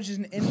 Knowledge is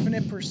an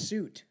infinite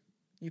pursuit.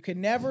 You can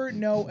never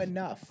know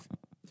enough.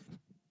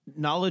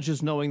 Knowledge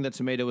is knowing that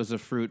tomato is a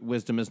fruit.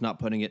 Wisdom is not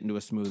putting it into a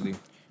smoothie.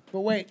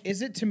 But wait,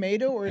 is it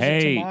tomato or is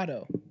it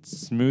tomato?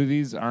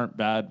 Smoothies aren't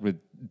bad with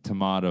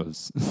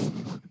tomatoes.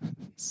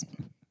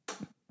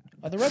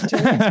 Are the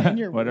reptilians in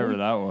your Whatever room?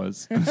 that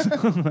was.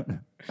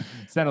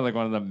 Sounded like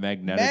one of the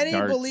magnetic Many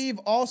darts. believe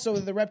also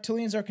that the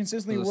reptilians are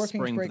consistently There's a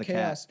working to spring for create the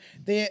cat.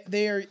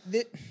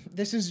 chaos.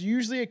 This is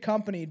usually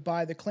accompanied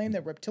by the claim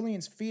that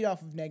reptilians feed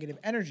off of negative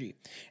energy,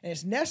 and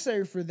it's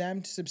necessary for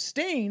them to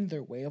sustain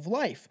their way of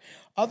life.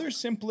 Others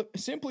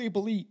simply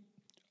believe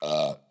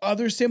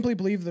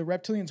the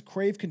reptilians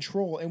crave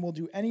control and will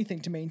do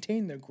anything to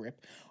maintain their grip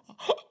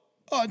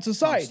on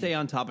society. Stay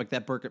on topic.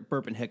 That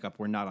burp and hiccup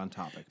were not on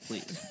topic,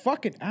 please.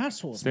 Fucking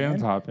assholes. Stay man. on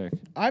topic.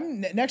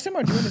 Next time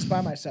I'm doing this by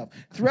myself.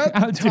 Throughout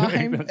I'm the doing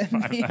time, this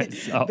by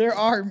myself. there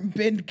are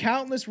been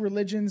countless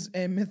religions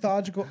and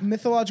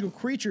mythological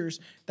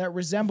creatures that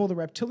resemble the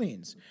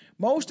reptilians.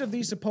 Most of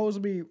these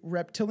supposedly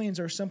reptilians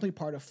are simply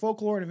part of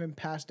folklore and have been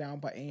passed down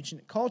by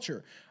ancient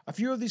culture. A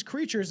few of these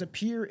creatures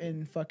appear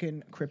in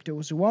fucking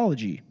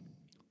cryptozoology.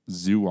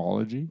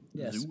 Zoology?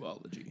 Yes.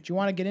 Zoology. Do you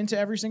want to get into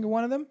every single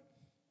one of them?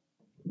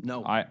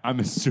 No. I'm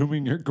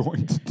assuming you're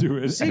going to do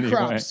it Cecrops.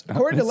 anyway.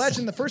 According to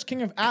legend, the first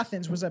king of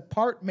Athens was a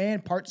part man,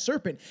 part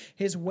serpent.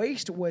 His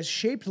waist was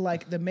shaped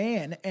like the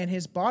man, and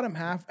his bottom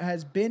half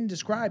has been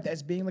described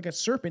as being like a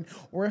serpent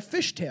or a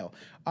fishtail.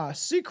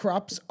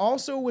 Cecrops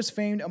also was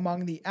famed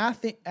among the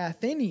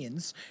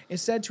Athenians,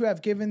 is said to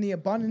have given the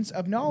abundance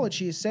of knowledge.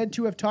 He is said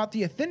to have taught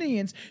the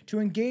Athenians to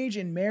engage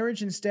in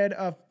marriage instead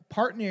of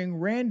partnering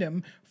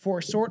random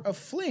for short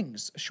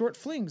flings.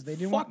 They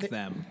didn't want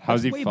them.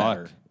 How's That's he way fuck?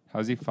 better.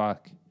 How's he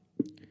fuck?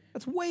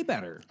 That's way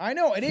better. I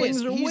know it Flings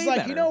is. are He's way like,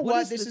 better. you know What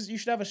what? is This the- is you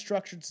should have a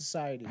structured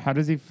society. How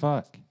does he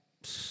fuck?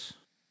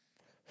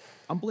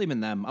 I'm blaming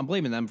them. I'm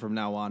blaming them from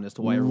now on as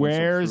to why everyone's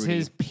Where's so fruity.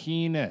 his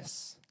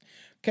penis?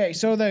 Okay,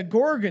 so the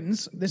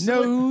Gorgons.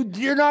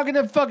 You're not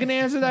gonna fucking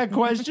answer that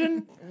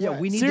question. Yeah,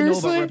 we need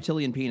Seriously? to know about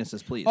reptilian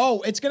penises, please.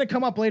 Oh, it's gonna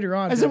come up later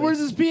on. I said, Billy. where's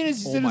his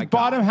penis? He Oh said my his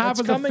bottom God. half It's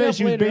was a coming up fish.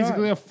 He was later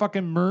basically on. a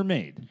fucking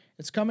mermaid.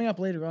 It's coming up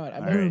later on.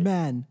 right.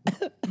 Merman.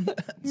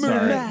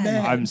 Sorry.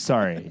 I'm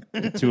sorry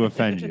to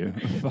offend you.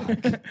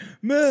 Fuck.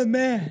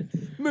 Man.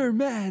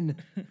 Merman.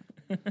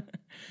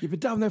 You've been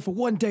down there for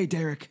one day,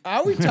 Derek.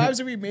 How many times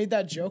have we made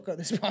that joke on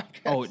this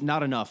podcast? Oh,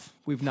 not enough.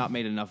 We've not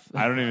made enough.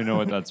 I don't even know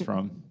what that's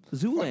from.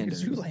 Zoolander.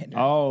 Zoolander.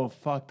 Oh,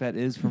 fuck, that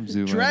is from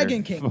Zoolander.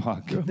 Dragon King.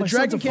 Fuck. The My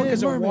Dragon son's a King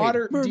is a fucking mermaid.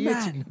 water Merman.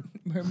 deity.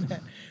 Merman.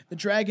 The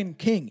Dragon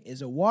King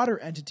is a water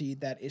entity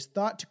that is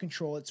thought to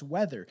control its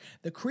weather,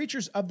 the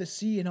creatures of the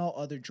sea, and all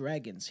other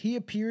dragons. He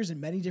appears in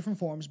many different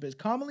forms, but is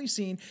commonly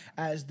seen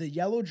as the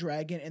Yellow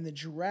Dragon and the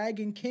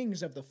Dragon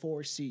Kings of the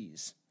Four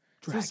Seas.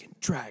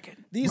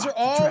 Dragon. These Rock are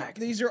all. the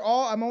dragon. These are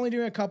all. I'm only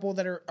doing a couple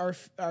that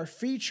are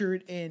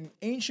featured in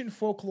ancient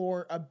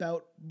folklore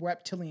about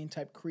reptilian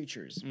type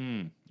creatures.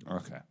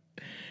 Okay.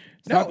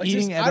 No, Stop it's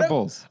eating just-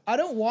 edibles. I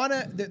don't want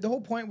to. The whole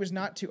point was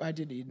not to. I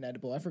did eat an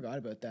edible. I forgot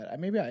about that.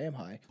 Maybe I am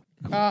high.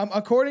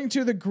 According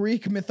to the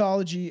Greek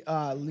mythology,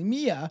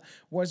 Limia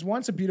was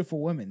once a beautiful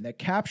woman that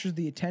captured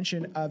the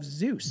attention of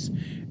Zeus.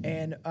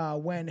 And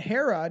when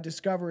Hera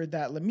discovered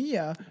that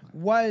Limia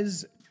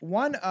was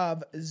one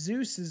of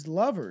Zeus's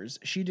lovers.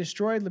 She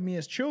destroyed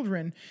Lamia's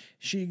children.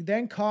 She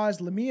then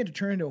caused Lamia to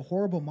turn into a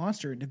horrible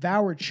monster and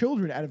devour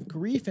children out of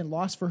grief and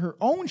loss for her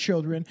own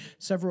children.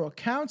 Several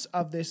accounts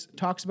of this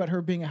talks about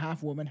her being a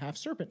half woman, half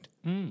serpent.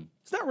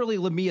 It's not really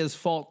Lamia's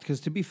fault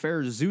because, to be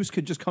fair, Zeus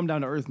could just come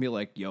down to Earth and be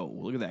like, "Yo,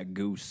 look at that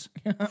goose.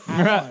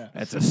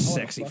 That's a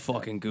sexy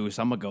fucking goose.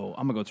 I'm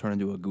gonna go turn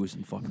into a goose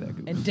and fuck that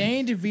goose." And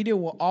Dane DeVito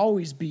will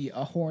always be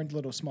a horned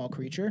little small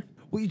creature.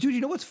 Well, dude,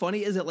 you know what's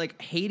funny is that like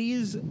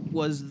Hades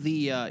was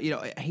the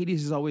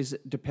Hades is always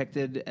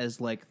depicted as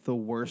like the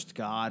worst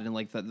god and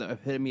like the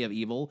epitome of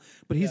evil,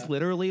 but he's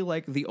literally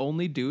like the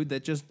only dude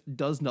that just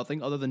does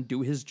nothing other than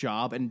do his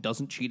job and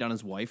doesn't cheat on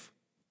his wife.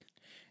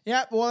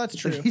 Yeah, well, that's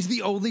true. He's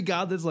the only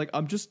god that's like,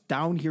 I'm just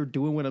down here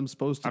doing what I'm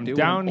supposed to do. I'm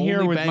down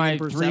here with my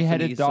Persephone,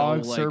 three-headed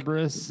dog, so, like,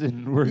 Cerberus,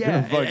 and we're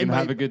gonna fucking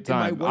have a good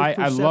time. wife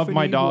I love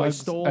my Persephone, who I dogs.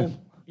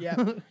 stole.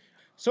 Yeah.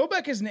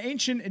 Sobek is an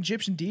ancient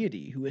Egyptian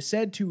deity who is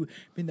said to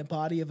be in the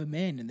body of a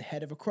man and the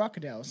head of a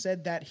crocodile.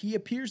 Said that he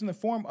appears in the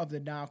form of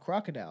the Nile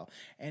crocodile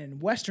and in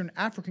Western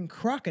African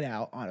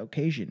crocodile on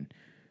occasion.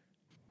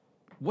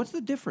 What's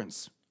the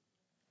difference?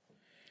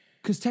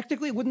 Because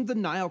technically, wouldn't the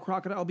Nile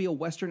crocodile be a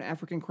Western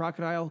African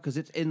crocodile? Because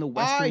it's in the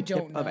western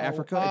tip of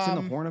Africa. It's in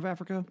the Horn of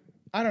Africa.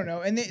 I don't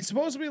know. And it's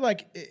supposed to be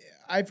like,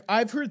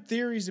 I've heard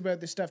theories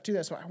about this stuff too.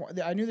 That's why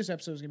I knew this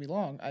episode was gonna be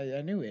long.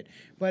 I knew it,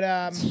 but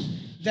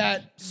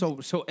that So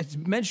it's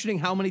mentioning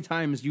how many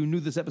times you knew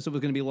this episode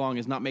was going to be long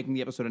is not making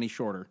the episode any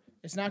shorter.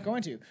 it's not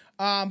going to.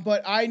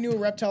 But I knew a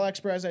reptile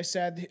expert, as I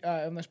said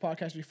on this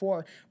podcast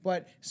before.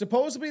 But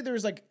supposedly there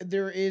was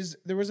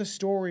a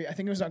story. I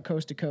think it was on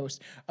Coast to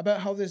Coast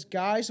about how this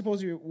guy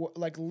supposedly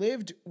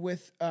lived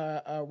with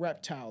a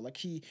reptile. Like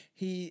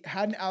he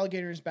had an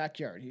alligator in his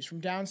backyard. He's from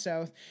down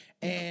south,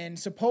 and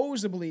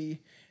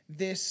supposedly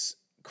this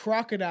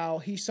crocodile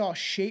he saw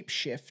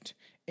shapeshift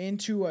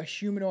into a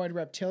humanoid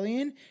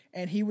reptilian,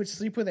 and he would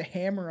sleep with a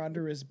hammer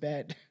under his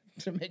bed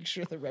to make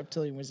sure the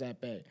reptilian was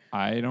at bay.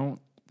 I don't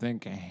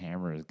think a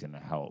hammer is gonna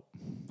help.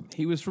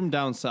 He was from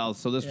down south,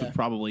 so this was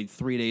probably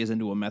 3 days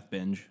into a meth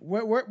binge.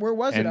 Where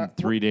was And it?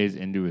 3 days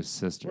into his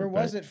sister. Where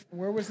was it?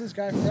 Where was this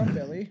guy from,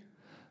 Billy?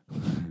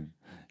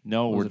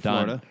 No, we're it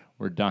done. Florida?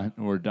 We're done.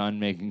 We're done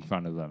making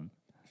fun of them.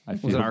 I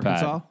feel Was it bad.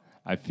 Arkansas?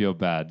 I feel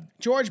bad.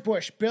 George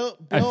Bush, Bill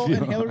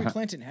and Hillary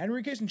Clinton,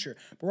 Henry Kissinger,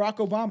 Barack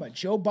Obama,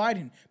 Joe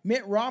Biden,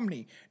 Mitt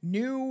Romney,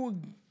 Newt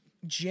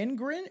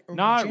Gingrich,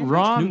 Not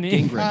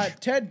Romney.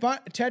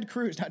 Ted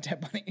Cruz, not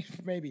Ted Bundy,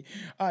 maybe.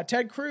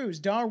 Ted Cruz,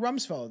 Donald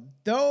Rumsfeld.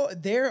 Though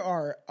there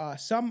are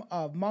some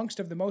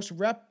amongst of the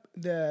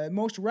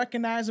most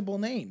recognizable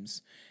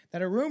names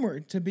that are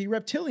rumored to be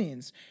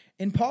reptilians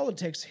in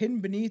politics hidden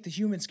beneath the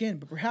human skin,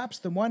 but perhaps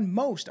the one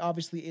most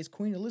obviously is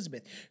Queen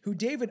Elizabeth, who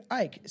David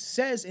Icke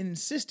says and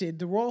insisted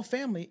the royal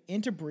family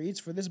interbreeds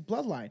for this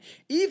bloodline.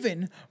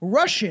 Even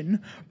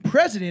Russian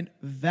President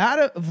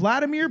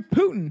Vladimir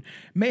Putin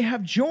may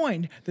have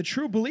joined the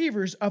true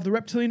believers of the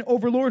reptilian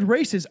overlord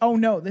races. Oh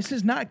no, this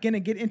is not going to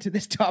get into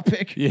this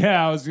topic.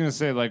 Yeah, I was gonna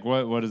say, like,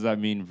 what does that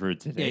mean for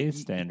today's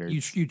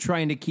standards? You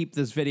trying to keep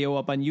this video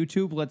up on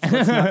YouTube? Let's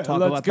not talk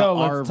Let's about go.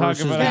 the R Let's talk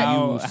versus about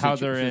the U how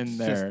they're in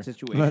there.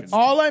 situation.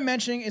 All I'm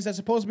mentioning is that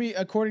supposed to be,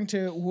 according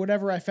to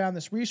whatever I found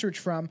this research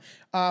from,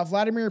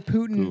 Vladimir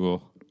Putin.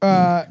 Google.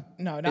 No,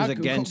 not is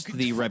Google. against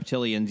the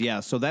reptilians.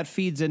 Yeah, so that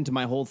feeds into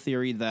my whole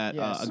theory that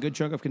Yes. a good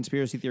chunk of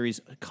conspiracy theories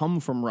come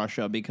from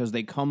Russia because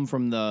they come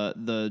from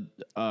the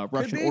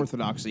Russian be.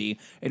 Orthodoxy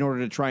in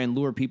order to try and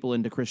lure people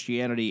into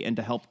Christianity and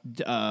to help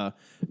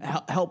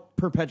help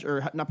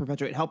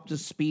to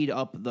speed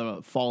up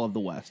the fall of the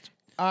West.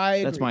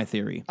 That's my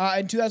theory.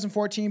 In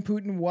 2014,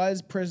 Putin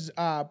was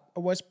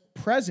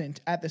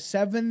present at the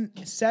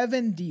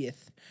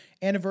 70th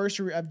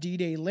anniversary of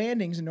D-Day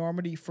landings in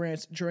Normandy,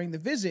 France. During the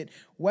visit,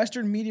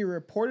 Western media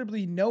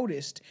reportedly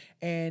noticed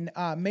and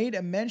made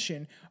a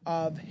mention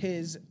of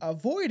his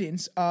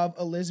avoidance of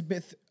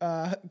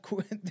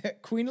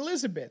Queen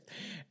Elizabeth,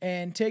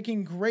 and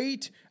taking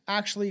great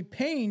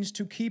pains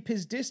to keep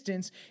his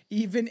distance,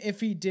 even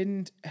if he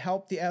didn't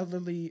help the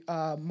elderly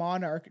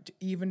monarch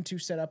to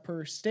set up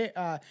her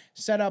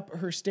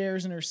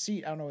stairs and her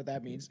seat. I don't know what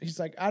that means. He's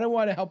like, I don't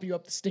want to help you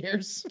up the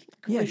stairs.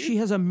 Yeah, she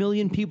has 1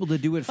 million people to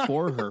do it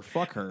for her.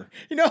 Fuck her.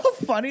 You know how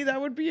funny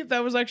that would be if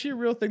that was actually a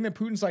real thing, that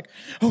Putin's like,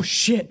 oh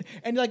shit.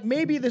 And like,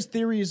 maybe this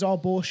theory is all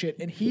bullshit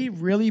and he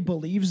really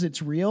believes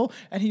it's real.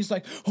 And he's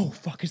like, oh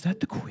fuck, is that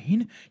the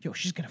queen? Yo,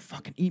 she's gonna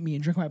fucking eat me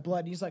and drink my blood.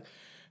 And he's like,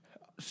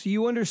 so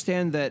you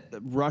understand that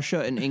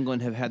Russia and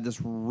England have had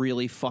this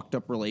really fucked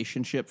up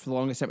relationship for the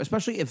longest time,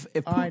 especially if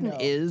Putin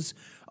is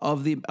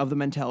of the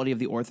mentality of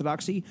the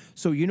Orthodoxy.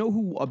 So you know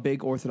who a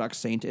big Orthodox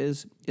saint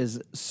is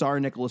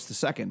Tsar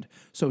Nicholas II.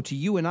 So to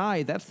you and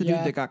I, that's the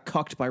dude that got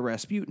cucked by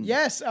Rasputin.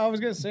 yes, I was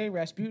gonna say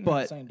Rasputin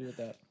had something to do with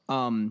that.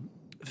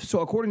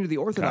 So according to the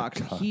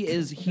Orthodox,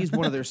 he's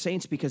one of their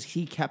saints because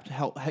he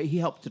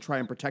helped to try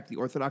and protect the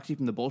Orthodoxy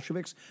from the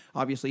Bolsheviks.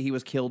 Obviously, he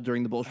was killed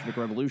during the Bolshevik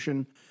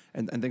Revolution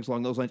and things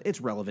along those lines.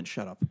 It's relevant.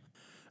 Shut up.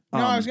 No,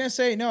 I was gonna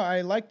say no.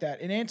 I like that.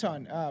 And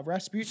Anton,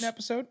 Rasputin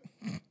episode.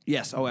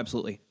 Yes. Oh,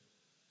 absolutely.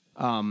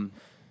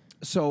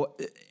 So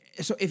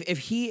if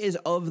he is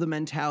of the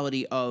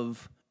mentality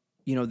of,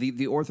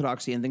 the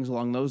orthodoxy and things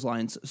along those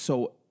lines,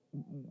 so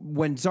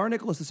when Tsar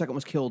Nicholas II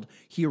was killed,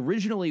 he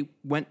originally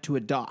went to a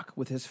dock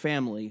with his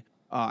family.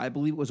 I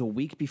believe it was a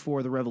week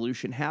before the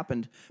revolution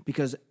happened,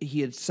 because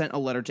he had sent a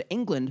letter to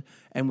England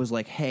and was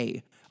like,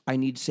 "Hey, I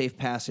need safe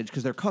passage,"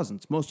 because they're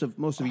cousins. Most of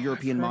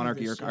European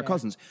monarchy are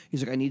cousins.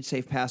 He's like, "I need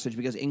safe passage,"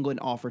 because England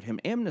offered him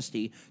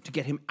amnesty to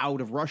get him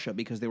out of Russia,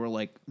 because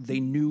they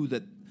knew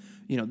that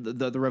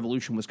the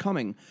revolution was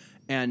coming,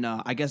 and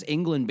I guess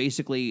England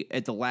basically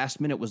at the last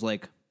minute was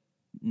like,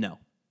 no.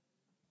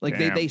 Like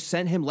they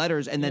sent him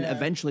letters and then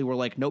eventually were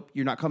like, nope,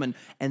 you're not coming.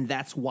 And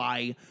that's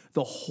why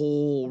the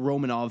whole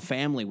Romanov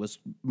family was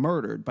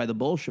murdered by the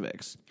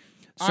Bolsheviks.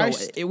 So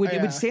it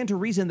would stand to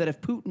reason that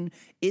if Putin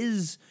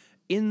is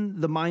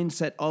in the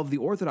mindset of the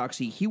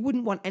Orthodoxy, he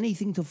wouldn't want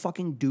anything to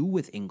fucking do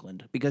with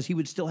England, because he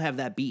would still have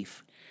that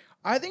beef.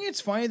 I think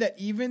it's funny that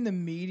even the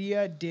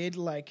media did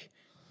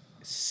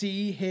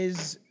see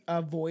his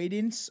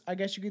avoidance, I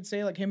guess you could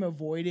say, like him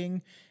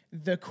avoiding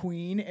the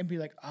Queen and be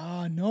like,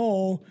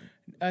 no.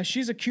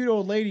 She's a cute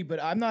old lady,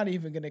 but I'm not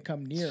even going to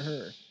come near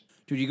her.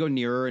 Dude, you go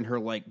near her and her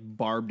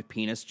barbed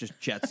penis just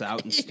jets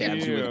out and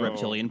stabs you with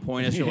reptilian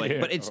pointers. You're like,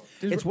 but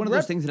it's one of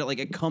those things that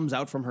it comes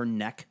out from her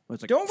neck.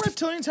 It's like, don't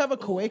reptilians have a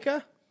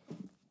cloaca?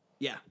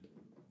 Yeah.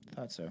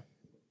 Thought so.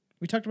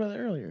 We talked about it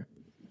earlier.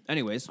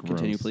 Anyways,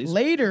 continue, please.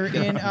 Later,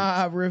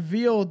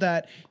 revealed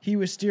that he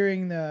was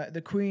steering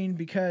the Queen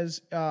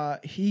because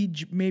he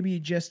maybe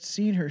just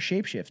seen her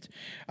shapeshift,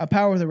 a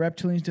power the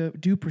reptilians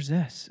do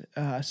possess.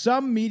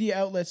 Some media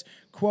outlets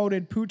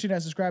quoted Putin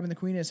as describing the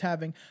Queen as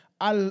having,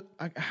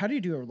 how do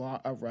you do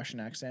a Russian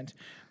accent?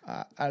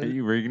 Were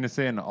you going to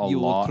say an Allah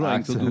You are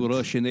trying accent? to do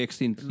Russian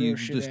accent. You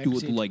just do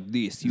it like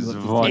this. You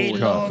have Vodka. to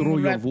throw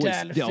your voice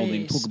Reptile down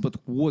and face. talk about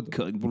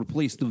vodka and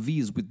replace the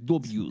V's with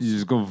W's. You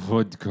just go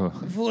vodka.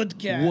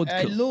 Vodka,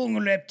 a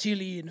long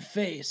reptilian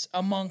face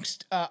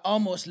amongst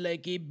almost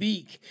like a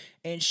beak,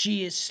 and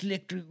she is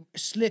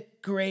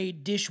slick gray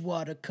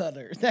dishwater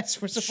color.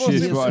 That's what's supposed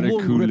She's to His be. what-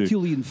 long cool.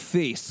 reptilian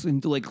face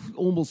and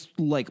almost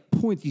like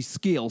pointy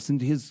scales,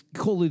 and his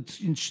colored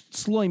and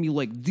slimy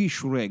like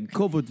dish rag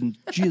covered in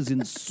jizz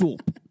and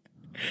soap.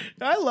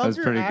 I love That's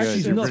your pretty good. accent.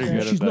 She's You're not, pretty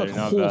good at she's that. not You're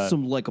not bad.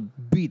 wholesome like a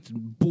beet,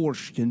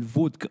 borscht, and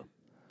vodka.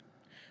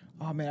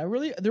 Oh man,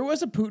 there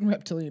was a Putin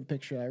reptilian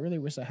picture. I really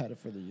wish I had it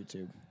for the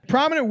YouTube.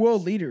 Prominent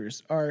world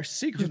leaders are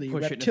secretly Just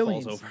push it and it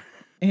falls reptilians over.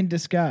 in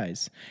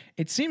disguise.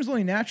 It seems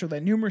only natural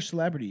that numerous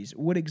celebrities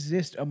would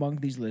exist among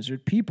these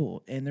lizard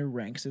people in their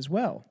ranks as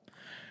well.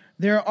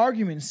 There are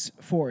arguments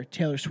for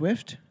Taylor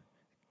Swift,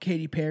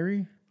 Katy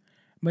Perry,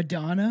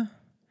 Madonna,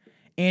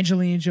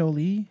 Angelina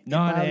Jolie,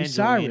 Not and Miley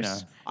Angelina.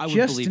 Cyrus. I would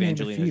just to believe name a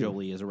Angelina few.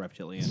 Jolie is a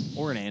reptilian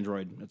or an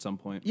android at some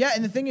point. Yeah,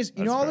 and the thing is,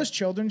 all fair. those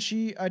children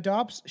she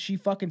adopts, she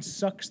fucking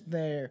sucks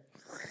their.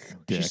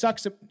 She Dick.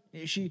 sucks.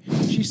 She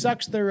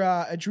sucks their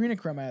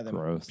adrenochrome out of them.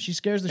 Gross. She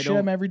scares the I shit out of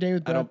them don't- every day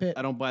with Brad Pitt.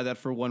 I don't buy that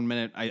for 1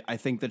 minute. I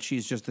think that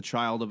she's just the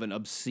child of an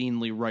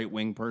obscenely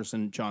right-wing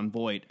person, John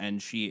Voight, and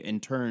she,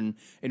 in turn,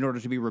 in order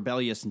to be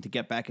rebellious and to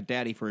get back at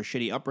Daddy for a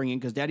shitty upbringing,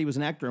 because Daddy was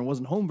an actor and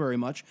wasn't home very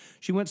much,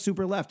 she went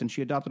super left, and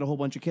she adopted a whole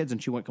bunch of kids,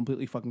 and she went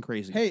completely fucking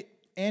crazy. Hey,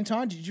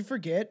 Anton, did you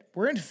forget?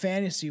 We're in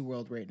fantasy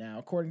world right now,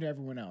 according to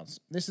everyone else.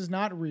 This is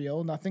not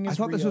real. Nothing is I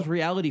thought real. this was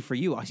reality for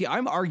you. See,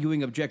 I'm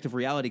arguing objective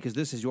reality because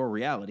this is your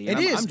reality. It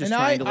And is, I'm just and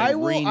trying to I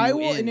rein will, you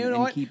in and you know and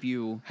what? keep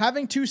you.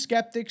 Having two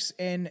skeptics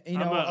and a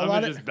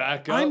lot of. just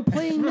back up. I'm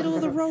playing middle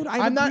of the road.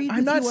 I'm not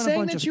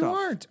saying that you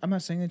aren't. I'm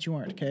not saying that you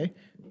aren't. Okay,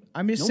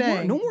 I'm just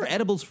saying. No more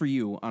edibles for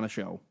you on a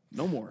show.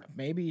 No more.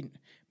 Maybe,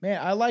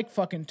 man, I like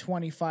fucking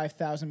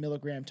 25,000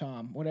 milligram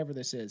Tom, whatever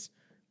this is.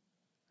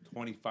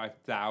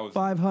 25,000.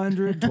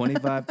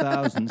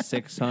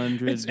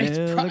 525,600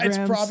 It's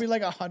probably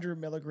like 100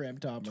 milligram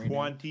Tom right now.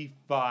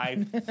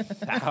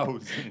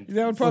 25,000.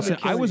 That would probably Listen,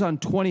 kill I was you. on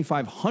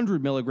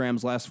 2,500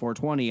 milligrams last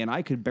 420, and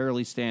I could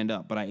barely stand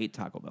up, but I ate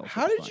Taco Bell. so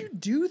How it's did fine. you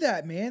do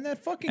that, man?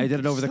 That fucking I did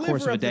it over the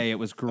course of sliver a day. the- It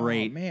was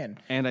great. Oh, man.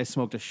 And I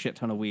smoked a shit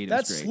ton of weed. It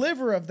That was great.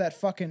 sliver of that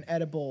fucking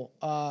edible,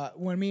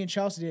 when me and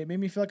Chelsea did it, made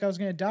me feel like I was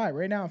gonna die.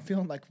 Right now, I'm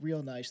feeling like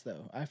real nice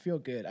though. I feel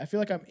good. I feel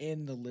like I'm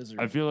in the lizard.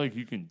 I feel like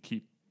you can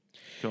keep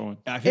going.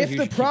 I feel like If you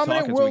the should keep prominent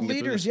talking so we world can get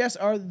through leaders, this. yes,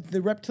 are the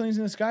reptilians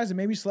in disguise, and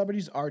maybe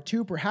celebrities are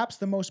too. Perhaps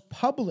the most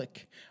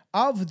public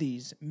of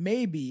these,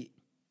 maybe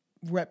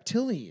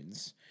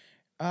reptilians.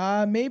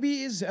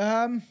 Maybe it's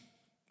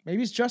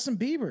Justin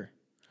Bieber.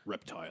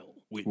 Reptile.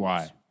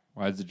 Why?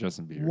 Why is it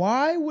Justin Bieber?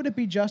 Why would it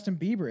be Justin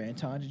Bieber,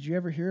 Anton? Did you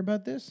ever hear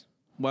about this?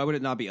 Why would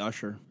it not be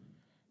Usher?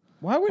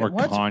 Why would Or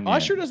Kanye.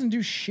 Usher doesn't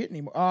do shit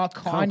anymore?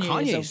 Kanye.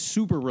 Kanye's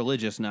super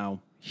religious now.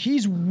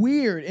 He's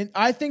weird, and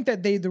I think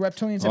that the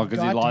reptilians Oh, have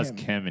because got he lost to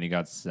him. Kim and he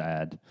got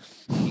sad.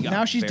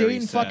 Now she's very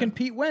dating sad. fucking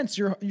Pete Wentz.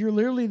 You're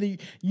literally the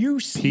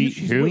Pete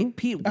who? Wait,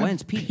 Pete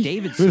Wentz, Pete Who the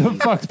Davidson.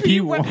 fuck's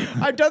Pete Wentz?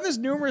 I've done this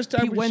numerous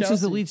times. Pete with Wentz is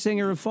the Chelsea. lead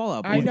singer of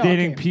Fallout Boy. I He's know,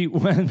 dating okay. Pete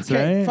Wentz,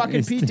 Okay, right? fucking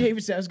He's Pete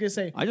Davidson. I was gonna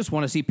say I just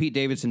want to see Pete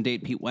Davidson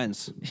date Pete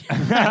Wentz.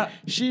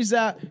 she's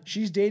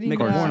dating Make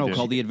a course porno he did.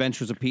 called The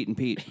Adventures of Pete and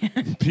Pete.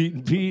 Pete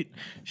and Pete.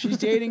 she's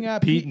dating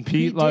Pete and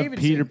Pete love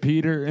Davidson.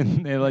 Peter,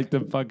 and they like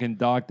to fucking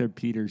Dr.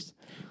 Peters.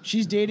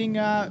 She's dating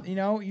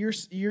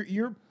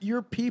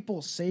your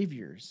people's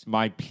saviors,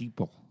 My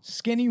people.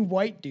 skinny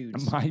white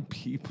dudes, My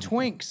people.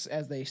 twinks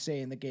as they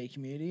say in the gay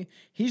community.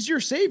 He's your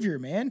savior,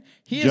 man.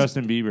 He is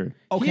Justin Bieber.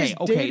 He is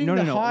Okay, dating no.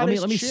 the Let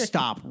hottest me chick.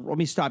 stop. Let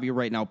me stop you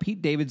right now.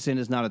 Pete Davidson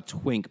is not a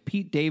twink.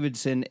 Pete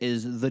Davidson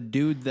is the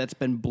dude that's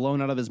been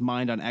blown out of his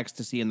mind on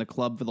ecstasy in the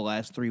club for the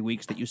last 3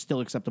 weeks that you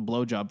still accept a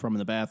blowjob from in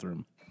the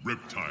bathroom.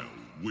 Reptile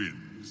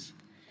wins.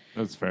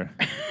 That's fair.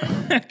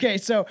 Okay,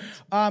 so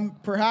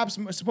perhaps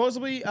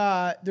supposedly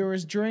there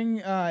was during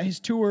his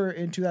tour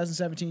in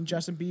 2017,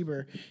 Justin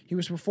Bieber, he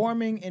was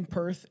performing in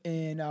Perth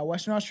in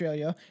Western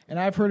Australia, and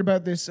I've heard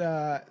about this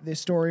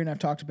story and I've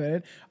talked about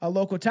it. A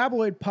local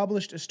tabloid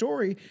published a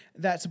story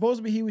that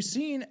supposedly he was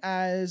seen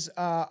as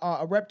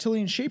a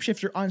reptilian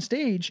shapeshifter on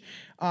stage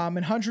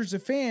and hundreds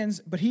of fans,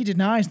 but he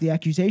denies the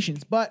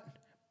accusations.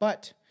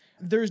 But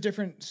there's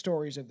different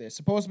stories of this.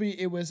 Supposedly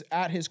it was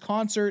at his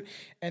concert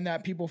and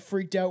that people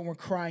freaked out and were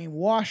crying in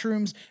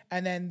washrooms.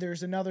 And then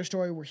there's another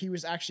story where he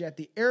was actually at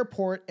the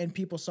airport and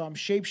people saw him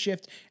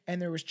shapeshift and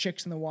there was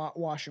chicks in the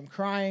washroom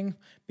crying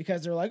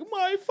because they're like,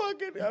 my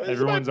fucking, this is my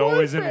Everyone's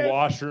always in boyfriend."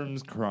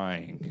 washrooms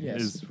crying.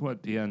 Yes. Is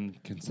what the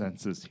end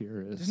consensus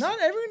here is. None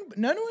of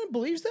one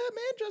believes that,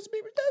 man. Justin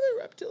Bieber's not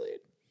a reptilian.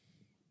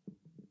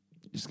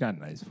 He's got a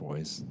nice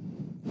voice.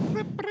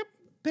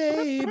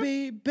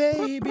 Baby,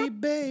 baby,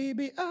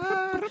 baby,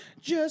 I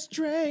just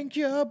drank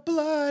your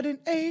blood and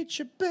ate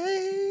your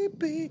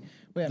baby.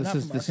 Wait, I'm not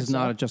from This is Arkansas.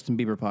 not a Justin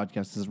Bieber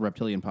podcast. This is a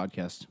Reptilian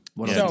podcast.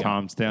 What Yeah, So- else?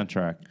 Tom, stay on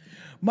track.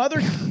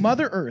 Mother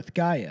Earth,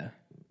 Gaia,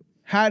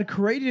 had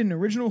created an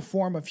original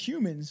form of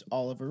humans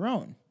all of her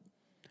own,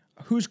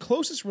 whose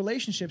closest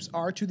relationships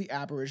are to the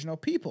Aboriginal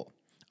people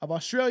of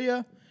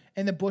Australia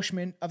and the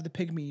Bushmen of the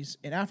Pygmies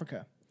in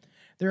Africa.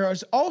 There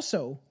is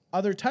also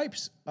other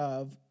types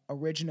of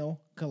original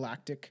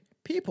galactic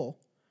people,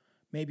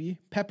 maybe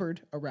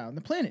peppered around the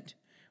planet,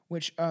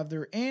 which of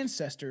their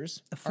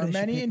ancestors are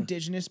many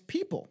indigenous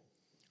people,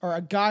 or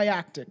a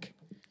Gaiactic.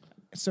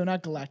 So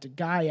not galactic,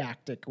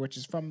 Gaiactic, which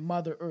is from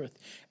Mother Earth.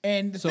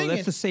 And the So thing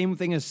that's is, the same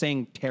thing as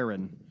saying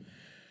Terran.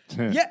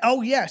 yeah.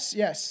 Oh yes.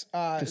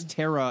 Because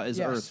Terra is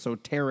yes. Earth, so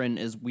Terran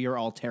is we are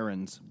all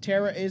Terrans.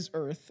 Terra is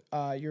Earth.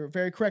 You're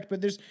very correct. But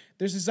there's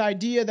this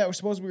idea that we're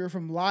supposed we were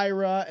from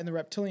Lyra, and the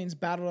reptilians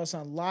battled us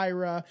on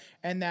Lyra,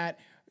 and that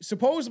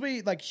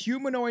supposedly like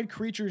humanoid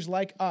creatures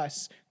like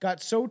us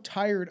got so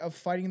tired of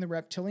fighting the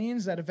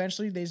reptilians that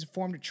eventually they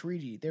formed a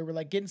treaty. They were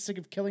like getting sick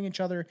of killing each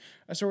other.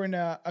 So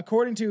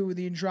according to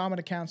the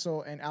Andromeda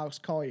Council and Alex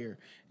Collier,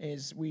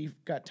 is we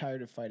got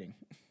tired of fighting.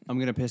 I'm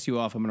gonna piss you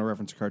off. I'm gonna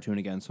reference a cartoon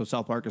again. So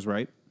South Park is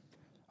right.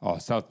 Oh,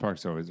 South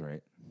Park's always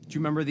right. Do you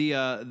remember the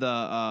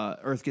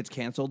Earth Gets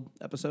Canceled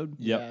episode?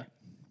 Yep. Yeah.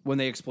 When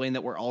they explain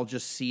that we're all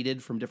just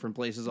seeded from different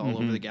places all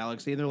over the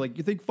galaxy, and they're like,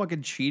 "You think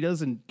fucking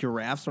cheetahs and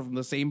giraffes are from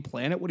the same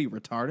planet? What are you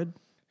retarded?"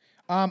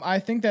 I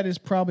think that is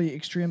probably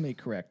extremely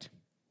correct.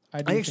 I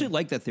actually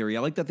like that theory. I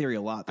like that theory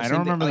a lot. The I same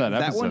don't remember that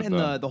that one episode, and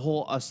though. the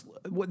whole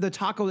the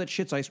taco that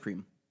shits ice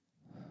cream.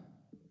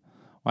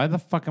 Why the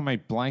fuck am I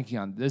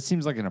blanking on this?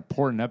 Seems like an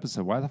important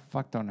episode. Why the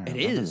fuck don't I remember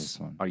is. this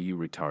one? Are you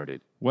retarded?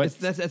 What?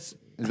 That's Is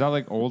that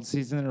like old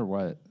season or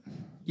what?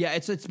 yeah.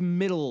 It's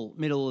middle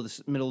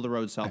of the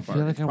road South Park.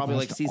 feel like It's I probably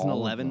like watched season all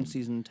of 11, them.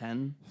 season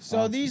 10.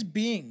 So these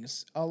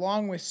beings,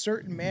 along with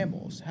certain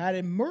mammals, had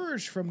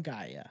emerged from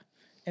Gaia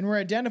and were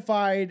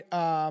identified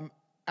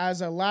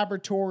as a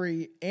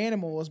laboratory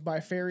animals by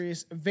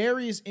various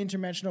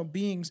interdimensional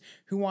beings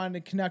who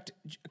wanted to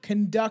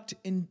conduct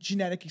in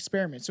genetic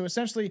experiments. So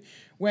essentially,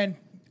 when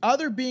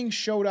other beings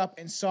showed up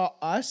and saw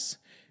us,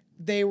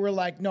 they were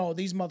like, "No,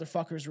 these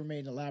motherfuckers were made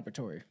in a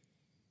laboratory."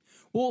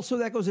 Well, so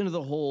that goes into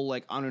the whole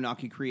like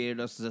Anunnaki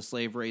created us as a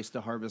slave race to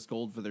harvest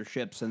gold for their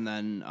ships, and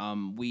then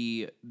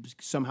we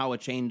somehow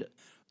attained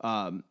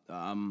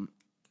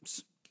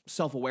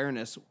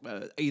self-awareness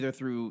either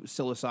through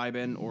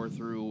psilocybin or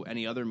through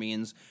any other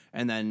means,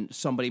 and then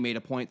somebody made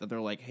a point that they're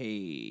like,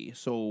 "Hey,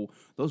 so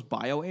those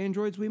bio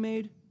androids we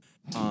made,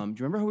 do you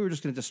remember how we were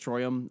just going to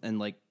destroy them and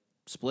like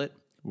split?"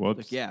 Whoops.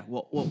 Like, yeah.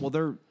 Well,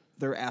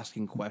 they're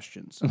asking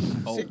questions.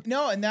 Oh,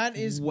 No, and that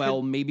is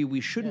well, maybe we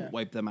shouldn't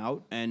wipe them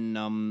out,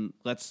 and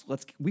let's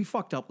we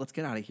fucked up. Let's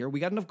get out of here. We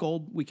got enough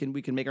gold. We can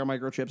make our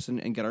microchips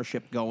and get our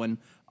ship going.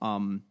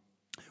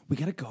 We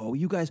gotta go,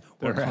 you guys.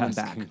 We're They're coming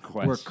back. asking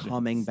We're questions.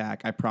 coming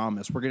back. I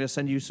promise. We're gonna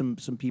send you some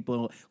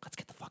people. Let's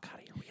get the fuck out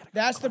of here. We gotta.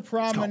 That's go. the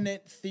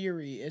prominent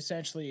theory,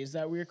 essentially, is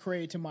that we were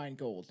created to mine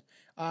gold.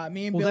 Me and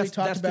Well, Billy that's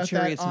talked the about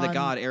chariots that of the on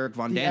god Eric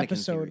von the Daniken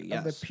episode theory,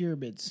 of the yes.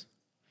 pyramids.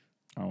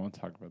 I won't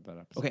talk about that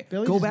episode. Okay,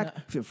 Billy go does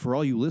back for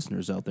all you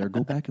listeners out there.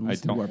 Go back and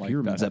listen to don't our like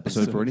pyramids that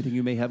episode episode. for anything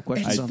you may have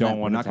questions I on. don't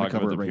We're want to not going talk to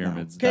cover about it the right now.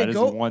 pyramids. Okay, That is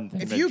go. one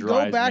thing If that you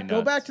drives go back, me go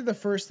nuts. back to the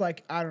first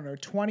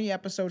 20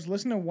 episodes.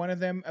 Listen to one of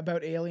them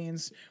about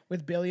aliens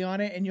with Billy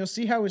on it, and you'll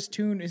see how his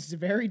tune is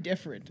very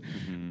different.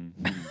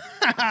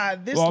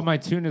 This Well, my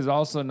tune is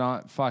also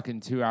not fucking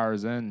 2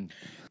 hours in.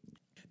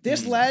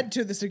 This led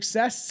to the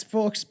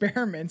successful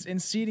experiments in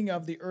seeding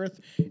of the Earth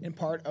in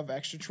part of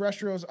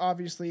extraterrestrials,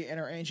 obviously, and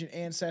our ancient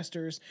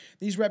ancestors.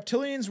 These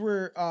reptilians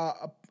were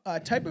a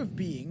type of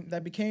being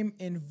that became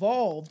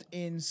involved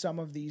in some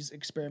of these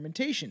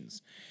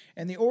experimentations.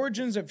 And the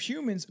origins of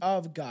humans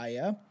of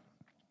Gaia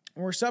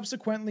were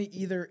subsequently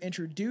either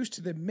introduced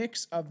to the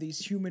mix of these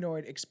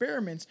humanoid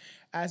experiments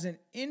as an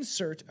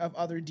insert of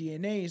other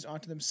DNAs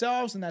onto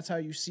themselves, and that's how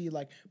you see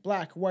like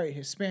black, white,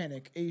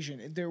 Hispanic,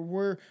 Asian. They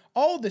were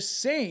all the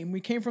same.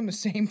 We came from the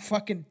same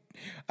fucking,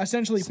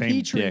 essentially Same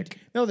petri. dick.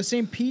 No, the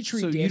same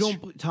petri So dish. you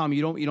don't, Tom,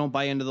 you don't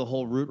buy into the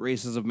whole root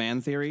races of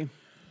man theory,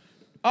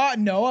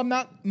 No, I'm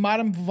not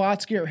Madame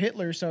Blavatsky or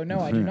Hitler, so no,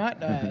 I do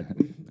not.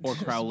 or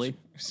Crowley.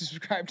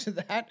 Subscribe to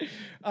that.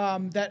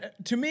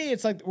 That to me,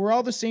 it's like we're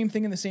all the same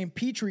thing in the same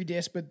petri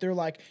dish, but they're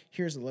like,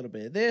 here's a little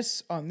bit of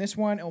this on this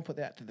one, and we'll put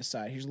that to the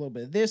side. Here's a little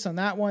bit of this on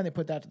that one. They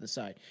put that to the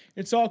side.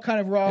 It's all kind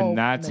of raw. And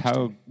that's mixed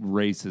how in.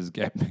 races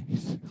get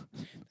made.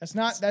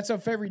 That's a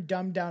very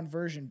dumbed down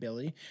version,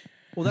 Billy.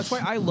 Well, that's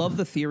why I love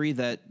the theory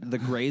that the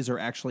Greys are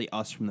actually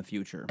us from the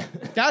future.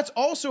 That's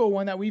also a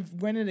one that we've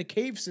went into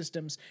cave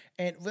systems,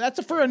 and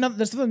that's for another.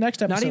 That's for the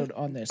next episode even-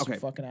 on this. okay. You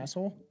fucking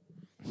asshole.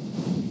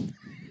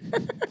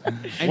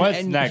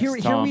 What's next, Here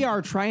Tom? we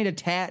are trying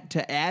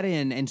to add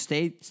in and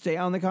stay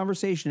on the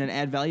conversation and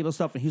add valuable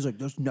stuff, and he's like,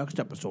 "This next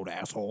episode,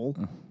 asshole."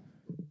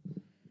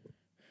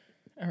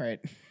 All right.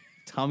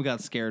 Tom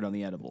got scared on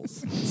the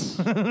edibles.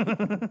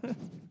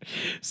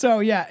 So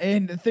yeah,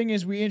 and the thing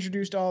is, we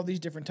introduced all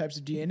these different types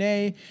of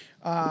DNA,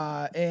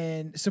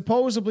 and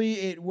supposedly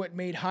it what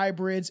made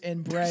hybrids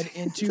and bred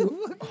into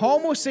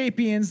Homo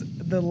sapiens.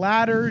 The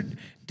latter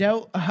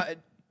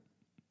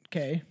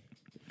okay.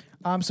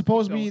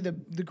 Supposedly the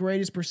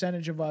greatest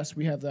percentage of us,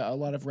 we have a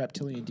lot of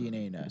reptilian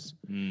DNA in us.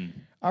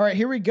 All right,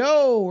 here we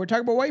go. We're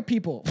talking about white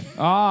people.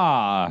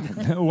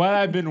 What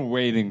I've been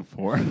waiting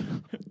for.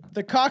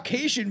 The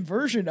Caucasian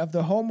version of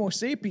the Homo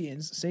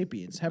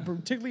sapiens have a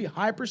particularly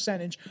high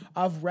percentage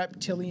of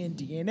reptilian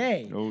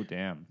DNA. Oh,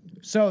 damn.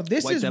 So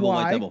this White is devil,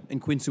 why. white devil,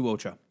 in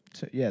Quinsuocha.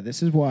 So, yeah,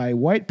 this is why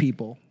white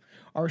people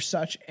are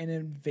such an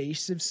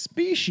invasive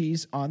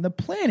species on the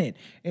planet.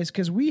 It's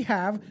because we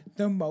have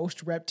the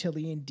most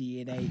reptilian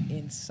DNA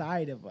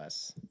inside of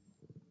us.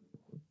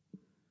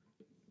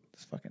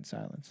 It's fucking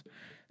silence.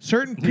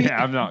 Certain people.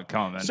 Yeah, I'm not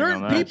commenting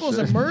Certain on that people's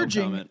shit.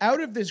 emerging comment.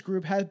 out of this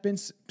group have been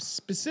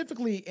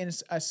specifically and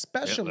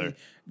especially Hitler.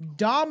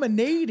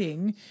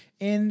 dominating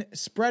in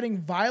spreading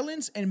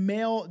violence and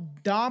male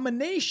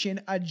domination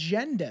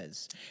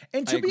agendas.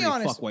 And to I be agree,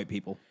 honest, fuck white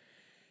people.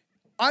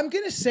 I'm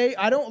gonna say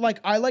I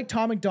like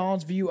Tom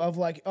McDonald's view of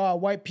like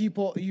white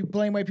people. You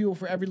blame white people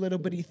for every little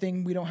bitty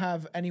thing. We don't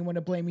have anyone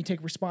to blame. We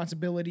take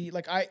responsibility.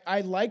 Like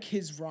I like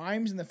his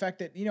rhymes and the fact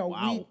that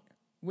Wow.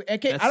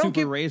 okay, That's I don't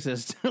super give.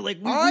 racist. Like,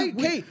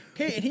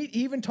 Okay, and he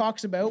even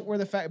talks about where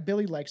the fact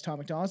Billy likes Tom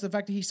McDonald's, the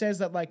fact that he says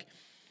that like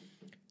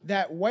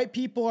that white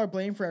people are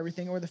blamed for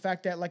everything, or the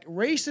fact that like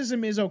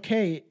racism is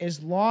okay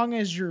as long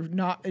as you're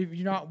not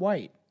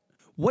white.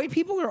 white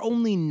people are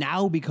only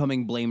now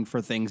becoming blamed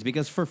for things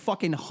because for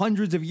fucking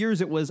hundreds of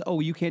years it was, oh,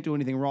 you can't do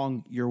anything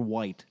wrong. You're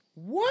white.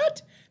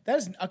 What? That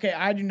is okay.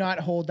 I do not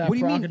hold that. What do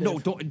you mean?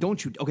 prerogative. No,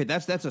 don't you? Okay,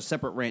 that's a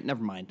separate rant.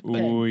 Never mind.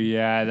 Ooh,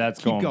 yeah,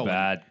 that's going going.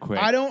 bad quick.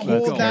 I don't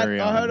Let's hold that. carry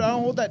I on.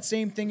 don't hold that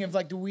same thing of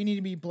like, do we need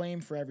to be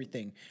blamed for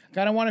everything? Like,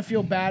 I don't want to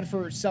feel bad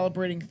for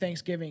celebrating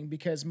Thanksgiving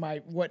because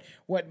what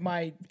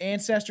my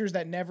ancestors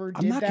that never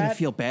did I'm not that. gonna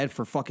feel bad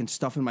for fucking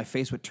stuffing my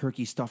face with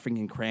turkey stuffing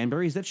and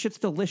cranberries. That shit's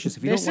delicious.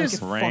 If you This don't like is it,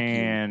 fuck you.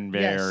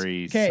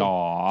 Cranberry Yes. 'Kay.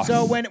 sauce.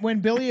 So when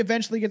Billy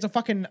eventually gets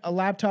a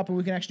laptop and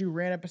we can actually do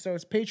rant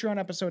episodes, Patreon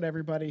episode,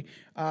 everybody,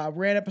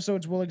 rant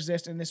episodes will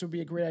exist, and this would be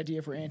a great idea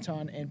for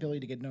Anton and Billy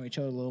to get to know each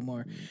other a little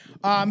more.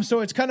 So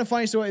it's kind of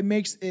funny. So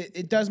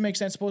it does make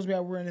sense. Supposedly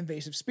we're an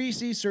invasive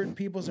species. Certain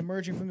peoples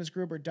emerging from this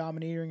group are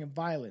dominating in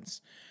violence,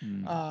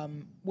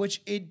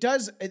 which it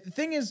does. The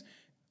thing is,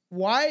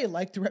 why I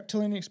like the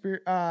reptilian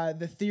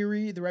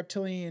the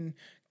reptilian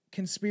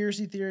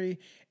conspiracy theory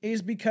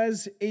is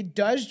because it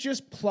does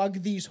just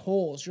plug these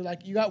holes. You're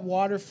like, you got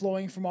water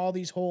flowing from all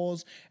these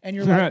holes, and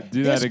you're like,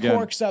 Do that this again.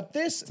 corks up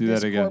this, Do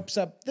this that again. corks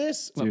up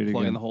this. Do it Plug in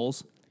again. the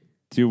holes.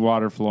 Do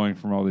water flowing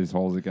from all these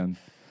holes again.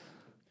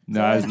 No,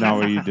 that's not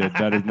what you did.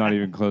 That is not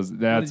even close.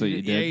 That's what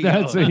you There did. you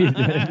That's go. what you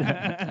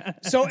did.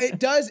 So it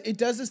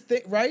does this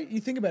thing, right? You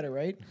think about it,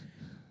 right?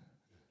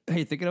 Hey,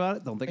 you thinking about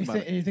it? Don't think about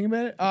it. You think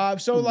about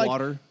it? So like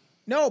Water.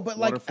 No, but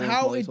Water like flowing how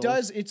from all it these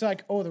does, it's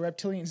like, oh, the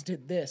reptilians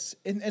did this.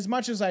 And as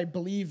much as I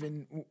believe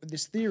in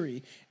this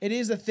theory, it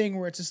is a thing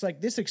where it's just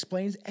like, this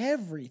explains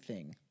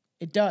everything.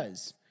 It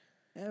does.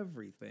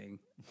 Everything.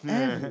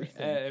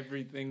 Everything.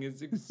 Everything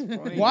is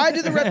explained. Why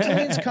did the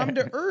reptilians come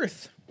to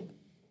Earth?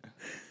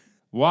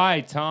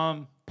 Why,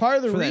 Tom? Part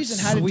of the For that reason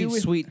had to do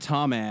with sweet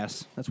Tom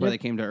ass. That's why they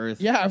came to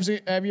Earth. yeah.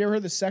 Have you ever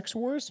heard the sex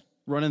wars?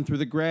 Running through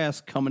the grass,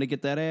 coming to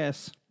get that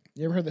ass.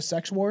 You ever heard the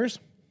sex wars?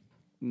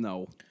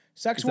 No.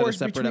 Sex Is that a wars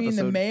separate between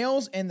the episode?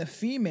 males and the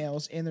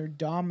females in their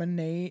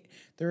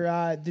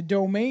the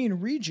domain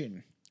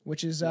region,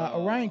 which is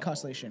Orion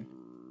constellation.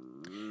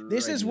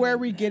 This is where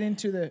we get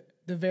into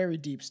the very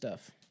deep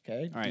stuff.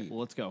 Okay. All right, well,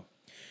 let's go.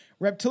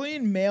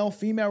 Reptilian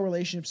male-female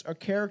relationships are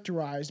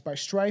characterized by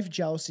strife,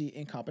 jealousy,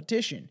 and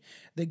competition.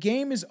 The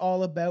game is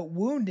all about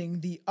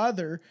wounding the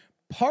other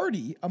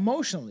party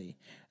emotionally.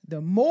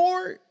 The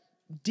more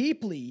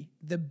deeply,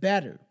 the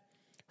better.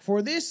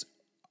 For this,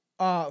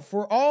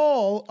 for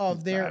all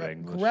of their Bad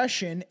English.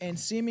 aggression and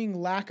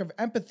seeming lack of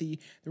empathy,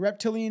 the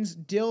reptilians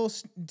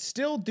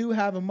still do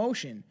have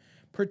emotion,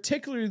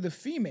 particularly the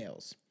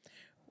females.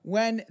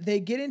 When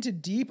they get into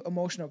deep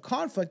emotional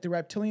conflict, the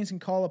reptilians can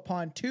call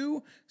upon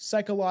two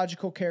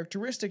psychological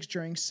characteristics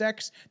during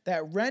sex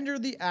that render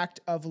the act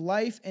of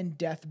life and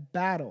death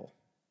battle.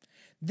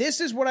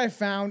 This is what I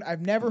found.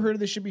 I've never heard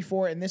of this shit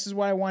before, and this is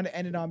what I wanted to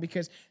end it on,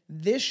 because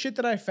this shit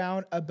that I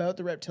found about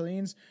the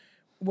reptilians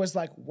was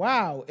like,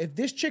 wow, if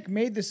this chick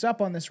made this up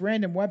on this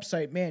random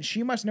website, man,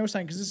 she must know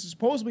something, because this is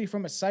supposedly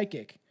from a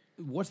psychic.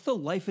 What's the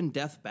life and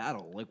death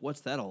battle? Like,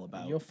 what's that all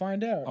about? You'll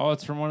find out. Oh,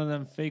 it's from one of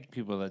them fake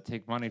people that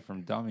take money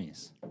from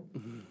dummies.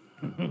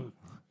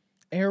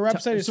 And her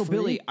website is so, free.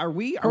 Billy, are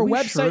we Her sure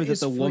website that is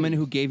the woman free.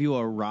 who gave you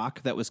a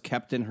rock that was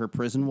kept in her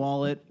prison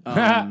wallet, You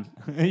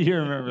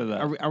remember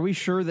that? are we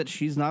sure that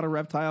she's not a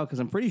reptile? Because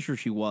I'm pretty sure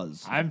she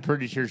was. I'm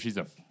pretty sure she's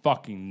a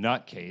fucking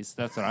nutcase.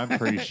 That's what I'm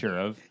pretty sure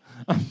of.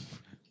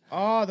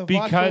 Oh, the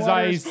Because vodka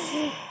waters.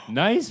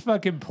 nice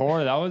fucking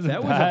pour. That wasn't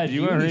That was a bad.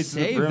 You went beauty right to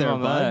the save brim there,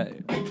 on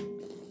bud. that.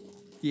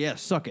 Yeah,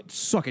 suck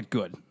it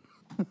good.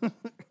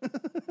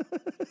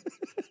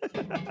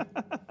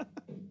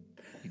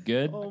 You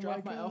good? I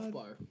dropped my elf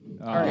bar. You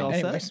All right, all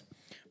set? anyways.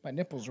 My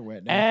nipples are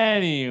wet now.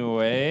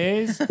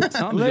 Anyways, Tom's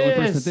the only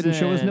person that didn't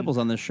show his listen. nipples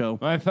on this show.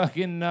 My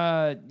fucking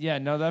that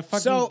fucking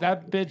So-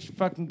 that bitch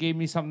fucking gave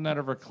me something out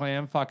of her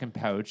clam fucking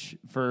pouch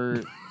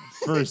for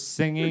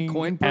singing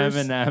Coin purse?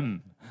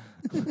 Eminem.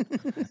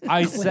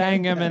 I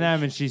sang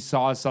Eminem and she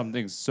saw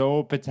something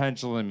so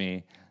potential in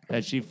me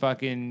that she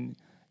fucking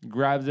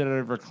grabbed it out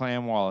of her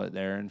clam wallet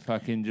there and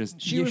fucking just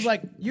She was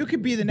like, "You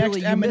could be the next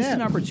Billy, you missed an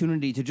Eminem."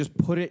 opportunity to just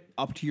put it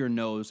up to your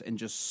nose and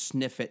just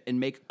sniff it and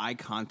make eye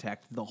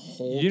contact the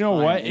whole You know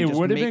time what? and It just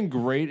would have make- been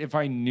great if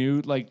I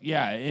knew, like,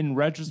 yeah, in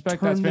retrospect,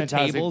 Turn that's the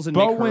fantastic. tables and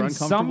make But her when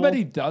uncomfortable?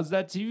 somebody does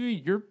that to you,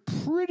 you're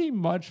pretty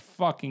much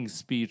fucking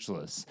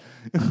speechless.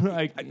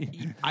 Like,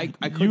 I you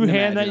couldn't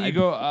hand that, imagine. you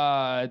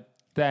go,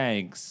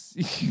 thanks.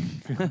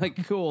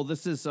 Like, cool.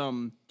 This is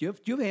do you have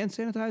hand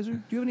sanitizer?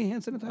 Do you have any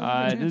hand sanitizer?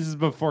 by This chance? is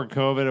before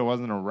COVID. It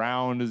wasn't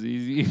around as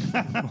easy.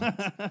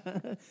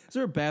 Is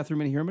there a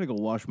bathroom in here? I'm gonna go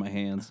wash my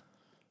hands.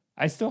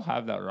 I still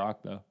have that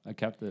rock, though. I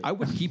kept it. I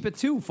would keep it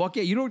too. Fuck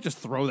yeah! You don't just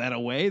throw that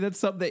away. That's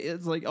something.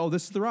 It's like, oh,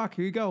 this is the rock.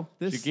 Here you go.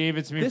 This She gave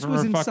it to me this from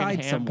was her fucking inside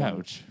hand someone.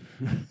 pouch.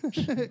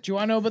 Do you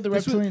want to know about the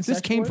This, reptilian this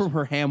sex came wars? from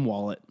her ham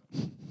wallet.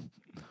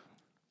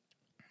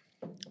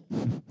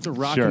 It's a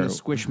rock Sure. and a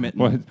squish mitten.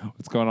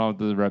 What's going on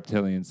with the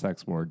reptilian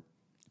sex ward?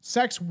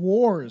 sex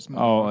wars.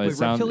 Man. Oh, Wait, it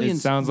reptilians-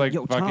 sounds like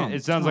Yo, fucking. Tom,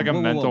 It sounds Tom, like a whoa,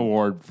 whoa, mental whoa.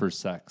 ward for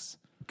sex.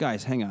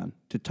 Guys, hang on.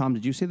 Tom,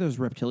 did you say there's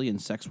reptilian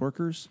sex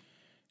workers?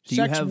 Do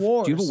Sex you have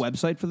wars. Do you have a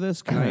website for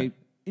this? Can I?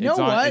 You know It's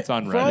on- what? it's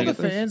on For all the Reddit.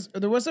 fans,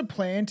 there was a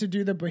plan to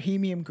do the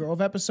Bohemian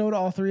Grove episode,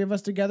 all three of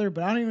us together,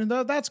 but I don't even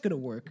know if that's gonna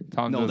work.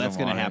 Tom No, doesn't that's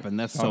going to want it. happen.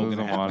 That's Tom so doesn't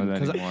going to want happen. it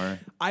 'Cause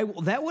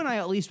anymore. that one I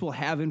at least will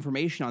have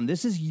information on.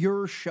 This is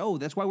your show.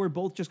 That's why we're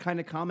both just kind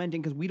of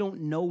commenting because we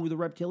don't know the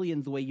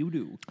reptilians the way you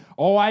do.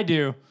 Oh, I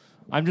do.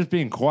 I'm just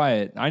being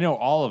quiet. I know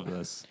all of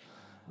this.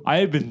 I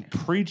have been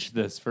preached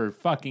this for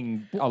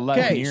fucking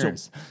 11 Okay, so-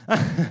 years.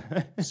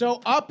 So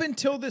up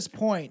until this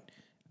point,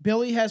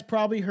 Billy has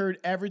probably heard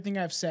everything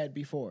I've said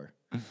before.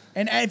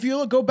 And if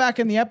you go back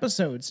in the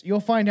episodes, you'll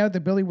find out that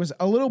Billy was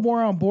a little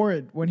more on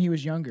board when he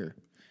was younger.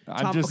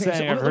 I'm Tom, just okay, so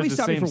saying let I've me heard the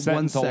stop you same for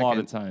 1 sentence a lot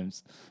of second.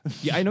 times.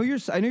 Yeah, I know you're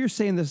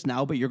saying this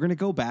now, but you're going to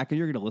go back and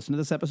you're going to listen to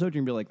this episode and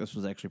you're going to be like, this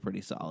was actually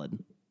pretty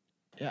solid.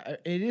 Yeah,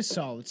 it is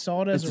solid.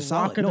 Solid as It's a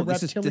rock of the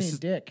this reptilian is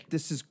dick.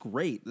 This is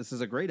great. This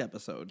is a great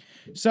episode.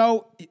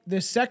 So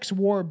the sex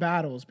war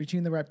battles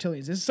between the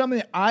reptilians. This is something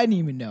that I didn't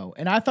even know,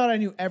 and I thought I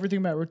knew everything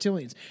about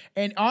reptilians.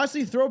 And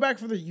honestly, throwback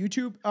for the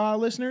YouTube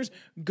listeners: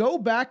 go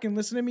back and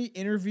listen to me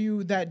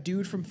interview that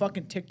dude from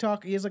fucking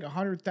TikTok. He has like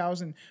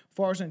 100,000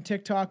 followers on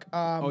TikTok.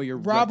 Your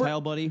Robert reptile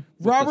buddy?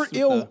 With Robert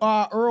the- with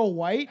the- Earl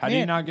White. How do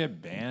you Man, not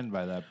get banned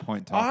by that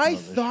point? talking I about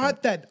this thought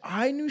shit? that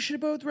I knew shit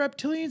about the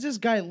reptilians. This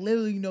guy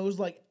literally knows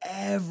like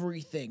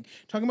everything.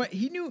 Talking about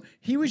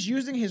he was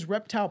using his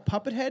reptile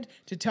puppet head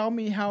to tell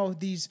me how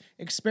these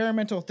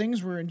experimental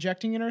things we're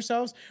injecting in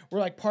ourselves were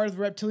like part of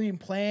the reptilian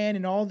plan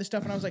and all this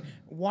stuff. And I was like,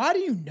 why do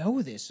you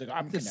know this? Like,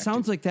 I'm It connected.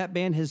 sounds like that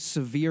man has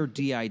severe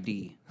DID.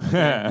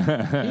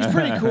 He's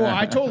pretty cool.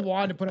 I told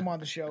Juan to put him on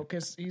the show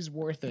because he's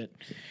worth it.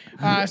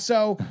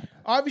 So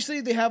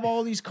obviously they have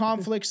all these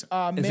conflicts. Is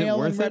Male it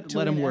worth and it?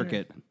 Let him reptilian work energy.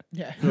 it.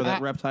 Yeah. Throw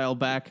that reptile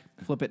back,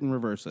 flip it, and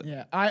reverse it.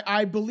 Yeah,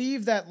 I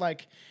believe that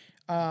like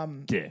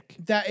Dick.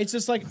 that it's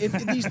just like if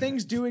these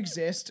things do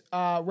exist,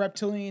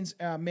 reptilians,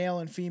 male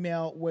and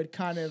female, would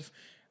kind of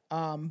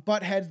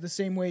butt heads the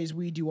same way as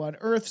we do on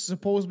Earth.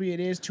 Supposedly, it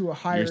is to a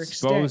higher You're extent.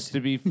 supposed to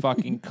be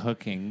fucking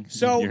cooking.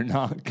 So you're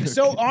not cooking.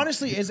 So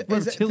honestly,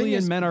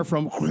 Reptilian men are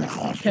from.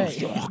 Okay,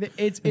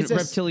 it's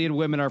reptilian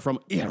women are from.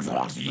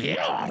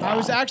 I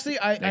was actually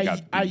I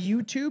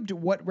YouTubed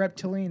what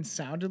reptilians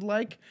sounded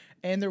like,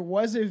 and there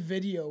was a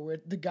video where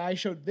the guy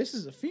showed this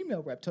is a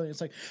female reptilian.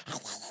 It's like,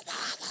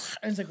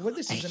 and it's like, what?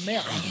 This is a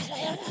male.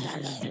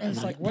 And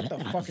it's like, what the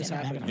fuck is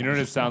happening? You know what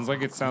it sounds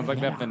like? It sounds like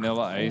that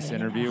Vanilla Ice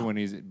interview when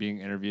he's being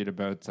interviewed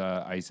about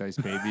Ice Ice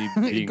Baby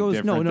being goes,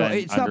 different no, than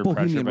it's Under not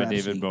Pressure Bohemian by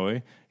Rhapsody. David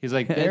Bowie. He's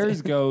like,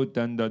 theirs go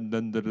dun dun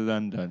dun dun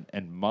dun dun,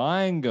 and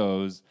mine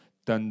goes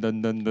dun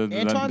dun dun dun dun.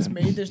 Anton's dun.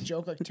 made this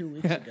joke like 2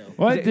 weeks ago.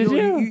 What did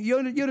you? You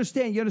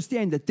understand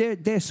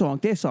that their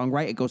song,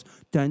 right? It goes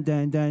dun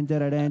dun dun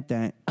dun dun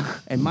dun,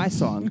 and my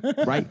song,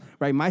 right,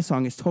 my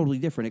song is totally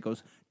different. It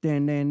goes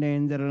dun dun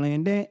dun dun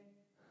dun dun.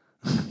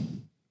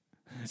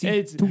 See,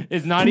 It's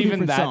not two even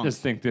different that songs.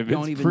 distinctive. You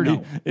don't It's even pretty. know.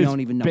 You It's don't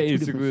even know. Two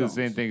basically different the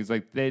same songs. thing.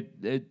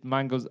 It's like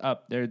mine goes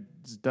up. Theirs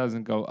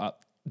doesn't go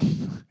up.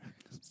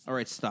 All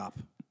right, stop.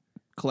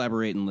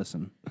 Collaborate and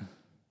listen.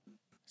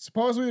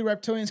 Supposedly, the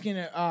reptilians can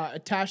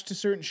attach to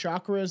certain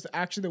chakras.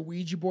 Actually, the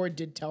Ouija board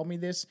did tell me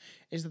this,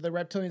 is that the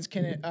reptilians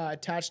can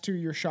attach to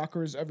your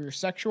chakras of your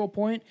sexual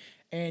point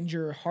and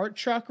your heart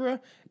chakra,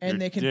 and Your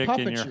they can dick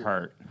puppet in your you.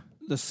 heart.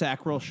 The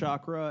sacral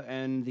chakra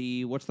and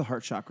what's the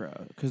heart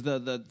chakra? Because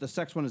the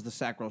sex one is the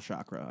sacral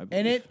chakra. I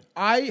believe.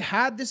 I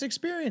had this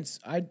experience.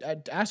 I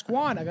asked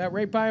Juan. I got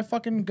raped by a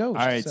fucking ghost.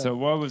 All right. So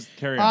what was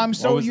carry on?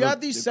 So What was you the-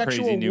 have these the crazy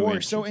sexual new wars.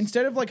 age So shit?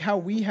 instead of like how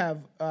we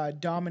have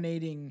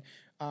dominating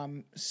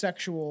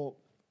sexual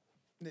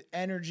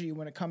energy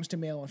when it comes to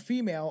male and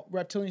female,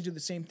 reptilians do the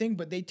same thing,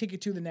 but they take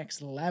it to the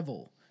next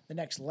level.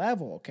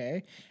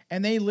 Okay?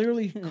 And they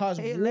literally cause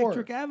Hey, war.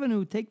 Electric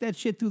Avenue, take that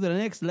shit to the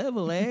next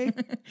level, eh?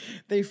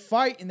 They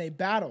fight and they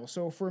battle.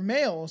 So for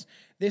males,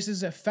 this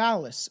is a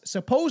phallus.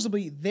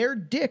 Supposedly, their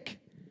dick.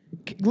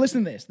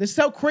 Listen to this. This is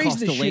how crazy Cost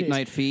this a shit late is.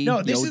 night fee,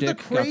 No, this yo is the dick,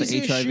 got the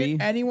craziest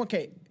HIV.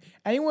 shit.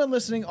 Anyone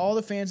listening, all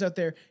the fans out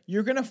there,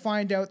 you're gonna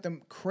find out the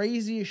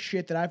craziest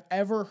shit that I've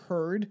ever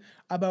heard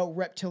about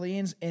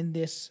reptilians in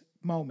this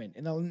moment.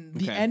 And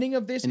the Okay. ending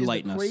of this is the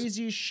Enlighten us.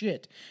 craziest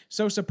shit.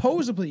 So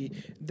supposedly,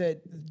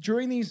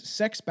 during these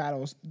sex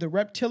battles, the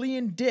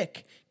reptilian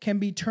dick can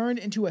be turned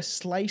into a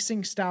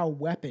slicing style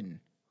weapon.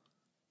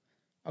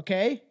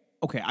 Okay?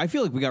 Okay, I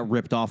feel like we got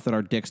ripped off that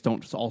our dicks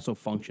don't also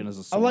function as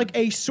a sword. Like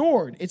a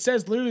sword. It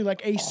says literally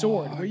like a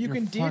sword where you You're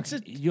can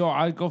fucking- Yo,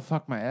 I'd go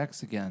fuck my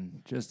ex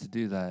again just to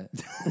do that.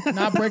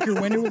 not break your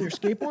window with your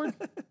skateboard.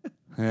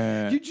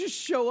 You just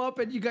show up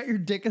and you got your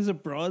dick as a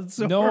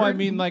broadsword. No, I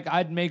mean like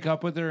I'd make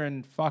up with her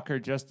and fuck her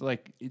just to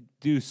like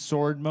do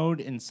sword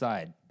mode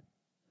inside.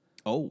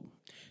 Oh.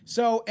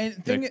 So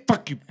and thing Like,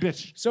 fuck you,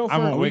 bitch. So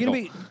I'm for- a Are we wiggle.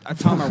 gonna be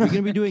Tom, are we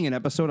gonna be doing an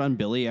episode on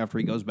Billy after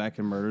he goes back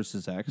and murders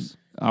his ex?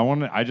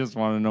 I just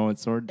want to know what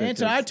sword dick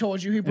Anton, is. I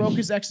told you he broke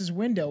his ex's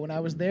window when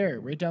I was there,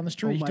 right down the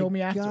street. He told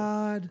me after.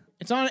 God.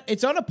 It's on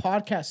a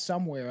podcast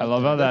somewhere. I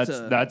love how That's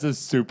that's a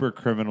super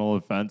criminal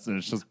offense and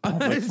it's just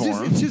public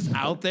forum. It's just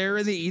out there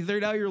in the ether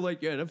now. You're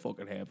like, yeah, that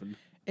fucking happened.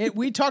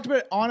 We talked about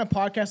it on a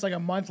podcast like a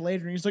month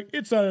later, and he's like,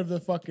 "It's not the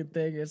fucking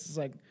thing." It's just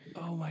like,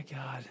 Oh my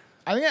God.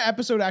 I think that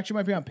episode actually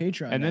might be on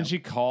Patreon. And then now. she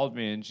called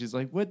me and she's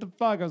like, "What the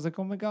fuck?" I was like,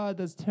 "Oh my god,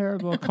 that's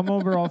terrible. Come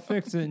over, I'll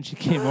fix it." And she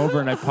came over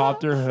and I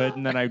popped her hood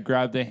and then I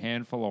grabbed a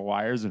handful of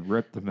wires and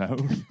ripped them out.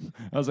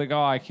 I was like,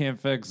 "Oh, I can't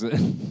fix it."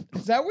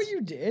 Is that what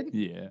you did?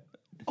 Yeah.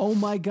 Oh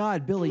my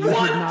God, Billy, you should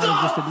not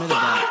have just admitted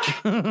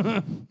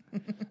that.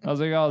 I was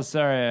like, "Oh,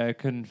 sorry, I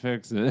couldn't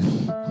fix it."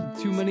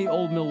 Too many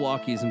old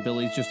Milwaukee's and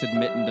Billy's just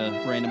admitting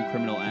to random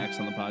criminal acts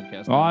on the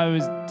podcast.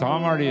 Well,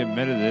 Tom already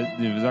admitted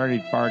it. It was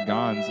already far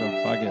gone, so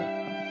fuck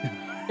it.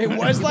 It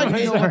was like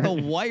I know about the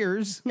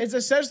wires. it's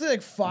essentially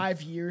like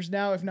 5 years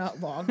now, if not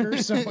longer.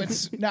 So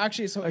it's no,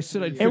 actually it's. I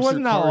said I'd It fix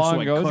wasn't your that car, long so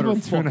I ago. It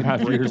was cut her about 2.5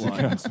 fucking brake years ago.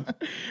 lines.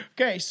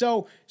 Okay,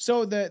 so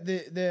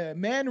the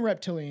man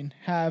reptilian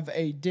have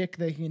a dick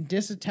they can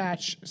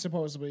disattach,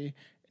 supposedly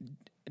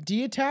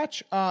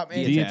detach, and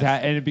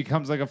Detach, and it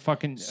becomes like a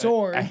fucking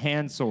Sword. a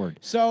hand sword.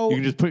 So you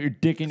can just put your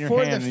dick in your for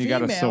hand the and you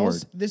got a females,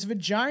 sword. this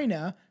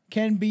vagina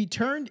can be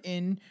turned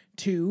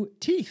into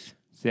teeth.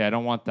 See, I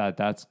don't want that.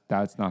 That's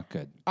not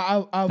good.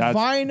 A That's-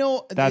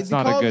 vinyl. that's they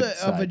not a call good it a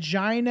side.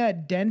 vagina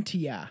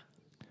dentia.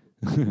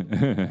 So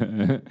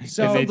And they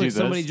Sounds do like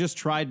somebody this. just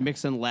tried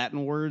mixing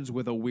Latin words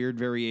with a weird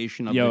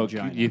variation of Yo,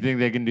 vagina. you think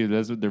they can do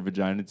this with their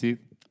vagina teeth?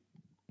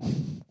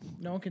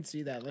 no one can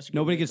see that. Unless you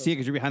Nobody get can see it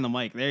because you're behind the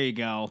mic. There you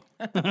go.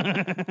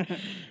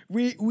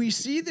 We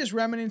see this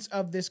remnants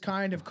of this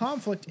kind of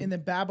conflict in the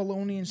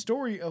Babylonian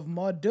story of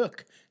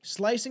Marduk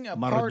slicing a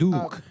part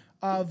Marduk.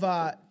 of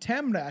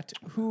Temrat,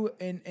 who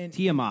in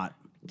Tiamat.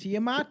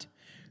 Tiamat,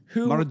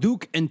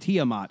 Marduk and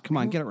Tiamat. Come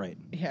on, get it right.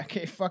 Yeah,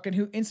 okay, fucking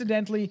who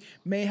incidentally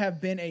may have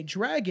been a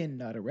dragon,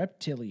 not a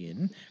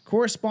reptilian,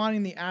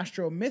 corresponding the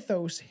Astro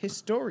Mythos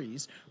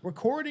histories,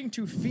 recording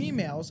to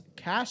females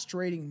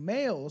castrating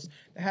males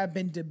that have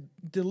been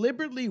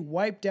deliberately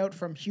wiped out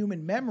from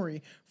human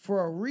memory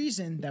for a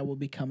reason that will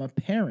become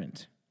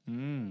apparent.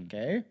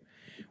 Okay?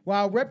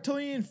 While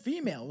reptilian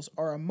females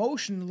are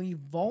emotionally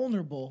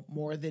vulnerable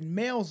more than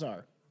males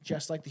are,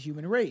 just like the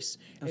human race.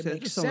 It makes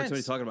just sounds like sense.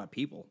 somebody talking about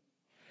people.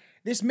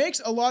 This makes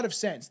a lot of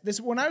sense.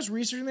 When I was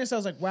researching this, I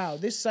was like, wow,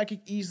 this psychic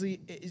easily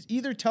is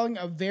either telling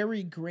a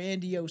very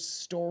grandiose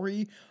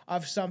story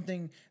of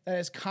something that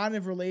is kind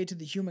of related to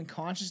the human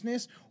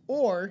consciousness,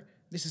 or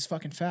this is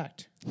fucking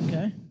fact.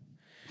 Okay?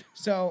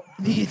 So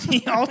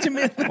the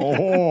ultimately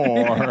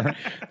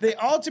they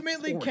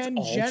ultimately can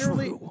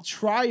generally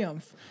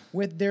triumph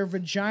with their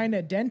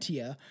vagina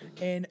dentia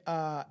in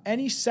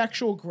any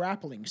sexual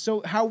grappling.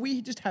 So how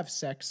we just have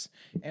sex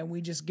and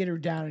we just get her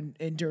down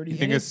and dirty. You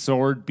think a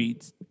sword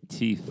beats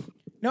teeth?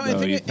 No,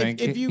 I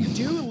think if you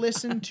do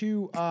listen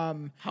to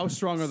How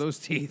strong are those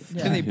teeth?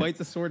 Can they bite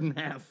the sword in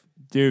half?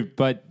 Dude,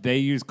 but they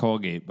use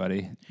Colgate,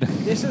 buddy.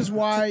 this is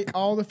why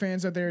all the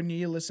fans out there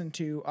need to listen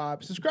to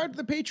subscribe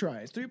to the Patreon.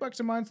 It's $3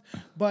 a month.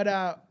 But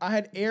I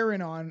had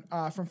Aaron on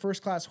from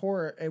First Class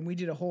Horror, and we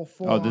did a whole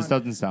full. Oh, this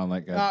doesn't sound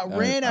like a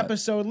Ran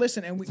episode.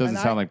 Listen, and we doesn't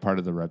sound like part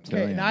of the reptilians.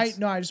 Okay,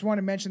 and I just want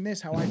to mention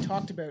this: how I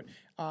talked about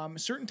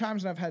certain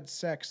times when I've had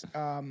sex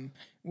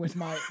with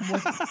my.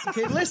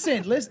 Okay,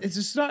 listen. It's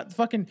just not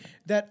fucking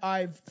that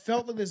I've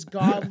felt like this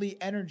godly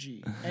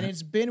energy, and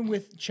it's been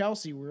with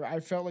Chelsea where I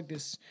felt like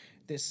this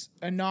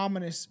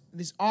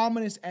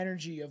ominous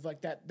energy of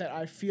like that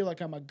I feel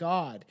like I'm a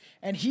god,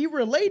 and he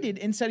related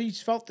and said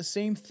he's felt the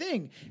same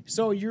thing.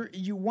 So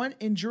you went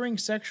enduring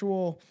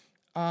sexual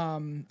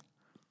when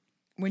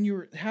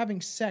you're having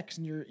sex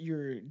and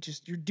you're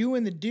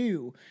doing the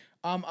do.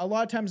 A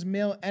lot of times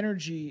male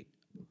energy,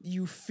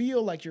 you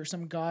feel like you're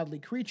some godly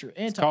creature.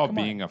 It's called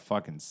being a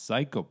fucking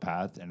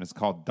psychopath, and it's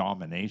called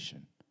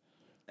domination.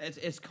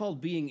 It's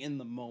called being in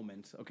the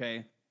moment,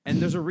 okay? And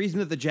there's a reason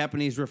that the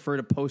Japanese refer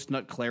to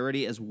post-nut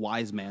clarity as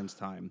wise man's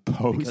time.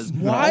 Wise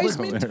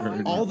man's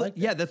time?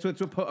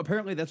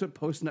 Apparently that's what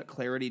post-nut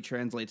clarity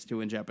translates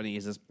to in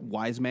Japanese is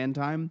wise man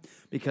time,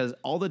 because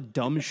all the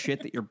dumb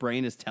shit that your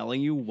brain is telling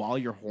you while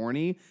you're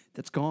horny,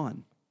 that's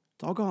gone.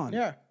 It's all gone.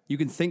 Yeah. You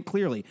can think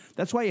clearly.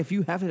 That's why if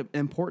you have an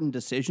important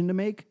decision to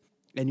make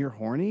and you're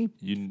horny,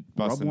 you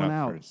bust rub one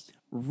out. First.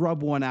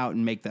 Rub one out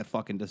and make that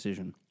fucking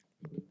decision.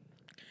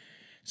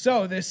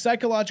 So this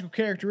psychological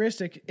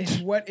characteristic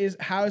is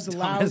how is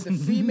allowed the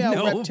female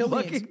reptilians.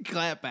 Fucking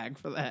clap back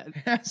for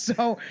that.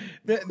 So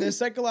the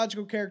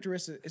psychological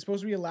characteristic is supposed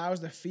to be allows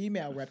the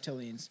female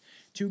reptilians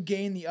to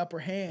gain the upper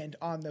hand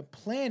on the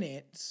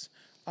planets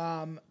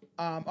of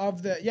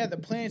the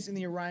planets in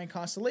the Orion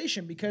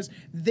constellation, because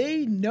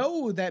they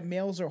know that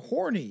males are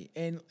horny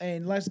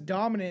and less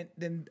dominant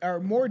than or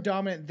more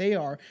dominant they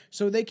are,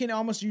 so they can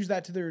almost use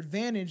that to their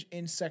advantage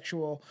in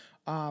sexual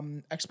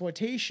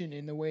exploitation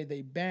in the way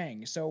they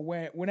bang. So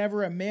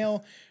whenever a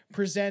male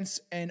presents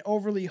an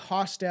overly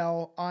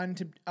hostile,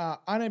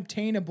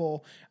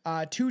 unobtainable,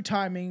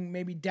 two-timing,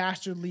 maybe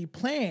dastardly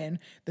plan,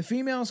 the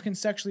females can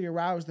sexually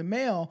arouse the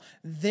male,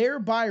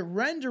 thereby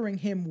rendering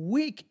him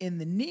weak in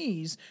the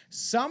knees.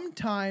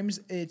 Sometimes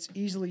it's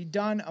easily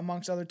done,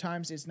 amongst other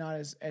times it's not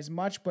as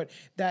much, but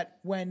that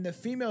when the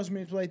females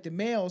manipulate the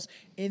males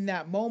in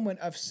that moment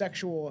of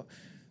sexual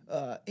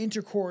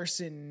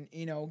intercourse and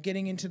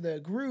getting into the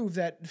groove,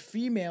 that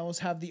females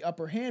have the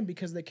upper hand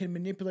because they can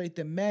manipulate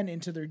the men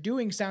into their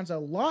doing. Sounds a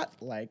lot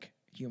like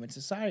human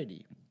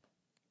society.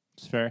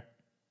 It's fair.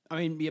 I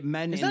mean,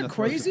 men is in that the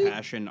crazy? throes of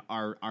passion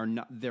are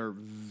not. They're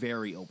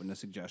very open to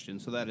suggestion,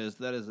 so that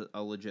is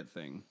a legit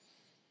thing.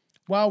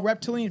 While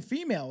reptilian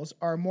females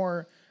are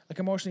more like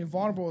emotionally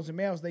vulnerable as the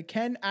males, they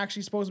can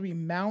actually supposedly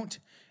mount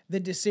the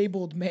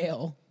disabled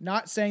male.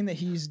 Not saying that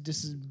he's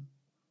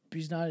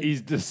not.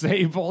 He's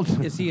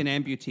disabled. Is he an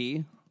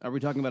amputee? Are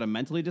we talking about a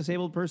mentally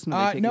disabled person?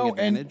 Are they taking no,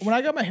 advantage? and when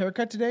I got my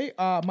haircut today,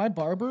 my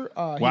barber.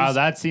 Wow,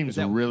 that seems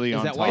really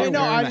on top. why you're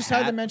No, wearing I a just had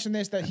to hat? mention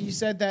this, that he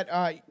said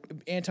that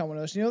Anton one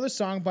of those. You know the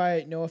song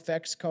by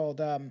NoFX called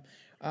I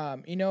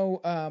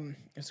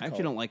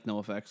actually don't like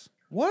NoFX.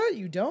 What?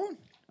 You don't?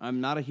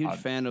 I'm not a huge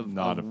fan of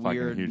fucking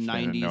weird huge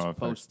fan of 90s NoFX,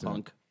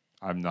 post-punk.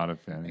 I'm not a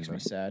fan. Makes either. me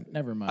sad.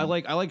 Never mind.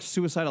 I like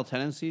Suicidal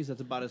Tendencies.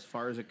 That's about as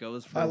far as it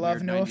goes for I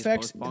love weird 90s NoFX.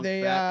 post-punk.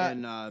 They, That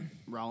and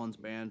Rollins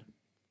Band.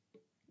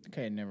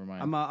 Okay, never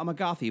mind. I'm a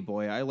gothy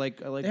boy. I like.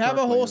 They have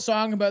a whole Darkwing.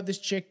 song about this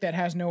chick that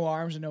has no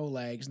arms and no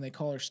legs, and they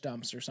call her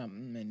Stumps or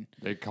something. And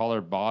They call her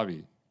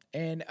Bobby. he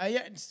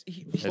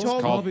It's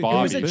told called me Bobby.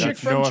 it was a chick That's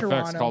from no Toronto.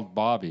 effects called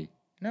Bobby.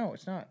 No,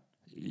 it's not.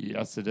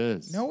 Yes, it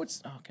is. No,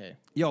 it's okay.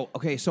 Yo,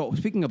 okay. So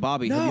speaking of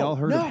Bobby, have No, y'all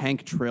heard no. of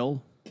Hank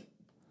Trill?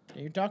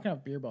 You're talking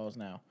about beer balls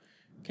now.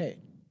 Okay,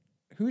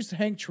 who's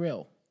Hank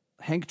Trill?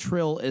 Hank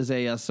Trill is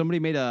a somebody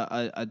made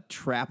a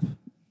trap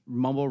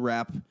mumble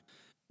rap,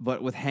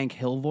 but with Hank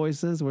Hill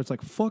voices, where it's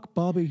like "fuck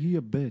Bobby, he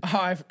a bitch." Oh,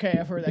 I've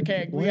heard that.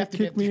 Okay, we have to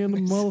kick get me in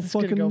the Let's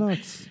get it motherfucking going.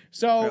 nuts.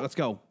 So All right, let's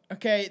go.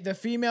 Okay, the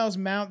females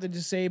mount the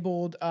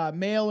disabled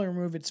male and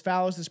remove its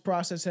phallus. This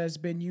process has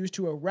been used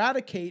to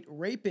eradicate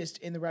rapists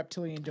in the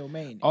reptilian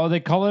domain. Oh, they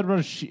call it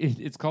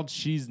it's called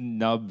She's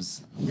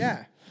Nubs.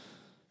 Yeah.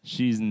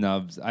 She's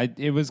Nubs.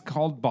 It was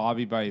called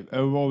Bobby by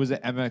what was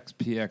it?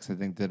 MXPX, I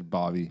think, did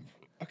Bobby.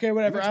 Okay,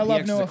 whatever. I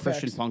love PX is No a Christian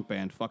Effects. punk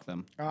band. Fuck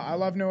them. I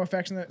love No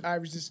Effects, and I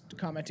was just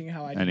commenting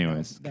how I. Didn't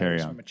Anyways, know that carry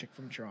was on. From a chick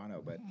from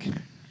Toronto, but.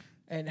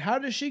 And how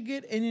does she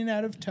get in and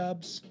out of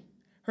tubs?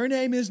 Her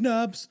name is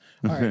Nubs.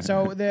 All right,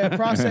 so the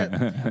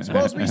process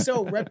supposed to be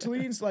so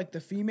reptilians, like the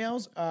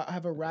females,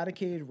 have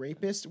eradicated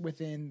rapists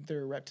within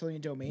their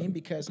reptilian domain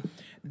because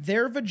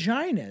their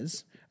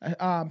vaginas,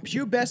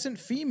 pubescent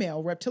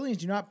female reptilians,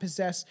 do not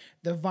possess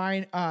the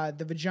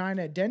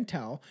vagina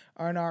dentale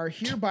and are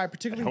hereby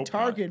particularly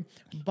targeted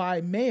by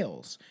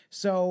males.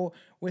 So,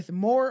 with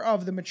more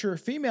of the mature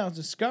females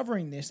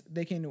discovering this,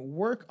 they can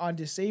work on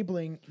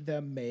disabling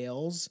the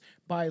males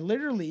by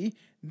literally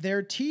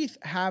their teeth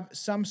have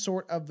some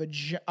sort of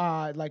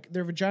like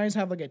their vaginas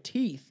have like a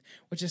teeth,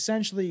 which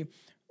essentially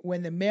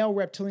when the male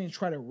reptilians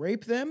try to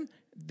rape them,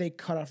 they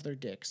cut off their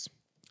dicks.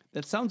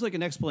 That sounds like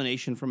an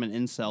explanation from an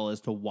incel as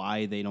to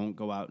why they don't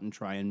go out and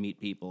try and meet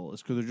people.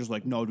 It's because they're just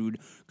like, no, dude,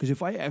 because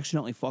if I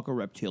accidentally fuck a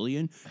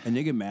reptilian and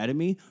they get mad at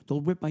me,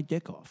 they'll rip my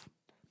dick off.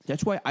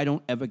 That's why I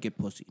don't ever get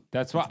pussy.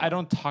 That's why I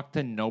don't talk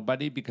to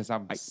nobody because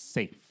I'm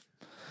safe.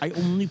 I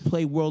only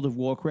play World of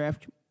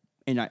Warcraft.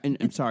 And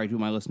I'm sorry to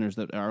my listeners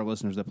that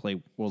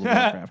play World of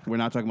Warcraft. We're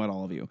not talking about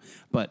all of you,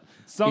 but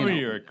Some of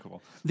you are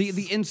cool. The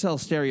incel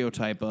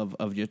stereotype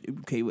of just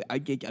okay, I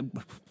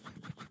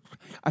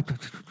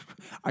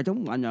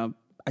don't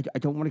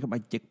wanna get my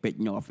dick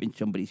bitten off in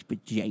somebody's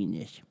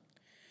vaginas.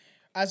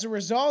 As a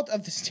result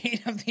of the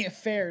state of the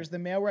affairs, the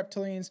male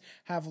reptilians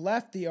have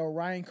left the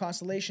Orion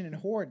constellation in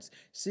hordes,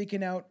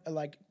 seeking out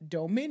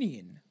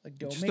dominion.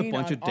 Just a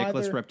bunch of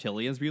dickless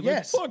reptilians being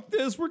Yes. like, fuck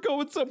this, we're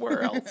going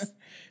somewhere else.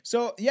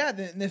 So, yeah,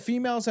 the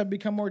females have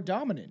become more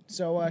dominant.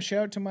 So,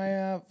 shout out to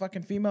my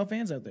fucking female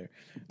fans out there.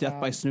 Death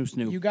by Snoo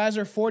Snoo. You guys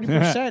are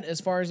 40% as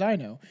far as I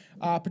know.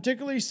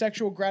 Particularly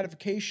sexual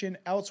gratification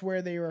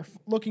elsewhere they are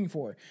looking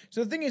for.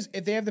 So the thing is,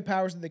 if they have the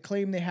powers that they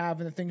claim they have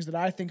and the things that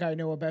I think I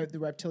know about the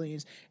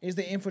reptilians is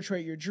they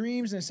infiltrate your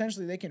dreams and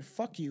essentially they can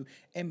fuck you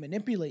and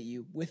manipulate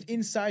you with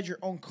inside your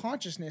own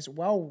consciousness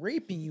while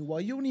raping you while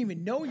you don't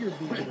even know you're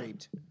being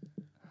raped.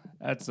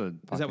 That's a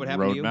Is that what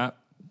happened to you? roadmap.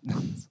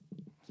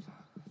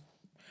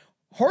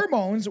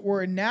 Hormones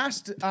were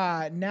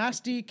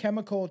nasty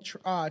chemical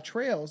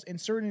trails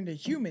inserted into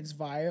humans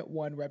via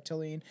one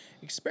reptilian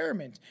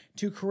experiment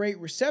to create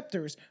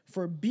receptors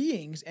for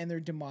beings and their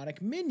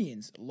demonic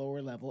minions,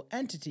 lower level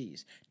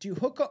entities, to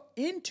hook up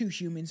into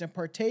humans and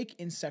partake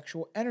in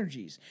sexual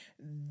energies.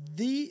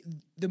 The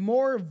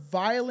more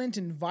violent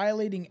and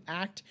violating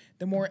act,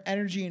 the more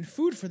energy and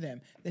food for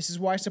them. This is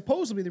why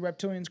supposedly the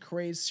reptilians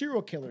create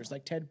serial killers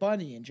like Ted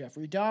Bundy and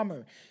Jeffrey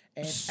Dahmer.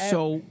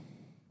 So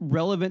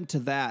relevant to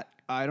that,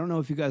 I don't know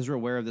if you guys are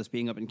aware of this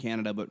being up in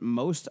Canada, but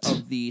most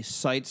of the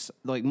sites,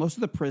 like most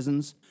of the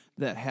prisons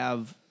that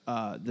have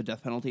the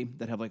death penalty,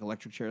 that have like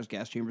electric chairs,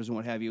 gas chambers, and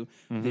what have you,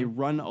 they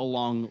run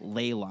along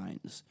ley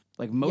lines.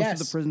 Like most of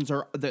the prisons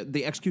are,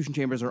 the execution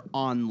chambers are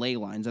on ley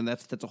lines, and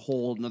that's a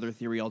whole another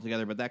theory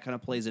altogether. But that kind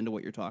of plays into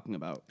what you're talking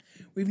about.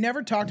 We've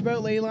never talked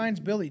about ley lines.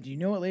 Billy, do you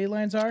know what ley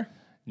lines are?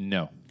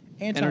 No.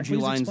 Anton, Energy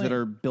please lines explain. that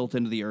are built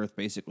into the earth,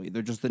 basically.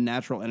 They're just the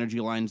natural energy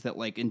lines that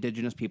like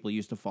indigenous people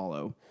used to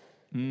follow.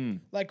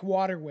 Like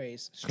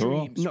waterways,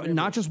 Cool. streams. No, rivers.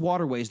 not just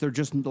waterways. They're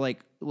just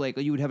like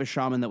you would have a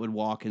shaman that would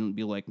walk and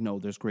be like, "No,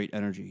 there's great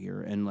energy here,"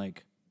 and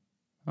like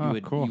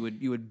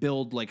you would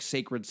build like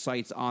sacred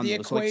sites on The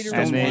those. So, like, equator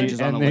And Stonehenge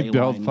is on a they ley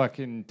build line.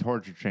 fucking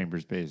torture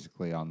chambers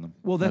basically on them.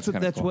 Well, that's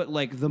kinda cool. what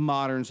like the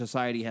modern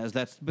society has.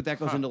 But that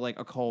goes into like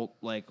occult,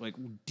 like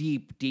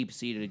deep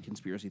seated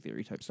conspiracy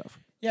theory type stuff.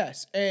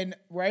 Yes, and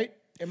right?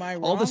 Am I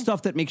wrong? All the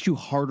stuff that makes you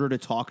harder to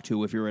talk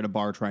to if you're at a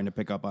bar trying to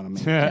pick up on a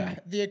man. Yeah,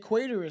 the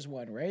equator is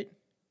one, right?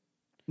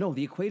 No,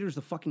 the equator is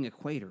the fucking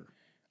equator.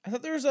 I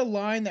thought there was a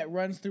line that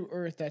runs through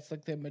Earth that's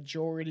like the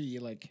majority,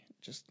 like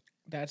just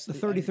that's The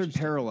energy 33rd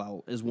stuff.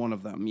 parallel is one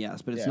of them,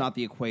 yes, but it's Yeah. not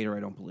the equator, I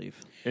don't believe.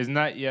 Isn't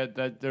that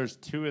that there's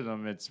two of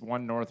them? It's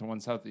one north and one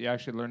south. You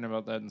actually learned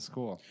about that in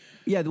school.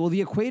 Yeah, well,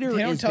 the equator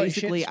They don't is tell you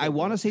shit basically, in I school.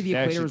 want to say the They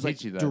equator actually is like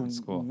teach you that in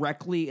school.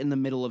 directly in the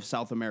middle of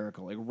South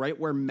America, like right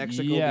where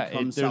Mexico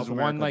becomes there's South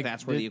America. one like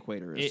That's where the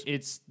equator is.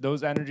 It's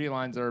those energy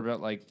lines are about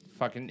like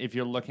fucking. If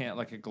you're looking at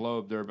like a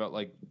globe, they're about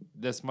like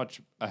this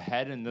much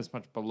ahead and this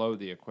much below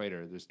the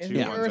equator. There's Is two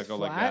the ones Earth that go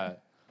like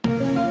flat? that.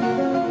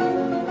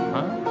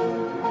 Huh?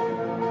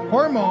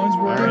 Hormones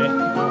were. All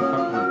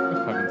right,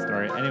 cool fucking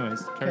story.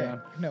 Anyways, carry Okay.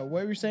 on. No,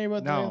 what were you saying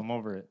about No, the I'm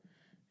over it.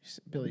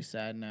 Billy's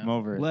sad now. I'm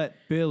over it. Let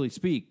Billy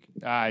speak.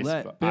 I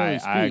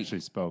actually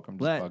spoke. I'm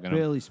just Let bugging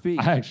Billy him. speak.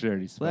 I actually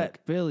already spoke.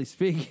 Let Billy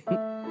speak. You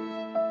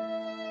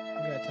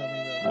gotta tell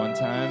me about One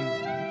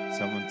time,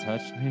 someone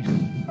touched me.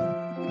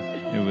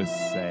 It was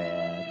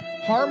sad.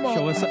 hormone.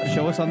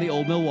 show us on the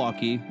old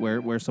Milwaukee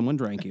where someone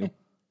drank you.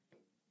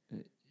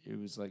 It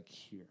was like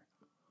here.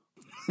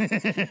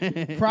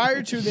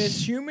 Prior to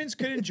this, humans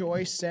could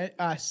enjoy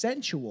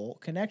sensual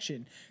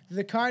connection to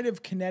the kind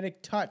of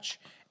kinetic touch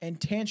and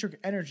tantric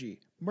energy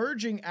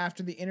merging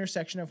after the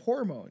intersection of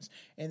hormones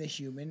in the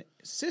human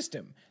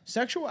system.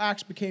 Sexual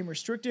acts became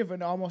restrictive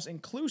and almost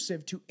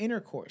inclusive to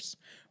intercourse.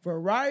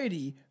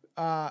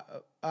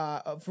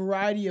 A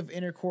variety of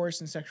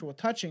intercourse and sexual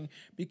touching,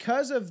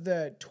 because of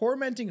the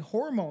tormenting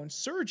hormone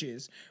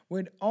surges,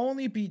 would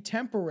only be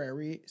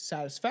temporary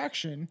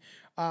satisfaction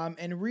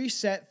and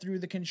reset through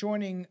the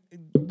conjoining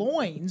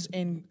loins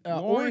and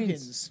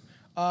organs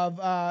of.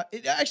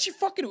 It actually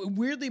fucking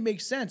weirdly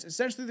makes sense.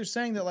 Essentially, they're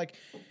saying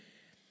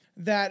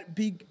that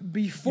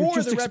before You're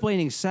just the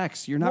explaining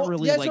sex. You're not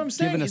really that's like what I'm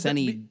saying, giving is us that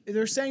any.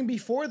 they're saying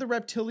before the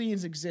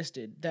reptilians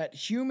existed, that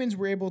humans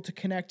were able to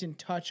connect and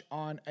touch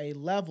on a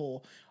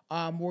level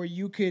where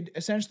you could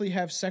essentially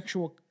have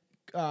sexual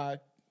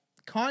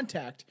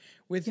contact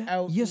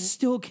without. You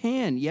still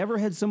can. You ever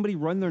had somebody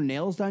run their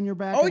nails down your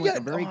back Oh, in like yeah,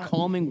 a very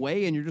calming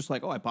way, and you're just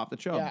like, oh, I popped the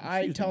chub. Yeah, I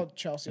Excuse tell me.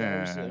 Chelsea, I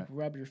always like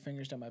rub your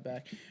fingers down my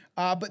back.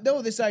 But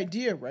no, this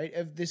idea, right,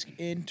 of this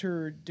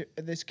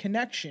this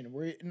connection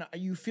where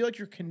you feel like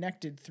you're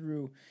connected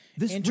through.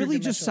 This really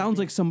just sounds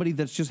like somebody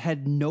that's just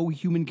had no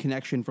human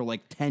connection for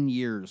like 10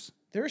 years.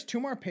 There's 2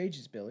 more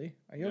pages, Billy.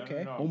 Are you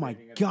okay? Oh my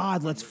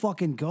God, let's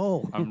fucking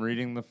go. I'm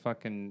reading the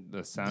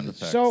sound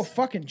effects. So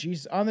fucking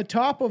Jesus. On the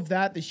top of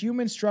that, the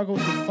humans struggle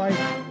to fight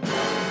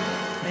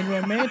in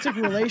romantic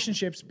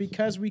relationships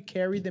because we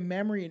carry the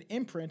memory and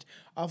imprint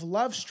of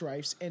love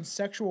strifes and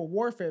sexual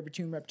warfare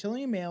between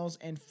reptilian males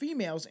and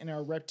females in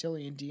our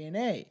reptilian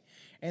DNA.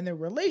 And their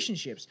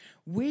relationships,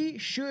 we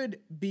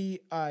should be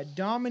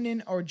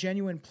dominant or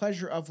genuine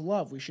pleasure of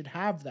love. We should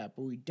have that,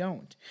 but we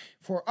don't.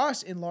 For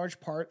us, in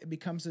large part, it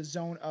becomes a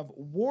zone of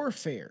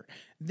warfare.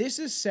 This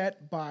is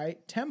set by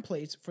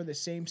templates for the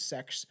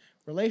same-sex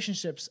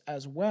relationships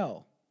as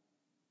well.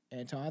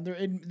 Anton, they're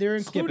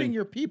including Skipping.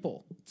 your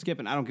people.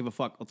 Skipping. I don't give a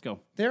fuck. Let's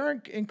go.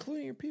 They're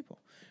including your people.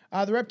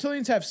 The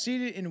reptilians have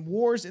seeded in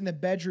wars in the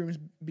bedrooms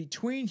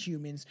between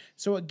humans,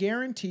 so it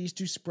guarantees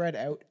to spread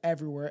out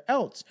everywhere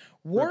else.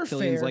 Warfare,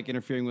 Reptilians like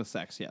interfering with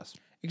sex, yes.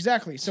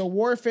 exactly. So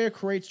warfare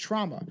creates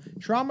trauma.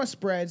 Trauma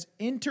spreads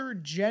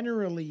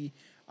intergenerationally.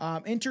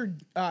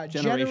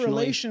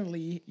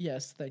 Generationally.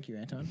 Yes, thank you,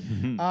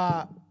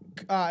 Anton.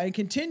 And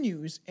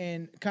continues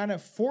and kind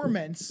of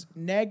ferments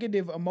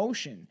negative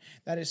emotion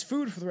that is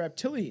food for the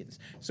reptilians.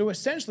 So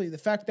essentially, the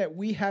fact that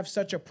we have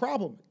such a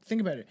problem,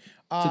 think about it.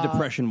 It's a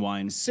depression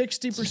wine.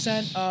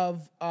 60%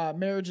 of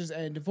marriages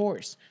end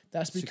divorce.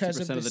 That's because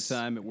 60% of the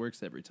time, it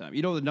works every time.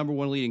 You know the number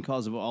one leading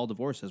cause of all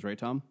divorces, right,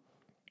 Tom?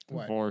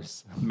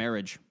 Divorce.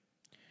 Marriage.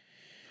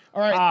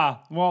 All right.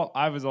 Well,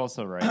 I was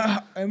also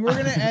right. And we're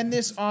going to end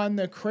this on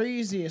the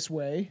craziest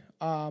way,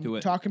 Do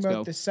it. talking Let's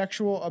about go. the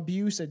sexual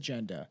abuse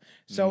agenda.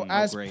 So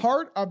as great.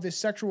 part of the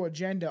sexual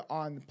agenda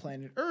on the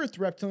planet Earth,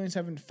 reptilians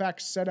have in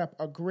fact set up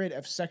a grid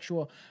of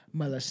sexual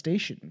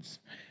molestations,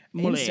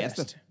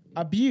 incest,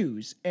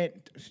 abuse, and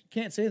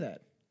can't say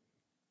that.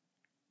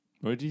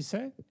 What did you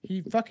say?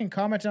 He fucking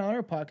commented on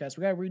our podcast.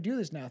 We got to redo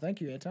this now.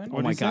 Thank you, Anton.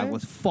 Oh my God,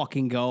 let's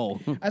fucking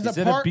go. As He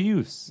said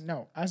abuse.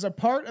 No, as a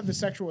part of the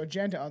sexual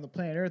agenda on the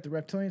planet Earth, the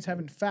reptilians have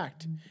in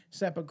fact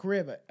set up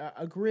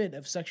a grid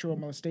of sexual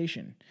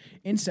molestation,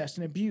 incest,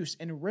 and abuse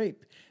and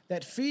rape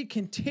that feed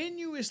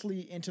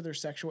continuously into their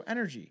sexual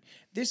energy.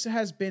 This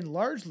has been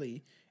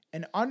largely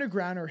an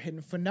underground or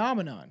hidden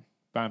phenomenon.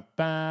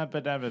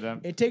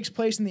 It takes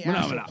place in the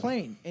astral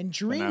plane, in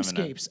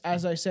dreamscapes,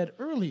 as I said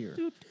earlier,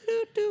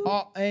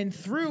 and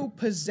through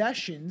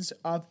possessions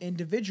of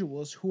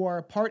individuals who are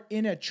a part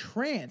in a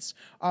trance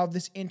of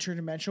this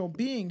interdimensional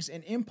beings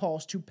and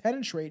impulse to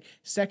penetrate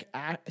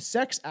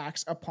sex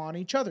acts upon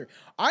each other.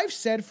 I've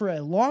said for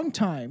a long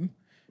time,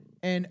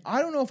 and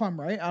I don't know if I'm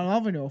right, I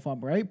don't even know if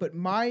I'm right, but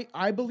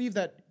I believe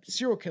that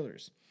serial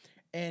killers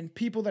and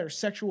people that are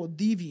sexual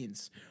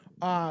deviants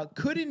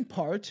could in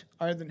part,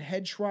 other than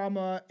head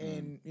trauma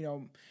and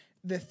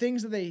the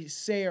things that they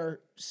say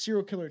are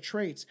serial killer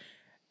traits,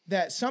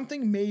 that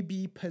something may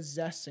be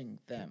possessing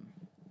them.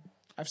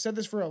 I've said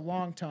this for a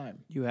long time.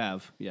 You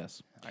have,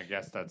 yes. I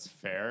guess that's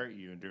fair.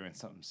 You're doing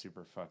something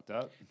super fucked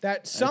up.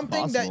 That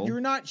something that possible.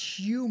 you're not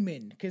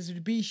human, because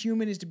to be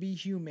human is to be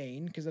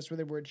humane, because that's where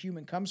the word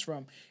human comes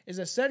from, is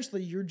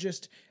essentially you're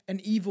just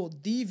an evil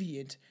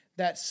deviant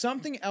that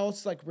something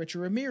else like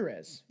Richard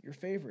Ramirez, your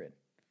favorite.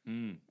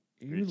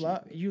 You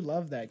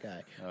love that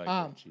guy. I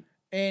like Richie.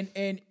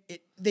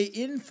 They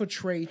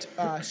infiltrate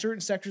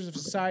certain sectors of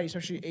society,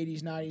 especially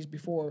 80s, 90s,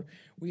 before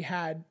we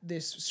had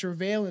this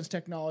surveillance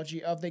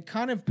technology of they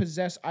kind of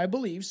possess, I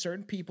believe,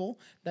 certain people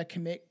that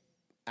commit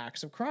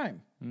acts of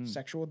crime,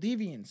 sexual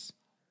deviance.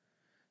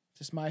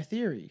 Just my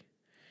theory.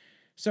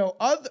 So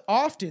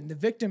often the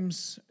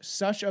victims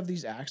such of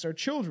these acts are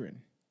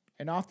children,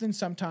 and often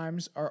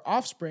sometimes are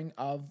offspring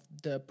of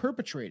the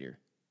perpetrator.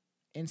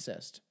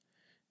 Incest,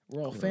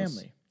 royal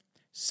family.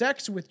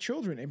 Sex with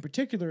children, in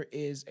particular,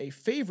 is a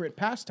favorite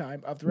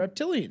pastime of the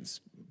reptilians.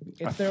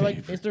 It's their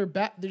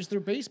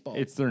baseball.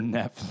 It's their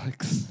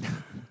Netflix.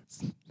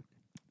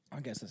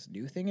 guess that's a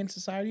new thing in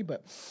society,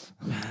 but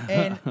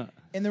and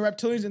in the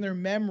reptilians, in their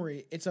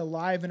memory, it's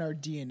alive in our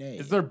DNA.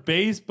 It's their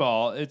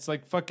baseball. It's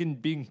like fucking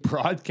being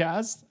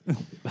broadcast.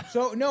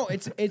 So no,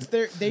 it's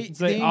their they It's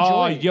they like, enjoy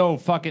oh, it. yo,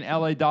 fucking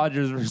LA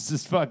Dodgers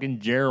versus fucking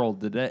Gerald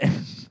today.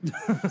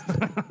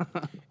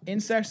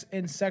 Incest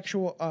and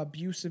sexual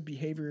abusive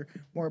behavior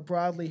more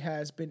broadly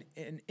has been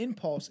an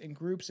impulse in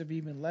groups of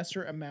even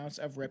lesser amounts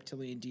of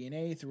reptilian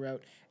DNA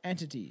throughout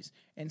entities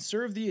and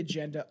serve the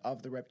agenda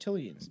of the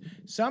reptilians.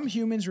 Some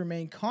humans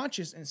remain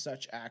conscious in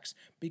such acts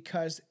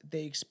because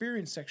they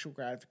experience sexual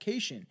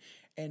gratification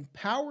and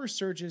power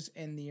surges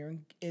in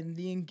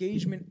the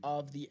engagement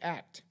of the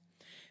act.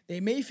 They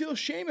may feel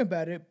shame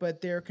about it,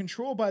 but they're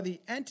controlled by the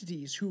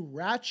entities who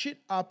ratchet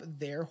up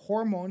their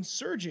hormone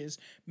surges,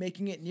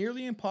 making it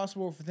nearly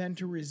impossible for them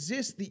to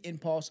resist the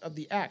impulse of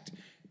the act.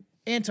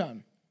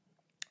 Anton,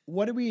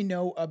 what do we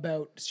know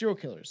about serial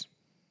killers?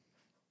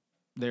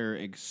 They're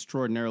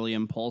extraordinarily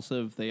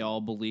impulsive. They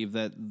all believe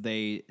that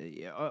they.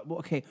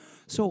 Okay,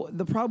 so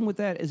the problem with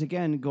that is,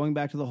 again, going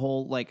back to the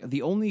whole, like,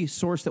 the only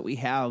source that we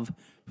have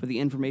for the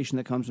information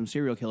that comes from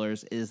serial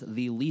killers is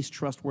the least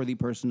trustworthy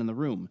person in the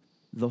room,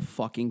 the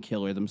fucking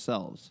killer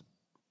themselves.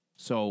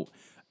 So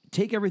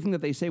take everything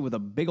that they say with a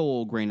big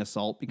old grain of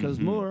salt, because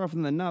more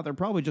often than not, they're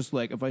probably just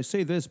like, if I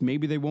say this,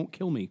 maybe they won't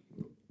kill me.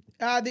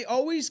 They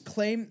always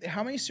claim.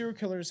 How many serial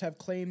killers have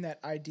claimed that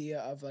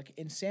idea of like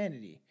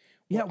insanity?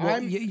 Yeah,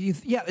 well,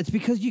 yeah, it's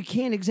because you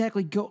can't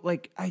exactly go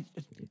like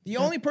The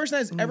only person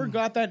that's ever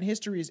got that in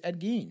history is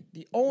Ed Gein.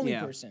 The only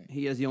person.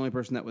 He is the only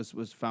person that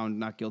was found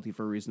not guilty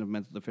for a reason of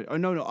mental deficiency. Oh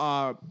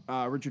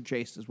no, Richard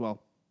Chase as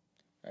well.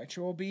 Which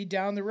will be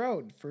down the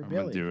road for Billy.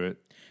 I'm gonna do it.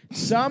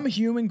 Some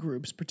human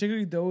groups,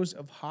 particularly those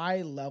of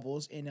high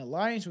levels in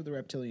alliance with the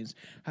reptilians,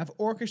 have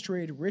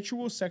orchestrated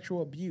ritual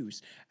sexual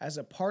abuse as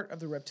a part of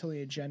the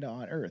reptilian agenda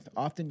on Earth,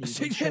 often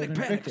using children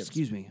victims.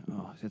 Excuse me.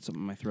 Oh, I had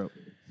something in my throat.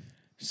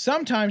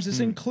 Sometimes this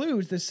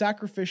includes the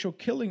sacrificial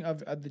killing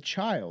of the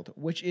child,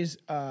 which is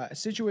a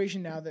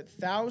situation now that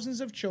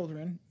thousands of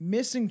children,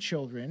 missing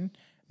children,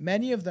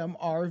 many of them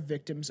are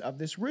victims of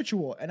this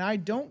ritual. And I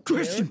don't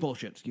Christian care.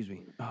 bullshit. Excuse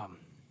me.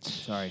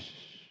 Sorry.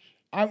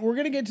 We're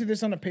going to get to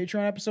this on a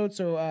Patreon episode,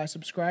 so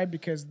subscribe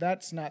because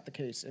that's not the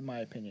case, in my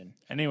opinion.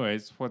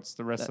 Anyways, what's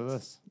the rest of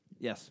this?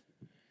 Yes.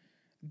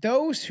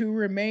 Those who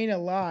remain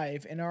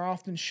alive and are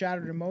often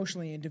shattered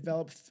emotionally and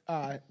develop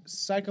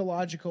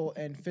psychological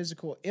and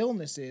physical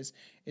illnesses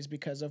is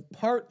because of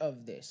part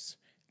of this,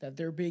 that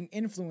they're being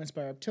influenced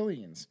by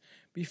reptilians.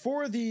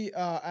 Before the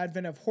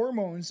advent of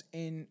hormones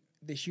in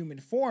the human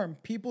form,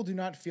 people do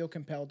not feel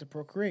compelled to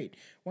procreate.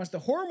 Once the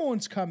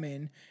hormones come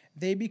in,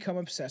 they become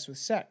obsessed with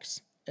sex.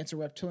 It's a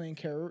reptilian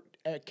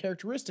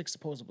characteristic,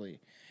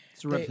 supposedly.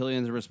 So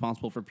reptilians are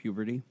responsible for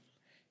puberty?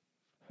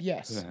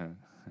 Yes.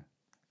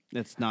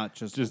 It's not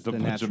just a the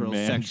bunch of natural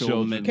man sexual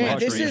children. Okay,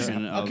 this is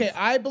maturation of... okay.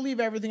 I believe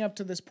everything up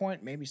to this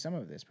point. Maybe some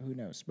of this, but who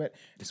knows? But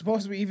it's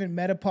supposed to be even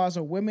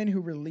menopausal women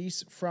who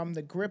release from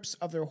the grips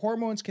of their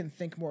hormones can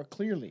think more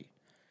clearly.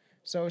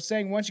 So it's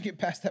saying once you get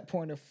past that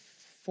point of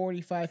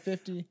 45,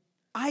 50.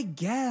 I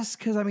guess,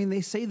 because I mean,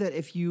 they say that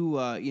if you,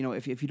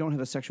 if you don't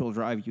have a sexual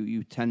drive,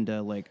 you tend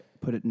to like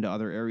put it into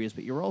other areas,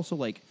 but you're also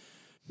like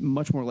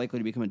much more likely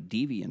to become a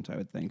deviant, I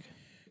would think.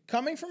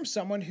 Coming from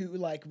someone who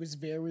like was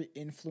very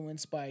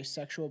influenced by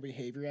sexual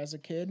behavior as a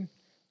kid,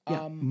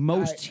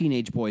 most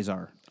teenage boys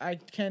are. I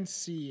can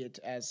see it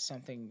as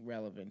something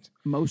relevant.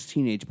 Most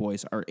teenage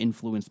boys are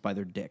influenced by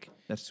their dick.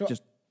 That's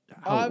just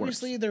how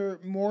obviously it works. they're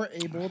more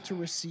able to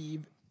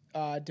receive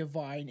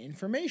divine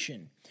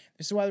information.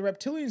 This is why the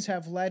reptilians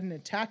have led an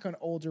attack on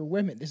older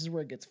women. This is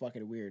where it gets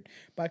fucking weird.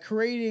 By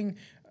creating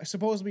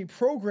supposedly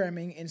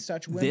programming in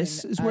such women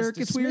This is where it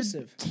gets weird?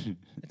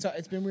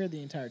 It's been weird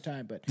the entire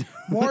time, but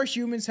more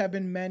humans have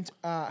been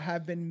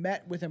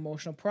met with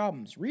emotional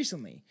problems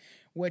recently,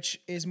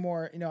 which is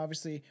more,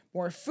 obviously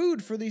more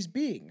food for these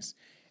beings.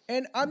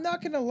 And I'm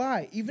not going to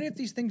lie, even if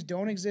these things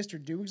don't exist or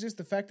do exist,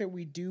 the fact that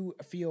we do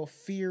feel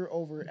fear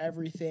over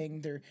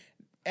everything,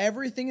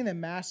 everything in the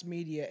mass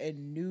media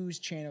and news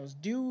channels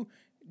do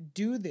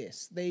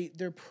this.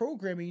 They're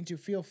programming to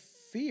feel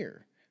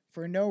fear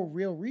for no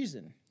real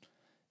reason.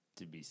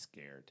 To be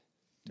scared.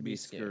 To be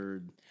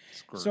scared.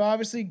 So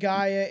obviously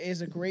Gaia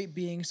is a great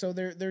being. So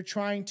they're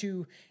trying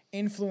to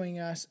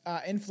influence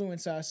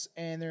us,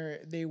 and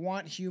they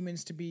want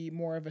humans to be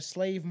more of a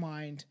slave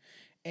mind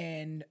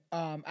and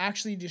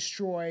actually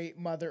destroy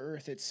Mother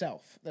Earth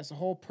itself. That's the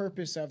whole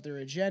purpose of their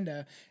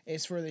agenda,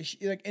 is for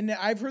and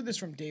I've heard this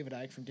from David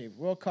Icke, from David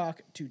Wilcock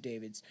to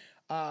David's,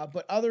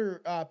 but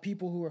other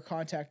people who are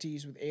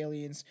contactees with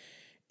aliens,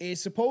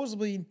 is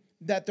supposedly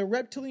that the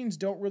reptilians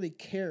don't really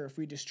care if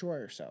we destroy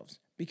ourselves,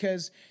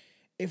 because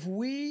if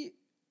we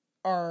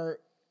are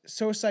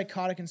so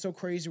psychotic and so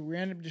crazy we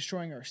end up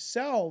destroying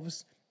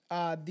ourselves,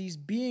 these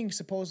beings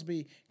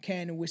supposedly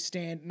can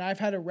withstand, and I've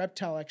had a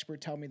reptile expert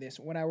tell me this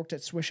when I worked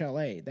at Swish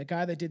LA, the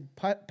guy that did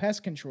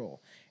pest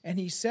control. And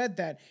he said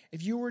that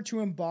if you were to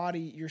embody,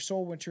 your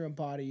soul were to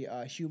embody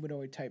a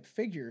humanoid type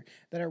figure,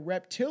 that a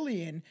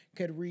reptilian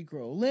could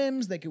regrow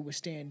limbs, they could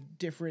withstand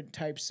different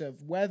types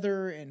of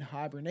weather and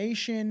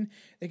hibernation.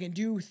 They can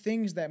do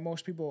things that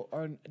most people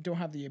don't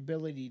have the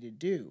ability to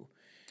do.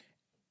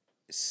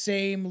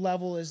 Same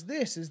level as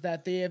this is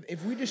that they have,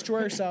 if we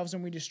destroy ourselves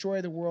and we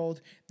destroy the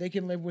world, they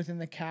can live within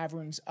the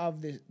caverns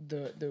of the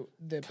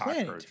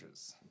planet.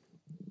 Cockroaches.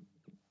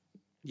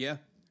 Yeah.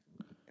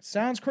 It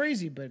sounds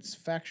crazy, but it's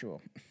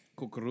factual.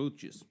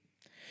 Cockroaches.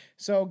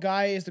 So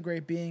Gaia is the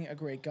great being, a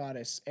great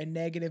goddess, a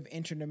negative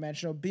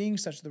interdimensional being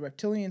such that the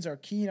reptilians are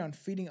keen on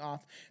feeding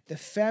off the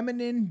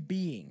feminine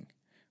being,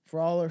 for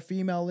all our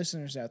female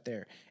listeners out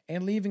there,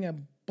 and leaving a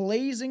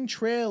blazing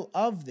trail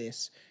of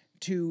this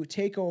to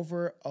take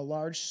over a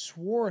large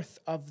swath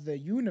of the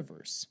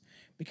universe.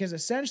 Because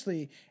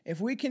essentially, if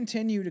we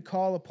continue to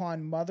call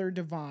upon Mother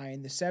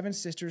Divine, the Seven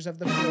Sisters of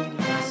the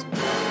Pleiadians,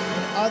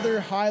 and other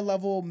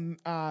high-level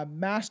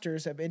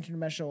masters of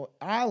interdimensional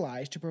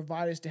allies to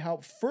provide us to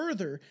help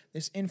further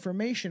this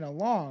information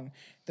along,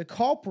 the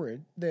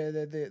culprit,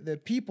 the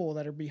people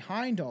that are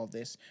behind all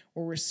this,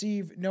 will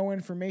receive no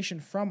information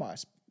from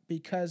us,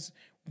 because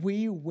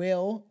we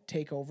will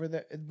take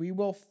over we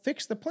will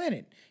fix the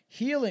planet,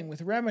 healing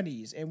with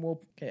remedies, and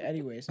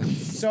anyways.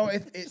 So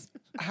it's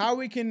how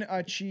we can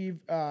achieve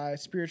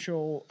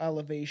spiritual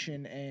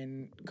elevation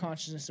and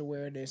consciousness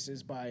awareness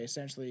is by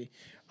essentially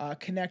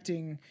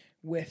connecting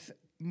with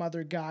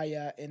Mother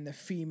Gaia in the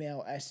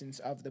female essence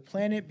of the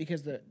planet,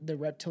 because the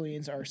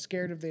reptilians are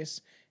scared of this,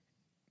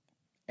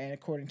 and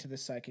according to the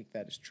psychic,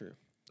 that is true.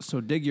 So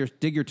dig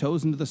your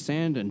toes into the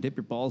sand and dip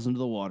your balls into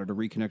the water to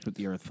reconnect with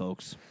the earth,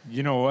 folks.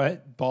 You know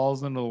what?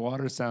 Balls into the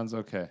water sounds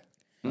okay.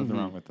 Nothing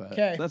wrong with that.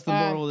 Okay, That's the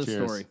moral of this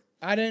cheers. story.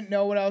 I didn't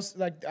know what else.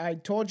 Like, I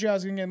told you I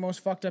was going to get the most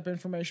fucked up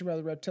information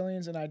about the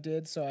reptilians, and I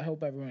did, so I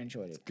hope everyone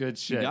enjoyed it. Good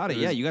shit. You got it.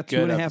 was Yeah, you got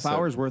good 2.5 episode.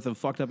 hours worth of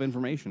fucked up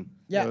information.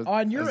 Yeah, was-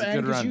 on that your was a end,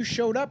 good because run. you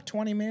showed up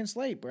 20 minutes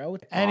late, bro.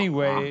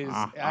 Anyways,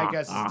 I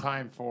guess it's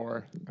time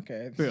for...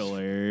 Okay.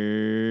 Billy.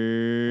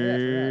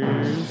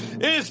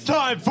 It's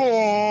time for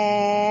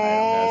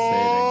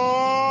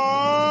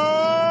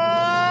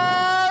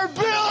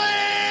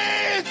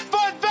Billy's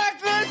Fun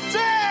Fact of the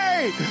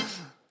Day!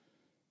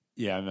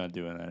 Yeah, I'm not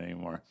doing that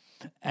anymore.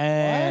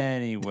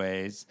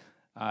 Anyways,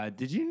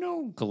 did you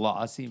know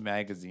glossy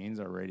magazines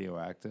are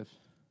radioactive?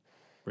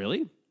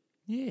 Really?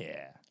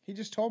 Yeah. He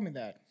just told me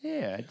that.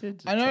 Yeah, I did.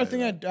 just Another tell you thing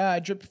that.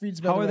 that Drip feeds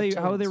about How are the they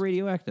reptilians.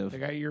 radioactive? They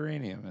got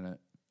uranium in it.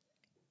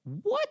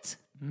 What?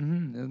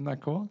 Isn't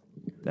that cool?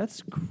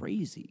 That's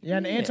crazy. Yeah,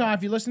 and Anton,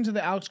 if you listen to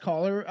the Alex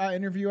Collar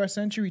interview I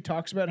sent you, he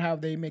talks about how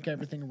they make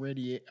everything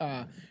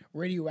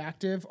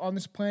radioactive on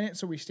this planet,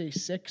 so we stay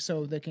sick,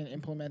 so they can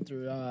implement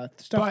their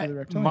stuff for the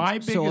But reptilians. my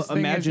biggest thing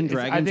Imagine is I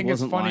Dragons think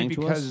it's wasn't funny lying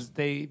to us? because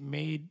they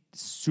made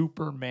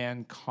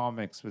Superman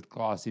comics with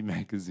glossy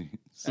magazines.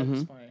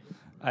 That's funny.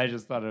 I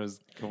just thought it was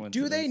coincidence.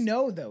 Do they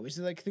know though? Is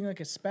it like a thing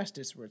like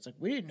asbestos where it's like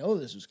we didn't know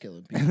this was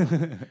killing people?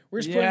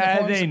 We're just Yeah,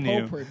 putting the they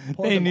horns knew. of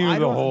They knew I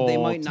the don't. whole They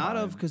might not time.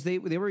 have, because they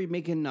were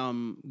making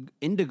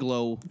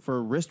Indiglow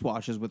for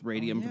wristwatches with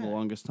radium for the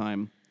longest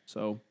time.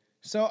 So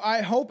So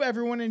I hope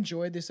everyone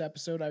enjoyed this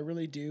episode. I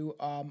really do.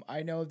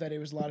 I know that it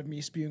was a lot of me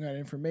spewing out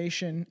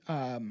information.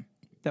 that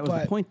was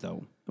But- the point,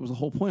 though. That was the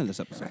whole point of this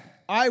episode.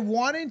 I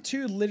wanted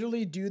to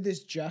literally do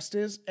this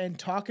justice and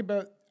talk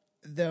about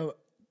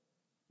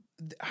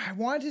I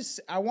wanted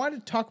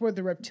to talk about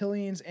the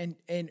reptilians and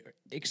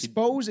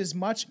expose as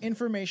much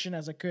information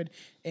as I could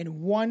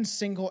in one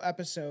single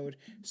episode,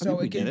 so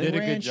we it can did it. Did a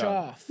good branch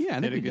job. off. Yeah, I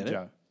Did think a we good did it.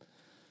 job.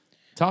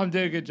 Tom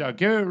did a good job.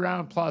 Give it a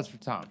round of applause for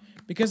Tom.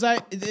 Because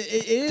it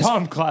is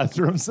Tom clapped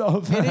for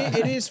himself.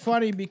 it is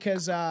funny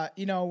because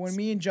when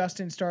me and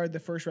Justin started the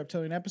first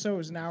reptilian episode, it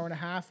was an hour and a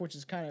half, which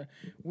is kind of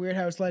weird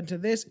how it's led to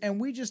this,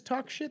 and we just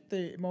talk shit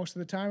most of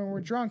the time, and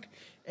we're drunk.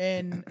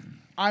 And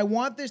I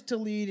want this to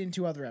lead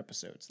into other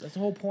episodes. That's the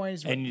whole point.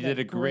 Is And you did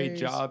a great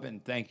job,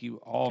 and thank you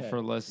all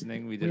for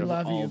listening. We did We it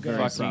love all you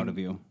guys. fucking Proud of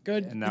you.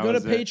 Good. And You that go to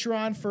was it.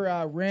 Patreon for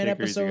rant Take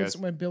it easy, episodes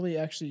guys. when Billy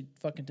actually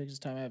fucking takes his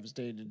time out of his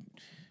day to.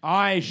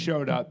 I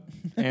showed up.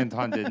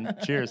 Anton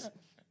didn't. Cheers.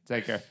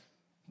 Take care.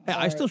 Yeah,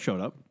 I still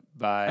showed up.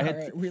 Bye. I had,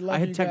 right, we love I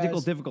had you technical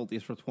guys.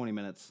 difficulties for 20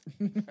 minutes.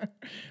 All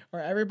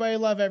right, everybody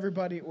love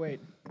everybody. Wait.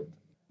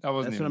 That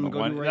wasn't That's even what the I'm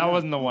gonna one. do right That now.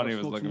 wasn't the I'm one gonna he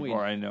was smoke some looking weed.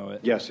 for. I know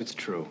it. Yes, it's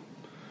true.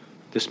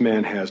 This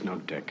man has no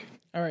dick.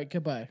 All right,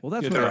 goodbye. Well,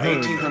 that's There what are I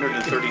heard.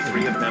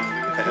 1,833 of them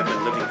that have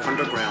been living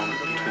underground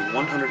between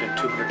 100 and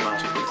 200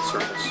 miles beneath the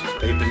surface.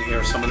 They've been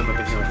here, some of them have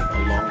been here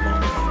a long,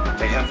 long time.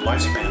 They have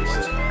lifespans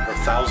for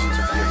thousands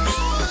of years.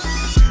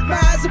 My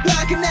eyes are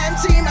black and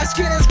empty, my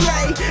skin is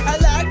gray. I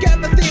lack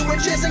empathy,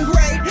 which isn't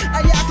great.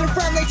 I act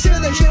unfriendly to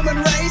the human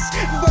race,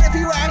 but if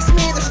you ask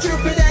me, they're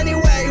stupid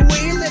anyway.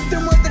 We lift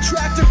them with the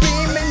tractor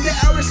beam into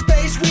outer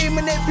space. We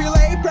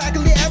manipulate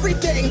practically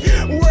everything.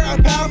 We're a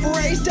powerful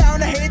race, down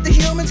to hate the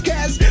humans,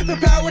 cause the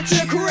power to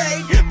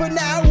create. But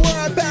now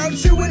we're about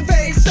to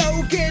invade,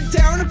 so get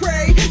down and pray.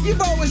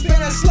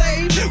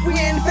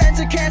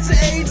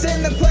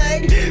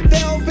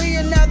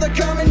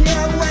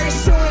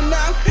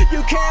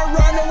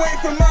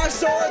 from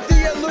us or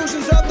the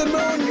illusions of the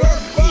moon. You're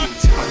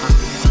fucked. Are not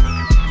the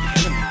enemy.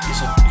 The enemy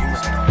isn't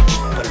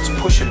united, but it's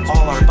pushing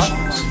all our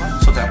buttons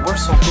so that we're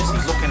so busy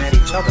looking at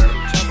each other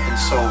and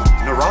so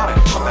neurotic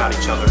about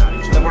each other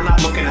that we're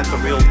not looking at the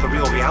real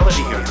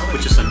reality here,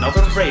 which is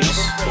another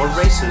race or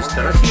races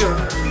that are here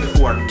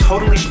who are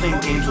totally playing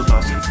games with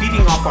us,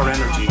 feeding off our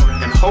energy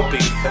and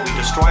hoping that we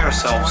destroy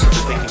ourselves so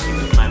that they can keep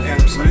the planet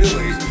And themselves.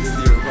 really, it's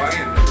the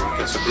Orion group.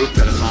 It's a group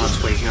that is on its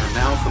way here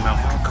now from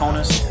Alpha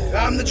Draconis.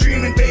 I'm the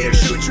dream invader,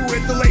 shoot you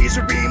with the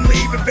laser beam,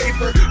 leave a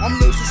vapor. I'm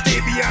loose to stay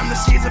beyond the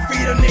seas of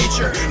feet of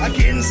nature. I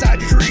get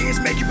inside your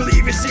dreams, make you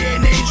believe you see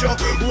an angel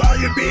while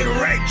you're being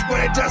raped, but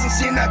it doesn't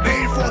seem that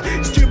painful.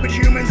 Stupid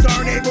humans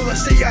aren't able to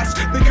see us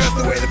because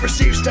the way they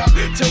perceive stuff.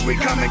 Till we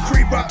come and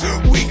creep up,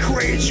 we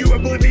create you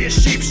oblivious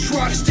sheep's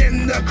trust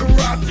in the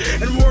corrupt,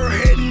 and we're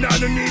hidden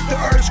underneath the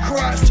earth's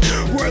crust.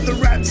 We're the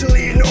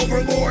reptilian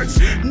overlords.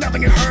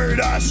 Nothing can hurt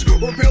us.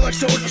 We're built like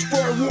soldiers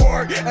for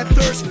war and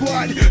thirst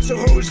blood. So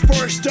who's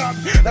first up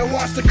that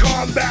wants to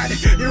combat?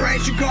 Your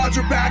ancient gods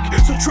are back,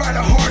 so try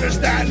to harness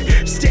that.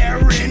 Stare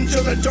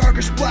into the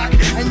darkest black,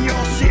 and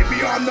you'll see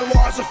beyond the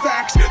laws of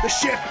facts. The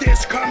shift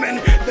is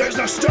coming, there's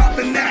no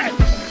stopping that.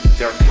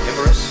 They're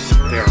carnivorous,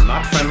 they are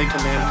not friendly to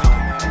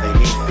mankind, and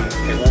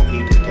they won't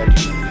eat a dead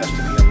human. It has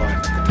to be alive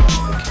at the time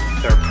of the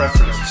kill. Their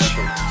preference is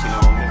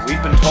children.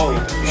 We've been told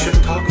you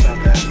shouldn't talk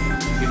about that.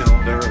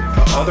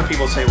 Other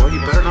people say, well, you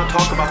better not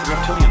talk about the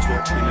reptilians.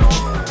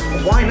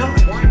 Well, why not?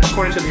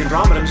 According to the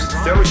Andromedans,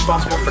 they're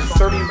responsible for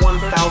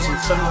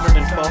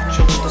 31,712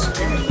 children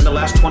disappearing in the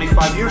last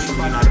 25 years from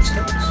the United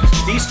States.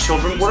 These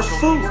children were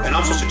food, and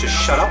I'm supposed to just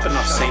shut up and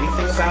not say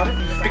anything about it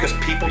because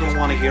people don't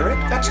want to hear it?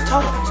 That's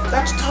tough.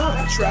 That's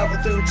tough. Travel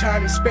through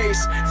time and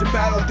space to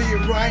battle the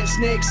Orion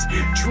snakes,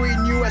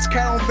 treating you as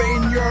cattle,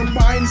 invading your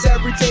minds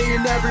every day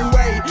in every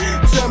way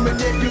to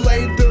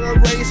manipulate the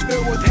race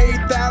filled with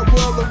hate that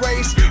will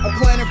erase a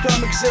planet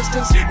from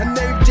existence. And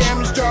they've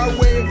damaged our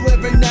way of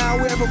living. Now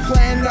we have a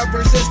plan of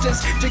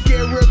resistance to get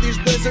rid of these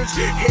blizzards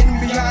hidden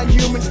behind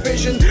humans'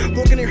 vision.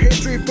 Look in your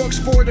history books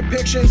for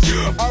depictions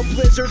of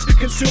lizards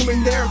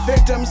consuming their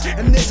victims.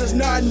 And this is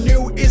not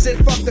new, is it?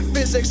 Fuck the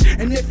physics.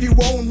 And if you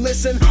won't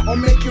listen, I'll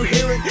make you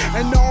hear it.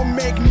 And I'll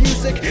make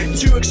music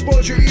to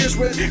explode your ears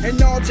with.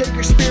 And I'll take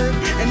your spirit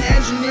and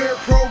engineer it,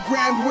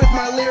 programmed with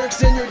my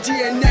lyrics in your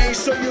DNA,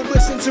 so you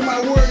listen to my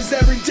words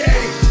every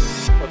day.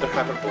 Well, they're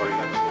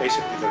hyperborean.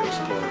 Basically, they're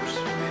explorers,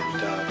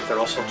 and they're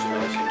also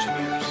genetic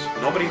engineers.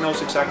 Nobody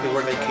knows exactly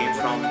where they came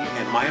from,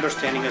 and my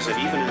understanding is that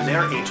even in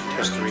their ancient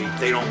history,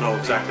 they don't know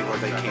exactly where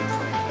they came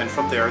from. And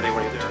from there, they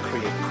were able to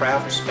create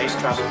craft, space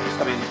travel.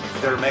 I mean,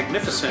 they're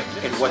magnificent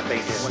in what they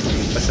did.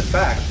 But the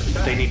fact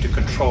that they need to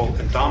control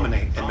and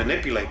dominate and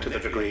manipulate to the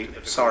degree,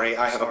 sorry,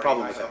 I have a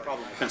problem with that.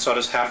 And so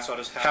does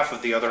half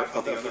of the other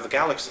of the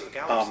galaxy.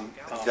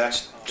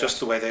 That's just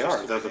the way they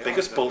are. They're the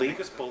biggest bully.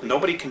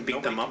 Nobody can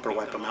beat them up or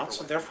wipe them out,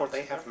 so therefore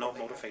they have no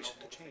motivation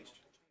to change.